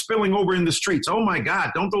who are spilling over in the streets. Oh, my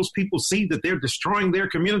God, don't those people see that they're destroying their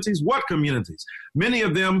communities? What communities? Many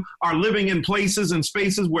of them are living in places and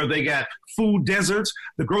spaces where they got food deserts.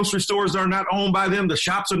 The grocery stores are not owned by them. The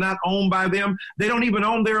shops are not owned by them. They don't even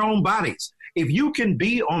own their own bodies. If you can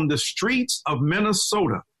be on the streets of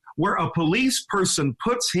Minnesota where a police person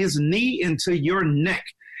puts his knee into your neck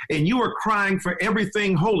and you are crying for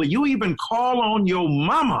everything holy, you even call on your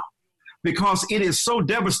mama, because it is so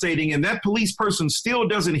devastating, and that police person still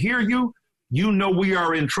doesn't hear you, you know we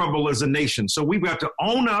are in trouble as a nation. So we've got to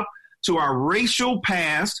own up to our racial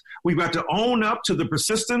past. We've got to own up to the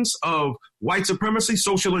persistence of white supremacy,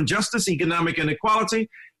 social injustice, economic inequality,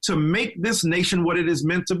 to make this nation what it is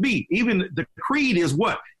meant to be. Even the creed is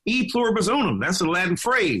what? E pluribus unum. That's a Latin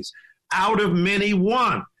phrase. Out of many,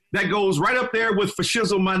 one. That goes right up there with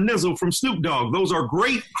fascism my nizzle from Snoop Dogg. Those are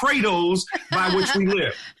great credos by which we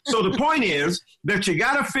live. So the point is that you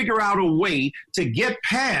got to figure out a way to get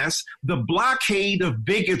past the blockade of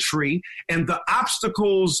bigotry and the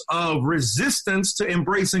obstacles of resistance to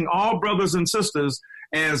embracing all brothers and sisters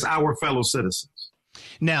as our fellow citizens.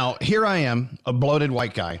 Now, here I am, a bloated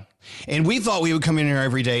white guy. And we thought we would come in here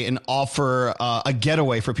every day and offer a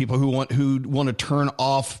getaway for people who want to turn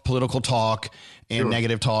off political talk and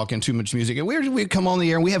negative talk and too much music. And we come on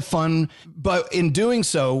the air and we have fun. But in doing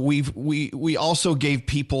so, we also gave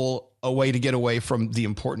people a way to get away from the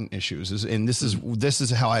important issues. And this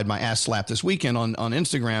is how I had my ass slapped this weekend on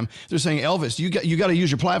Instagram. They're saying, Elvis, you got to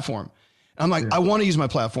use your platform. And I'm like, I want to use my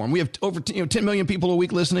platform. We have over 10 million people a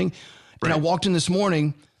week listening. And I walked in this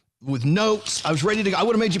morning with notes. I was ready to go. I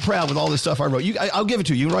would have made you proud with all this stuff I wrote. I'll give it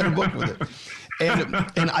to you. You can write a book with it.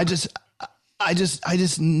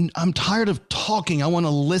 And I'm tired of talking. I want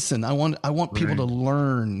to listen. I want people to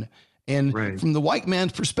learn. And from the white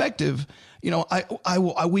man's perspective, you know,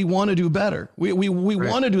 we want to do better. We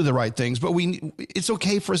want to do the right things, but it's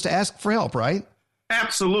okay for us to ask for help, right?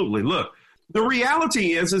 Absolutely. Look, the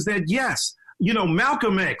reality is that yes,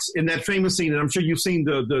 Malcolm X in that famous scene, and I'm sure you've seen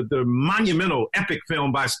the monumental epic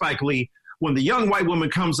film by Spike Lee, when the young white woman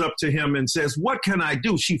comes up to him and says, "What can I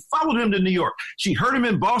do?" She followed him to New York. She heard him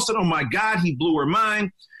in Boston. Oh, my God, he blew her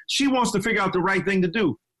mind. She wants to figure out the right thing to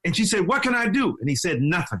do. And she said, "What can I do?" And he said,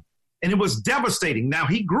 "Nothing." And it was devastating. Now,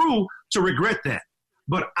 he grew to regret that.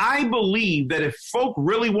 But I believe that if folk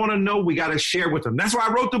really want to know, we got to share with them. That's why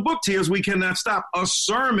I wrote the book, Tears We Cannot Stop, a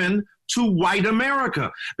sermon to white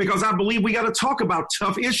America, because I believe we got to talk about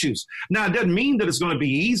tough issues. Now, it doesn't mean that it's going to be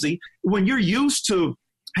easy. When you're used to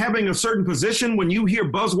having a certain position, when you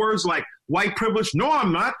hear buzzwords like white privilege, no,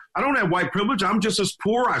 I'm not. I don't have white privilege. I'm just as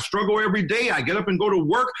poor. I struggle every day. I get up and go to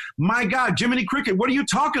work. My God, Jiminy Cricket, what are you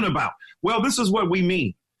talking about? Well, this is what we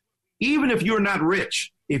mean. Even if you're not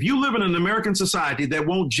rich, if you live in an American society that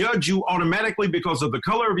won't judge you automatically because of the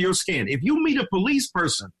color of your skin, if you meet a police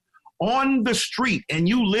person on the street and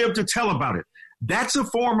you live to tell about it, that's a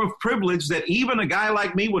form of privilege that even a guy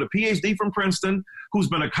like me with a PhD from Princeton, who's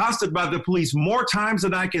been accosted by the police more times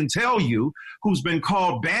than I can tell you, who's been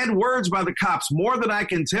called bad words by the cops more than I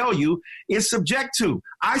can tell you, is subject to.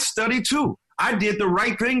 I study too. I did the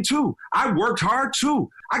right thing too. I worked hard too.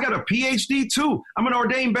 I got a PhD too. I'm an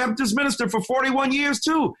ordained Baptist minister for 41 years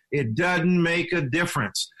too. It doesn't make a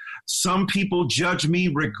difference. Some people judge me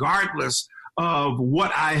regardless of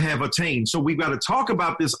what I have attained. So we've got to talk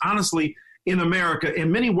about this honestly in America.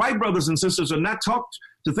 And many white brothers and sisters are not taught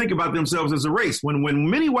to think about themselves as a race. When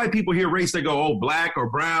many white people hear race, they go, oh, black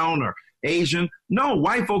or brown or Asian. No,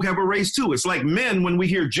 white folk have a race too. It's like men when we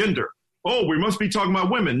hear gender. Oh, we must be talking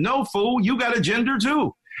about women. No, fool, you got a gender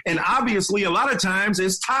too. And obviously, a lot of times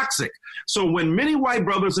it's toxic. So when many white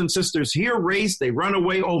brothers and sisters hear race, they run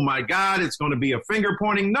away. Oh, my God, it's going to be a finger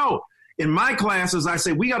pointing. No. In my classes, I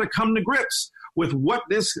say we got to come to grips with what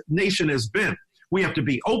this nation has been. We have to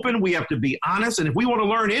be open. We have to be honest. And if we want to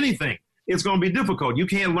learn anything, it's going to be difficult. You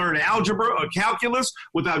can't learn algebra or calculus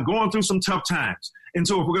without going through some tough times. And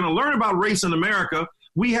so if we're going to learn about race in America,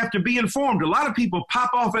 we have to be informed. A lot of people pop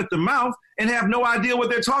off at the mouth and have no idea what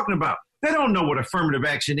they're talking about. They don't know what affirmative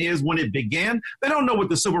action is when it began. They don't know what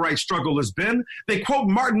the civil rights struggle has been. They quote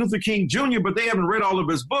Martin Luther King Jr., but they haven't read all of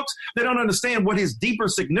his books. They don't understand what his deeper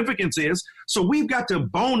significance is. So we've got to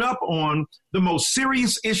bone up on the most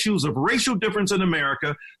serious issues of racial difference in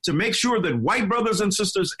America to make sure that white brothers and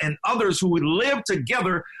sisters and others who would live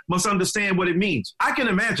together must understand what it means. I can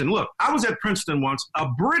imagine, look, I was at Princeton once, a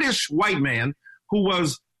British white man who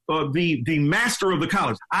was the master of the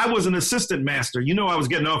college. I was an assistant master. You know I was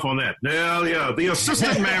getting off on that. Yeah, the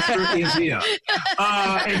assistant master is here.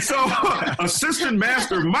 And so assistant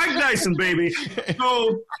master, Mike Dyson, baby.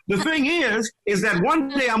 So the thing is that one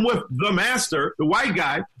day I'm with the master, the white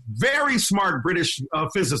guy, very smart British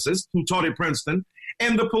physicist who taught at Princeton,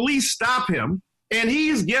 and the police stop him, and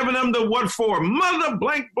he's giving them the what for, mother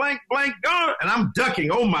blank, blank, blank, gun. And I'm ducking.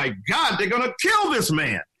 Oh, my God, they're going to kill this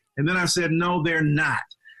man. And then I said, no, they're not,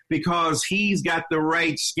 because he's got the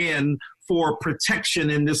right skin for protection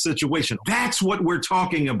in this situation. That's what we're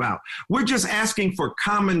talking about. We're just asking for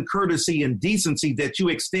common courtesy and decency that you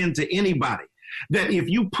extend to anybody. That if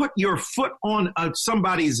you put your foot on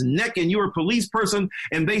somebody's neck and you're a police person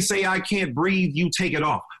and they say, I can't breathe, you take it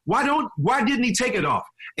off. Why didn't he take it off?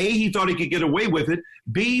 A, he thought he could get away with it.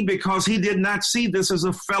 B, because he did not see this as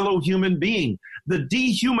a fellow human being. The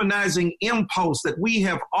dehumanizing impulse that we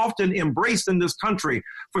have often embraced in this country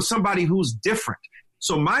for somebody who's different.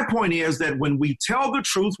 So my point is that when we tell the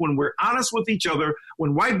truth, when we're honest with each other,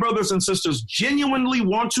 when white brothers and sisters genuinely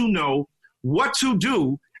want to know what to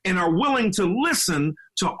do and are willing to listen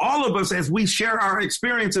to all of us as we share our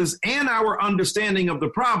experiences and our understanding of the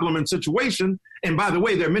problem and situation. And by the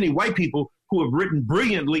way, there are many white people who have written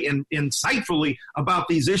brilliantly and insightfully about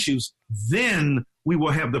these issues, then we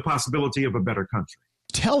will have the possibility of a better country.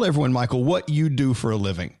 Tell everyone, Michael, what you do for a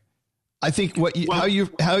living. I think how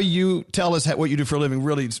you tell us what you do for a living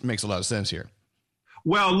really makes a lot of sense here.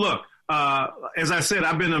 Well, look, as I said,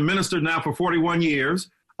 I've been a minister now for 41 years.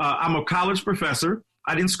 I'm a college professor.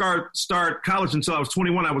 I didn't start college until I was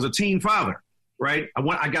 21. I was a teen father, right?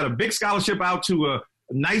 I got a big scholarship out to a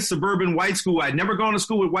nice suburban white school. I'd never gone to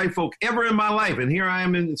school with white folk ever in my life. And here I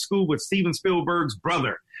am in school with Steven Spielberg's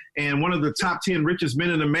brother and one of the top 10 richest men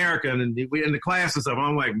in America. And in the classes of,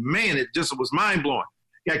 I'm like, man, it just was mind blowing.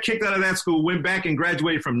 Got kicked out of that school, went back and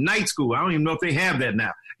graduated from night school. I don't even know if they have that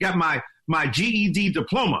now. Got my GED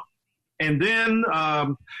diploma. And then,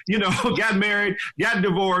 got married, got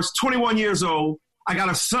divorced, 21 years old. I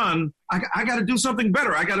got a son. I got to do something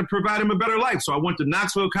better. I got to provide him a better life. So I went to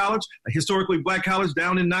Knoxville College, a historically black college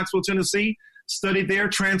down in Knoxville, Tennessee, studied there,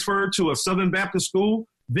 transferred to a Southern Baptist school,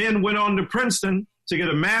 then went on to Princeton to get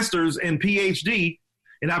a master's and PhD,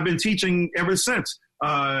 and I've been teaching ever since.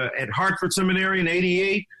 At Hartford Seminary in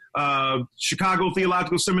 88, Chicago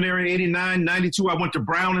Theological Seminary in 89, 92. I went to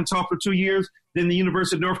Brown and taught for 2 years. Then the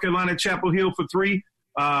University of North Carolina at Chapel Hill for 3.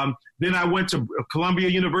 Then I went to Columbia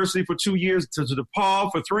University for 2 years, to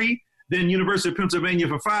DePaul for 3. Then University of Pennsylvania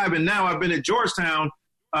for 5. And now I've been at Georgetown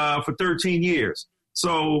for 13 years.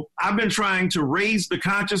 So I've been trying to raise the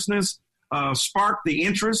consciousness, spark the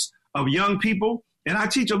interest of young people. And I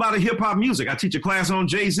teach a lot of hip hop music. I teach a class on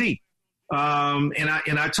Jay-Z. And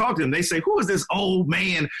I talk to them. They say, who is this old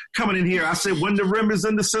man coming in here? I said, when the rim is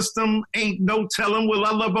in the system, ain't no telling, will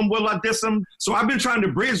I love him, will I diss him? So I've been trying to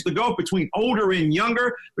bridge the gulf between older and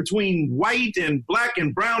younger, between white and black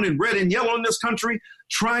and brown and red and yellow in this country,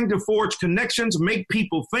 trying to forge connections, make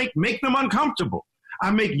people think, make them uncomfortable.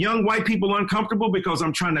 I make young white people uncomfortable because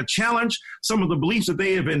I'm trying to challenge some of the beliefs that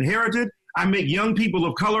they have inherited. I make young people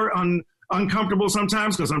of color uncomfortable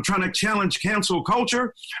sometimes because I'm trying to challenge cancel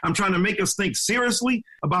culture. I'm trying to make us think seriously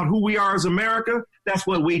about who we are as America. That's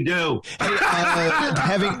what we do. Hey,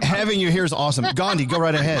 having you here is awesome. Gandhi, go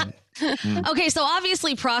right ahead. Okay, so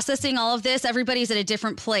obviously processing all of this, everybody's at a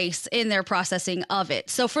different place in their processing of it.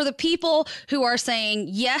 So for the people who are saying,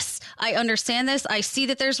 yes, I understand this, I see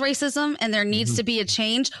that there's racism and there needs to be a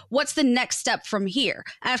change, what's the next step from here?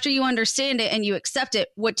 After you understand it and you accept it,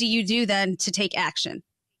 what do you do then to take action?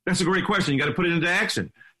 That's a great question. You got to put it into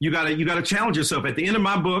action. You got to challenge yourself. At the end of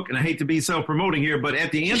my book, and I hate to be self-promoting here, but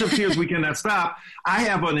at the end of Tears We Cannot Stop, I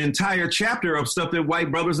have an entire chapter of stuff that white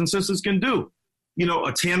brothers and sisters can do. You know,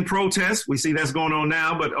 attend protests. We see that's going on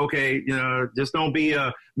now, but okay, you know, just don't be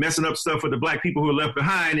messing up stuff with the black people who are left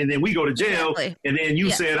behind, and then we go to jail, exactly. And then you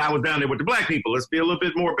said I was down there with the black people. Let's be a little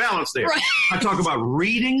bit more balanced there. Right. I talk about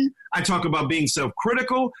reading. I talk about being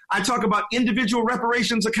self-critical. I talk about individual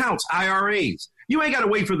reparations accounts, IRAs. You ain't got to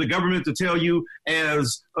wait for the government to tell you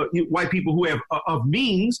as white people who have of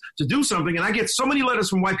means to do something. And I get so many letters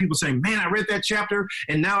from white people saying, man, I read that chapter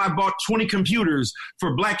and now I bought 20 computers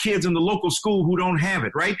for black kids in the local school who don't have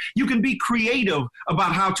it, right? You can be creative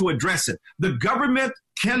about how to address it. The government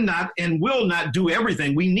cannot and will not do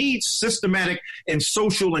everything. We need systematic and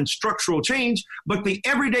social and structural change, but the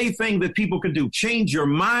everyday thing that people can do, change your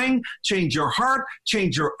mind, change your heart,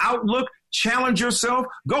 change your outlook, challenge yourself,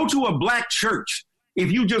 go to a black church.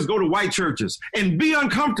 If you just go to white churches and be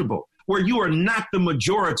uncomfortable where you are not the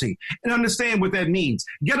majority and understand what that means,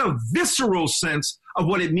 get a visceral sense of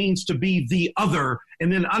what it means to be the other, and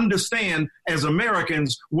then understand as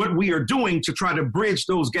Americans what we are doing to try to bridge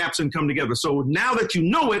those gaps and come together. So now that you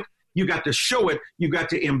know it, you got to show it, you got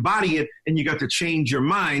to embody it, and you got to change your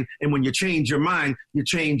mind. And when you change your mind, you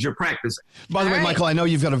change your practice. By the way, Michael, I know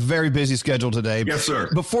you've got a very busy schedule today. Yes, sir.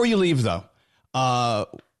 Before you leave, though,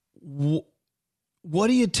 what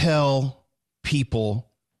do you tell people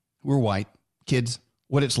who are white, kids,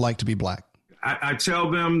 what it's like to be black? I tell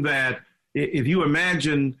them that if you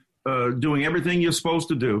imagine doing everything you're supposed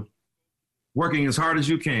to do, working as hard as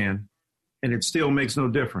you can, and it still makes no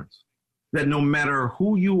difference, that no matter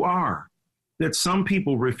who you are, that some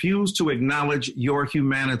people refuse to acknowledge your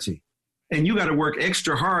humanity. And you got to work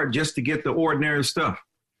extra hard just to get the ordinary stuff.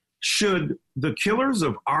 Should the killers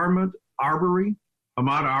of Ahmaud Arbery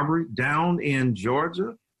down in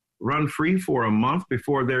Georgia run free for a month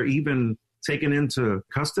before they're even taken into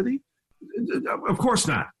custody? Of course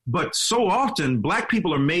not. But so often black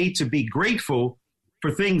people are made to be grateful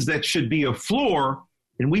for things that should be a floor,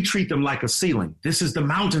 and we treat them like a ceiling. This is the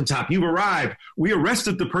mountaintop. You've arrived. We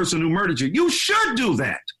arrested the person who murdered you. You should do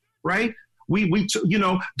that, right?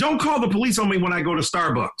 Don't call the police on me when I go to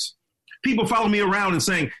Starbucks. People follow me around and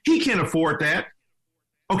saying, he can't afford that.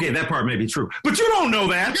 Okay, that part may be true, but you don't know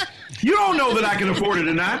that. You don't know that I can afford it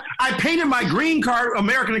or not. I painted my green card,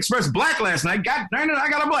 American Express, black last night. God darn it, I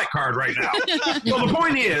got a black card right now. So the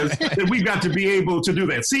point is that we've got to be able to do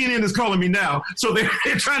that. CNN is calling me now, so they're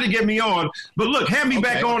trying to get me on. But look, have me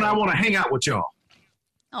back on. I want to hang out with y'all.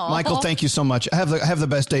 Aww. Michael, thank you so much. Have the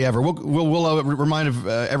best day ever. We'll remind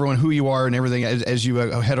everyone who you are and everything as you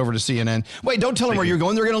head over to CNN. Wait, don't tell them where you're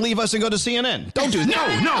going. They're going to leave us and go to CNN. Don't do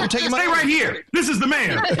that. No. Stay right here. This is the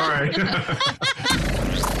man. All right.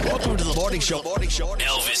 Welcome to the Morning Show.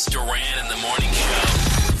 Elvis Duran in the Morning Show.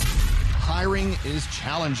 Hiring is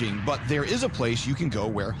challenging, but there is a place you can go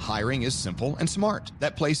where hiring is simple and smart.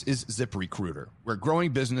 That place is ZipRecruiter, where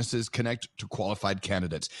growing businesses connect to qualified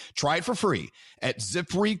candidates. Try it for free at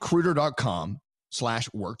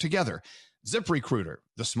ZipRecruiter.com/work together. ZipRecruiter,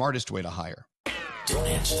 the smartest way to hire. Don't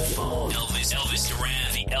answer the phone. Elvis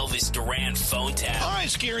Duran, the Elvis Duran phone tap. All right,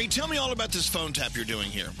 Scary, tell me all about this phone tap you're doing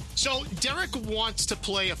here. So Derek wants to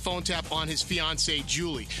play a phone tap on his fiancée,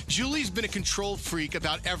 Julie. Julie's been a control freak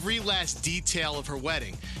about every last detail of her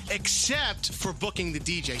wedding, except for booking the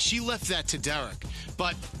DJ. She left that to Derek.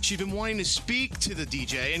 But she's been wanting to speak to the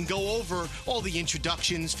DJ and go over all the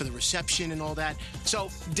introductions for the reception and all that. So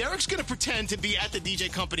Derek's going to pretend to be at the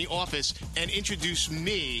DJ company office and introduce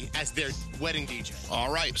me as their wedding DJ.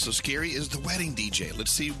 All right, so Scary is the wedding DJ.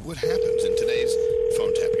 Let's see what happens in today's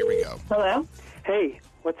phone tap. Here we go. Hello? Hey,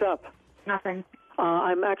 what's up? Nothing.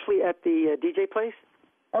 I'm actually at the DJ place.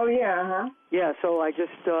 Oh, yeah, huh? Yeah, so I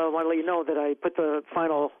just want to let you know that I put the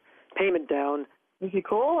final payment down. Is he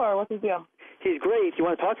cool, or what's his deal? He's great. You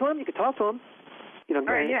want to talk to him? You can talk to him. You know,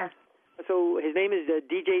 All right, yeah. So his name is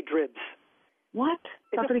DJ Dribs. What?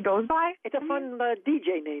 That's what he goes by? It's a fun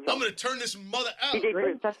DJ name. I'm going to turn this mother out. DJ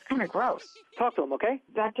Dribs. That's kind of gross. Talk to him, okay?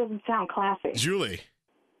 That doesn't sound classy. Julie.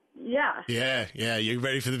 Yeah. Yeah. You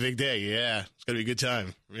ready for the big day? Yeah. It's going to be a good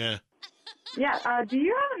time. Yeah. Yeah, do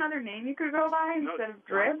you have another name you could go by instead of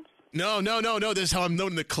Dribs? No. This is how I'm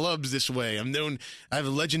known in the clubs this way. I have a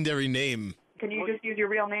legendary name. Can you just use your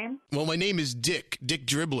real name? Well, my name is Dick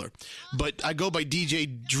Dribbler, but I go by DJ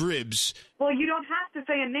Dribs. Well, you don't have to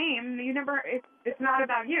say a name. It's not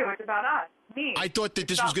about you. It's about us, me. I thought that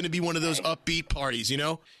this was going to be one of those upbeat parties, you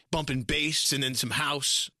know? Bumping bass and then some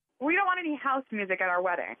house. We don't want any house music at our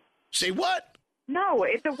wedding. Say what? No,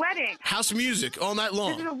 it's a wedding. House music all night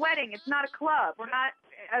long. This is a wedding. It's not a club. We're not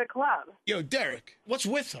at a club. Yo, Derek, what's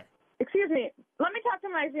with her? Excuse me. Let me talk to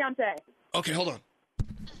my fiancé. Okay, hold on.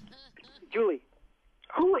 Julie.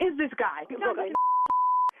 Who is this guy? Look,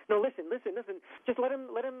 no, listen. Just let him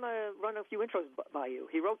run a few intros by you.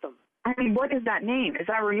 He wrote them. I mean, what is that name? Is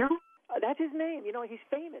that real? That's his name. You know, he's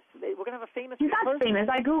famous. We're going to have a famous He's not person. famous.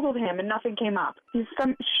 I Googled him and nothing came up. He's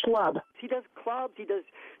some schlub. He does clubs. He does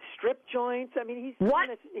strip joints. I mean, he's what?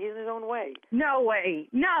 He's in his own way. No way.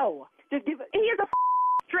 No. Just give it. He is a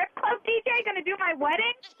strip club DJ going to do my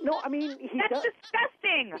wedding? No, I mean, that's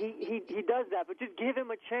disgusting. He does that, but just give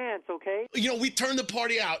him a chance, okay? You know, we turn the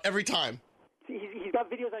party out every time. He's got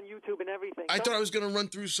videos on YouTube and everything. I thought I was going to run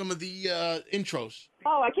through some of the intros.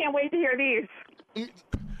 Oh, I can't wait to hear these.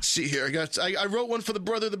 See here, I wrote one for the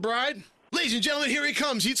brother of the bride. Ladies and gentlemen, here he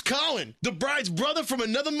comes. He's Colin, the bride's brother from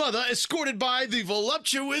another mother, escorted by the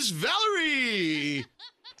voluptuous Valerie.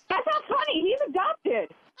 That's not funny. He's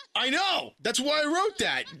adopted. I know. That's why I wrote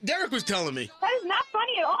that. Derek was telling me. That is not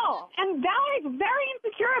funny at all. And Valerie's very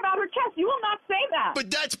insecure about her chest. You will not say that. But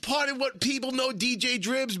that's part of what people know DJ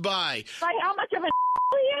Dribs by. By how much of a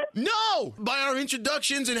he is? No! By our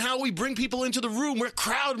introductions and how we bring people into the room. We're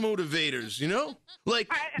crowd motivators, you know?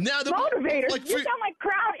 Like, now the motivators? Like you sound like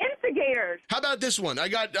crowd instigators. How about this one? I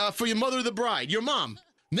got for your mother of the bride, your mom.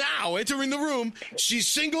 Now, entering the room, she's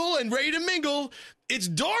single and ready to mingle. It's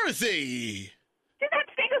Dorothy. She's not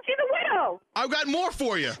single, she's a widow. I've got more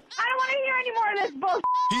for you. I don't want to hear any more of this bullshit.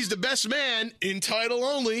 He's the best man, in title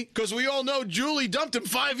only, because we all know Julie dumped him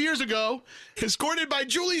 5 years ago. Escorted by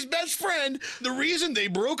Julie's best friend, the reason they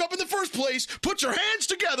broke up in the first place. Put your hands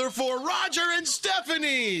together for Roger and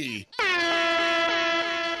Stephanie.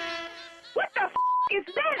 What the is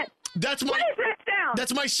that? That's my. What is that sound?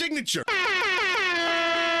 That's my signature. Put it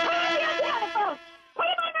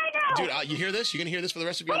on right now. Dude, you hear this? You gonna hear this for the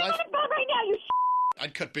rest of your life? Put it on right now, you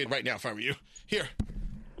I'd cut bid right now if I were you. Here.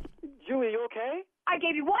 Julie, you okay? I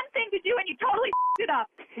gave you one thing to do and you totally it up.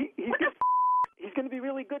 What the He's going to be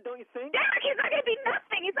really good, don't you think? Derek, he's not going to be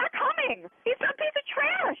nothing. He's not coming. He's some piece of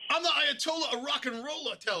trash. I'm the Ayatollah of rock and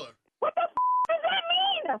roller, tell her. What the does that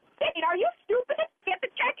mean? Dane, are you stupid? Get the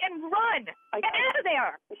check and run. Get out of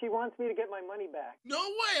there. She wants me to get my money back. No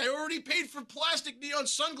way. I already paid for plastic neon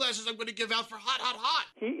sunglasses I'm going to give out for hot.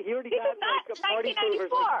 He already got like a party favors,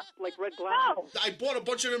 like red glasses. No. I bought a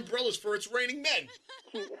bunch of umbrellas for It's Raining Men.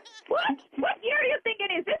 What year do you think it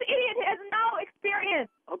is? This idiot has no experience.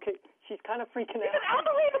 Okay, she's kind of freaking out. This is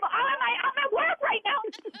unbelievable. I'm at work right now.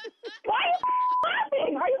 Why are you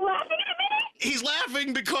laughing? Are you laughing at me? He's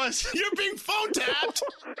laughing because you're being phone tapped.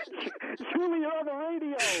 Julie, you're on the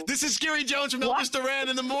radio. This is Scary Jones from Elvis Duran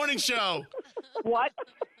in the Morning Show. What?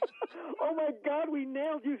 Oh, my God, we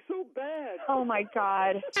nailed you so bad. Oh, my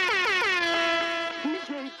God.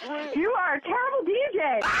 DJ Drake. You are a terrible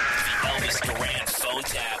DJ. The Elvis Duran phone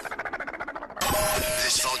tap.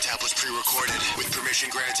 This phone tap was pre-recorded with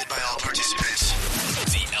permission granted by all participants.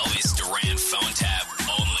 The Elvis Duran phone tap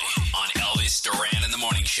only on Elvis Duran in the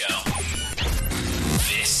Morning Show.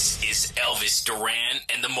 This is Elvis Duran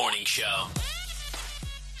and the Morning Show.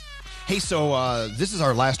 Hey, so this is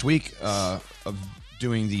our last week of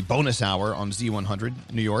doing the bonus hour on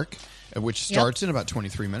Z100 New York, which starts in about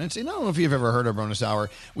 23 minutes. And I don't know if you've ever heard of bonus hour.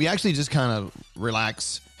 We actually just kind of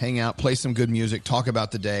relax, hang out, play some good music, talk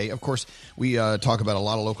about the day. Of course, we talk about a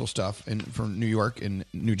lot of local stuff from New York and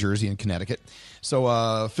New Jersey and Connecticut.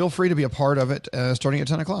 So feel free to be a part of it starting at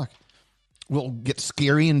 10 o'clock. We'll get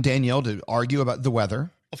Scary and Danielle to argue about the weather.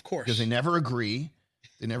 Of course. Because they never agree.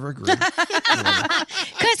 Because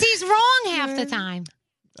he's wrong half the time.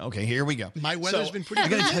 Okay, here we go. My weather's been pretty I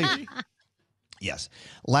good. got to tell you. Yes.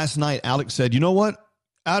 Last night, Alex said, you know what?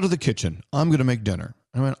 Out of the kitchen. I'm going to make dinner.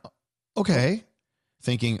 I went, okay.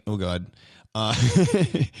 Thinking, oh, God.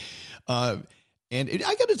 And I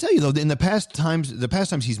got to tell you, though, in the past times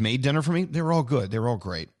he's made dinner for me, they were all good. They were all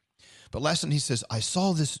great. But last night he says, I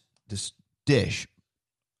saw this dish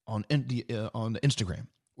on Instagram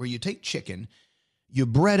where you take chicken, you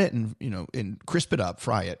bread it and crisp it up,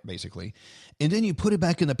 fry it basically, and then you put it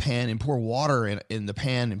back in the pan and pour water in the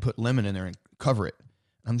pan and put lemon in there and cover it.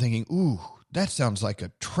 I'm thinking, ooh, that sounds like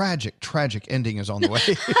a tragic ending is on the way.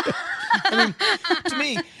 I mean, to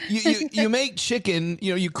me, you make chicken,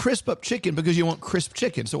 you crisp up chicken because you want crisp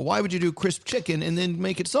chicken. So why would you do crisp chicken and then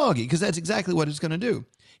make it soggy? Because that's exactly what it's going to do.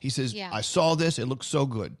 He says, I saw this. It looks so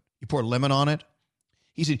good. You pour lemon on it.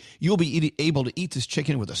 He said, you'll be able to eat this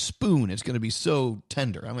chicken with a spoon. It's going to be so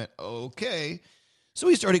tender. I went, okay. So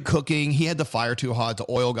he started cooking. He had the fire too hot. The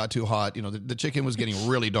oil got too hot. The chicken was getting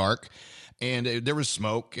really dark. And there was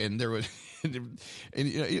smoke. And there was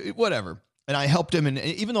whatever. And I helped him. And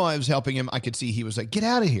even though I was helping him, I could see he was like, get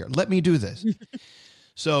out of here. Let me do this.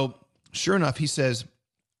 So sure enough, he says,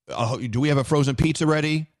 do we have a frozen pizza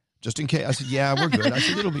ready? Just in case. I said, yeah, we're good. I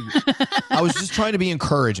said, it'll be good. I was just trying to be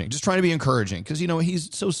encouraging. Because,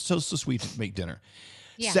 he's so sweet to make dinner.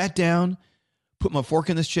 Yeah. Sat down, put my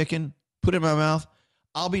fork in this chicken, put it in my mouth.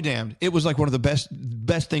 I'll be damned. It was like one of the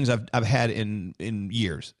best things I've had in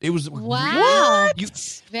years. It was wow.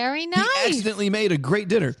 Very nice. He accidentally made a great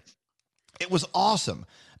dinner. It was awesome.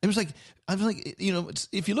 It was like,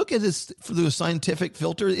 if you look at this through a scientific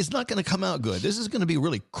filter, it's not going to come out good. This is going to be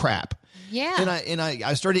really crap. Yeah. And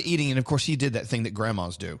I started eating, and of course he did that thing that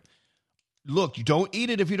grandmas do. Look, you don't eat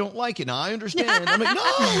it if you don't like it. Now I understand. I'm like, no,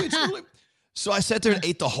 it's really. So I sat there and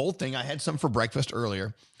ate the whole thing. I had some for breakfast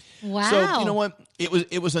earlier. Wow. So you know what?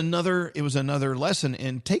 It was another lesson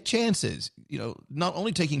in take chances. Not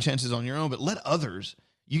only taking chances on your own, but let others.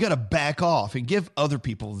 You got to back off and give other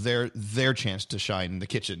people their chance to shine in the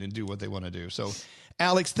kitchen and do what they want to do. So,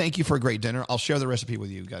 Alex, thank you for a great dinner. I'll share the recipe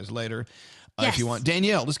with you guys later if you want.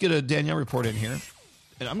 Danielle, let's get a Danielle report in here.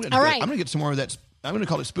 And I'm gonna get some more of that. I'm gonna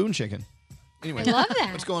call it spoon chicken. Anyway, I love that.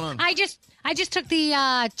 What's going on? I just took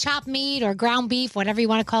the chopped meat or ground beef, whatever you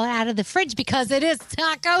want to call it, out of the fridge because it is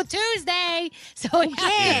Taco Tuesday. So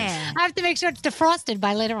I have to make sure it's defrosted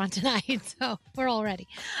by later on tonight. So we're all ready.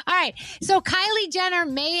 All right. So Kylie Jenner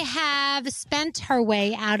may have spent her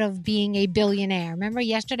way out of being a billionaire. Remember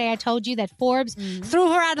yesterday I told you that Forbes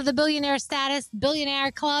threw her out of the billionaire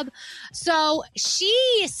club. So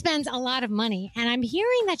she spends a lot of money, and I'm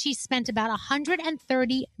hearing that she spent about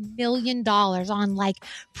 $130 million on like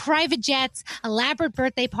private jets, elaborate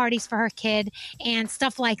birthday parties for her kid, and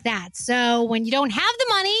stuff like that. So when you don't have the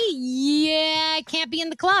money, it can't be in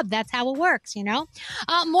the club. That's how it works, More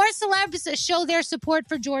celebs show their support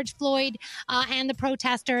for George Floyd and the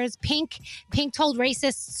protesters. Pink told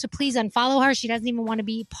racists to please unfollow her. She doesn't even want to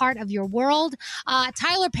be part of your world.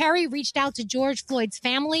 Tyler Perry reached out to George Floyd's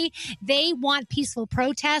family. They want peaceful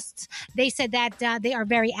protests. They said that they are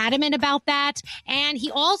very adamant about that. And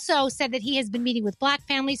he also said that he has been meeting with black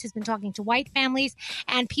families, has been talking to white families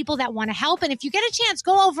and people that want to help. And if you get a chance,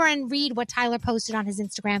 go over and read what Tyler posted on his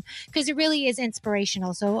Instagram because it really is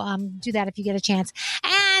inspirational. So do that if you get a chance.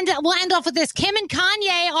 And we'll end off with this. Kim and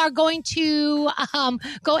Kanye are going to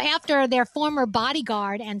go after their former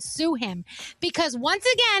bodyguard and sue him because once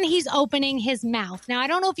again, he's opening his mouth. Now, I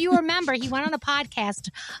don't know if you remember, he went on a podcast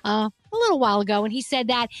a little while ago, and he said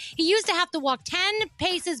that he used to have to walk 10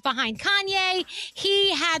 paces behind Kanye.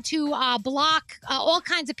 He had to block all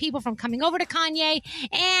kinds of people from coming over to Kanye,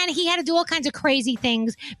 and he had to do all kinds of crazy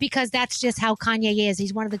things because that's just how Kanye is.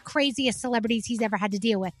 He's one of the craziest celebrities he's ever had to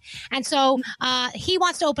deal with. And so he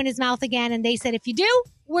wants to open his mouth again, and they said, if you do,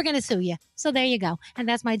 we're going to sue you. So there you go. And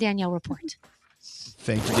that's my Danielle report.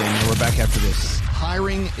 Thank you, Danielle. We're back after this.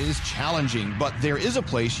 Hiring is challenging, but there is a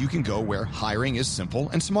place you can go where hiring is simple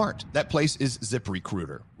and smart. That place is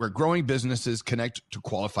ZipRecruiter, where growing businesses connect to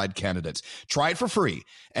qualified candidates. Try it for free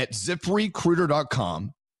at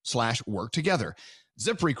ZipRecruiter.com/work together.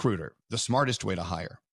 ZipRecruiter, the smartest way to hire.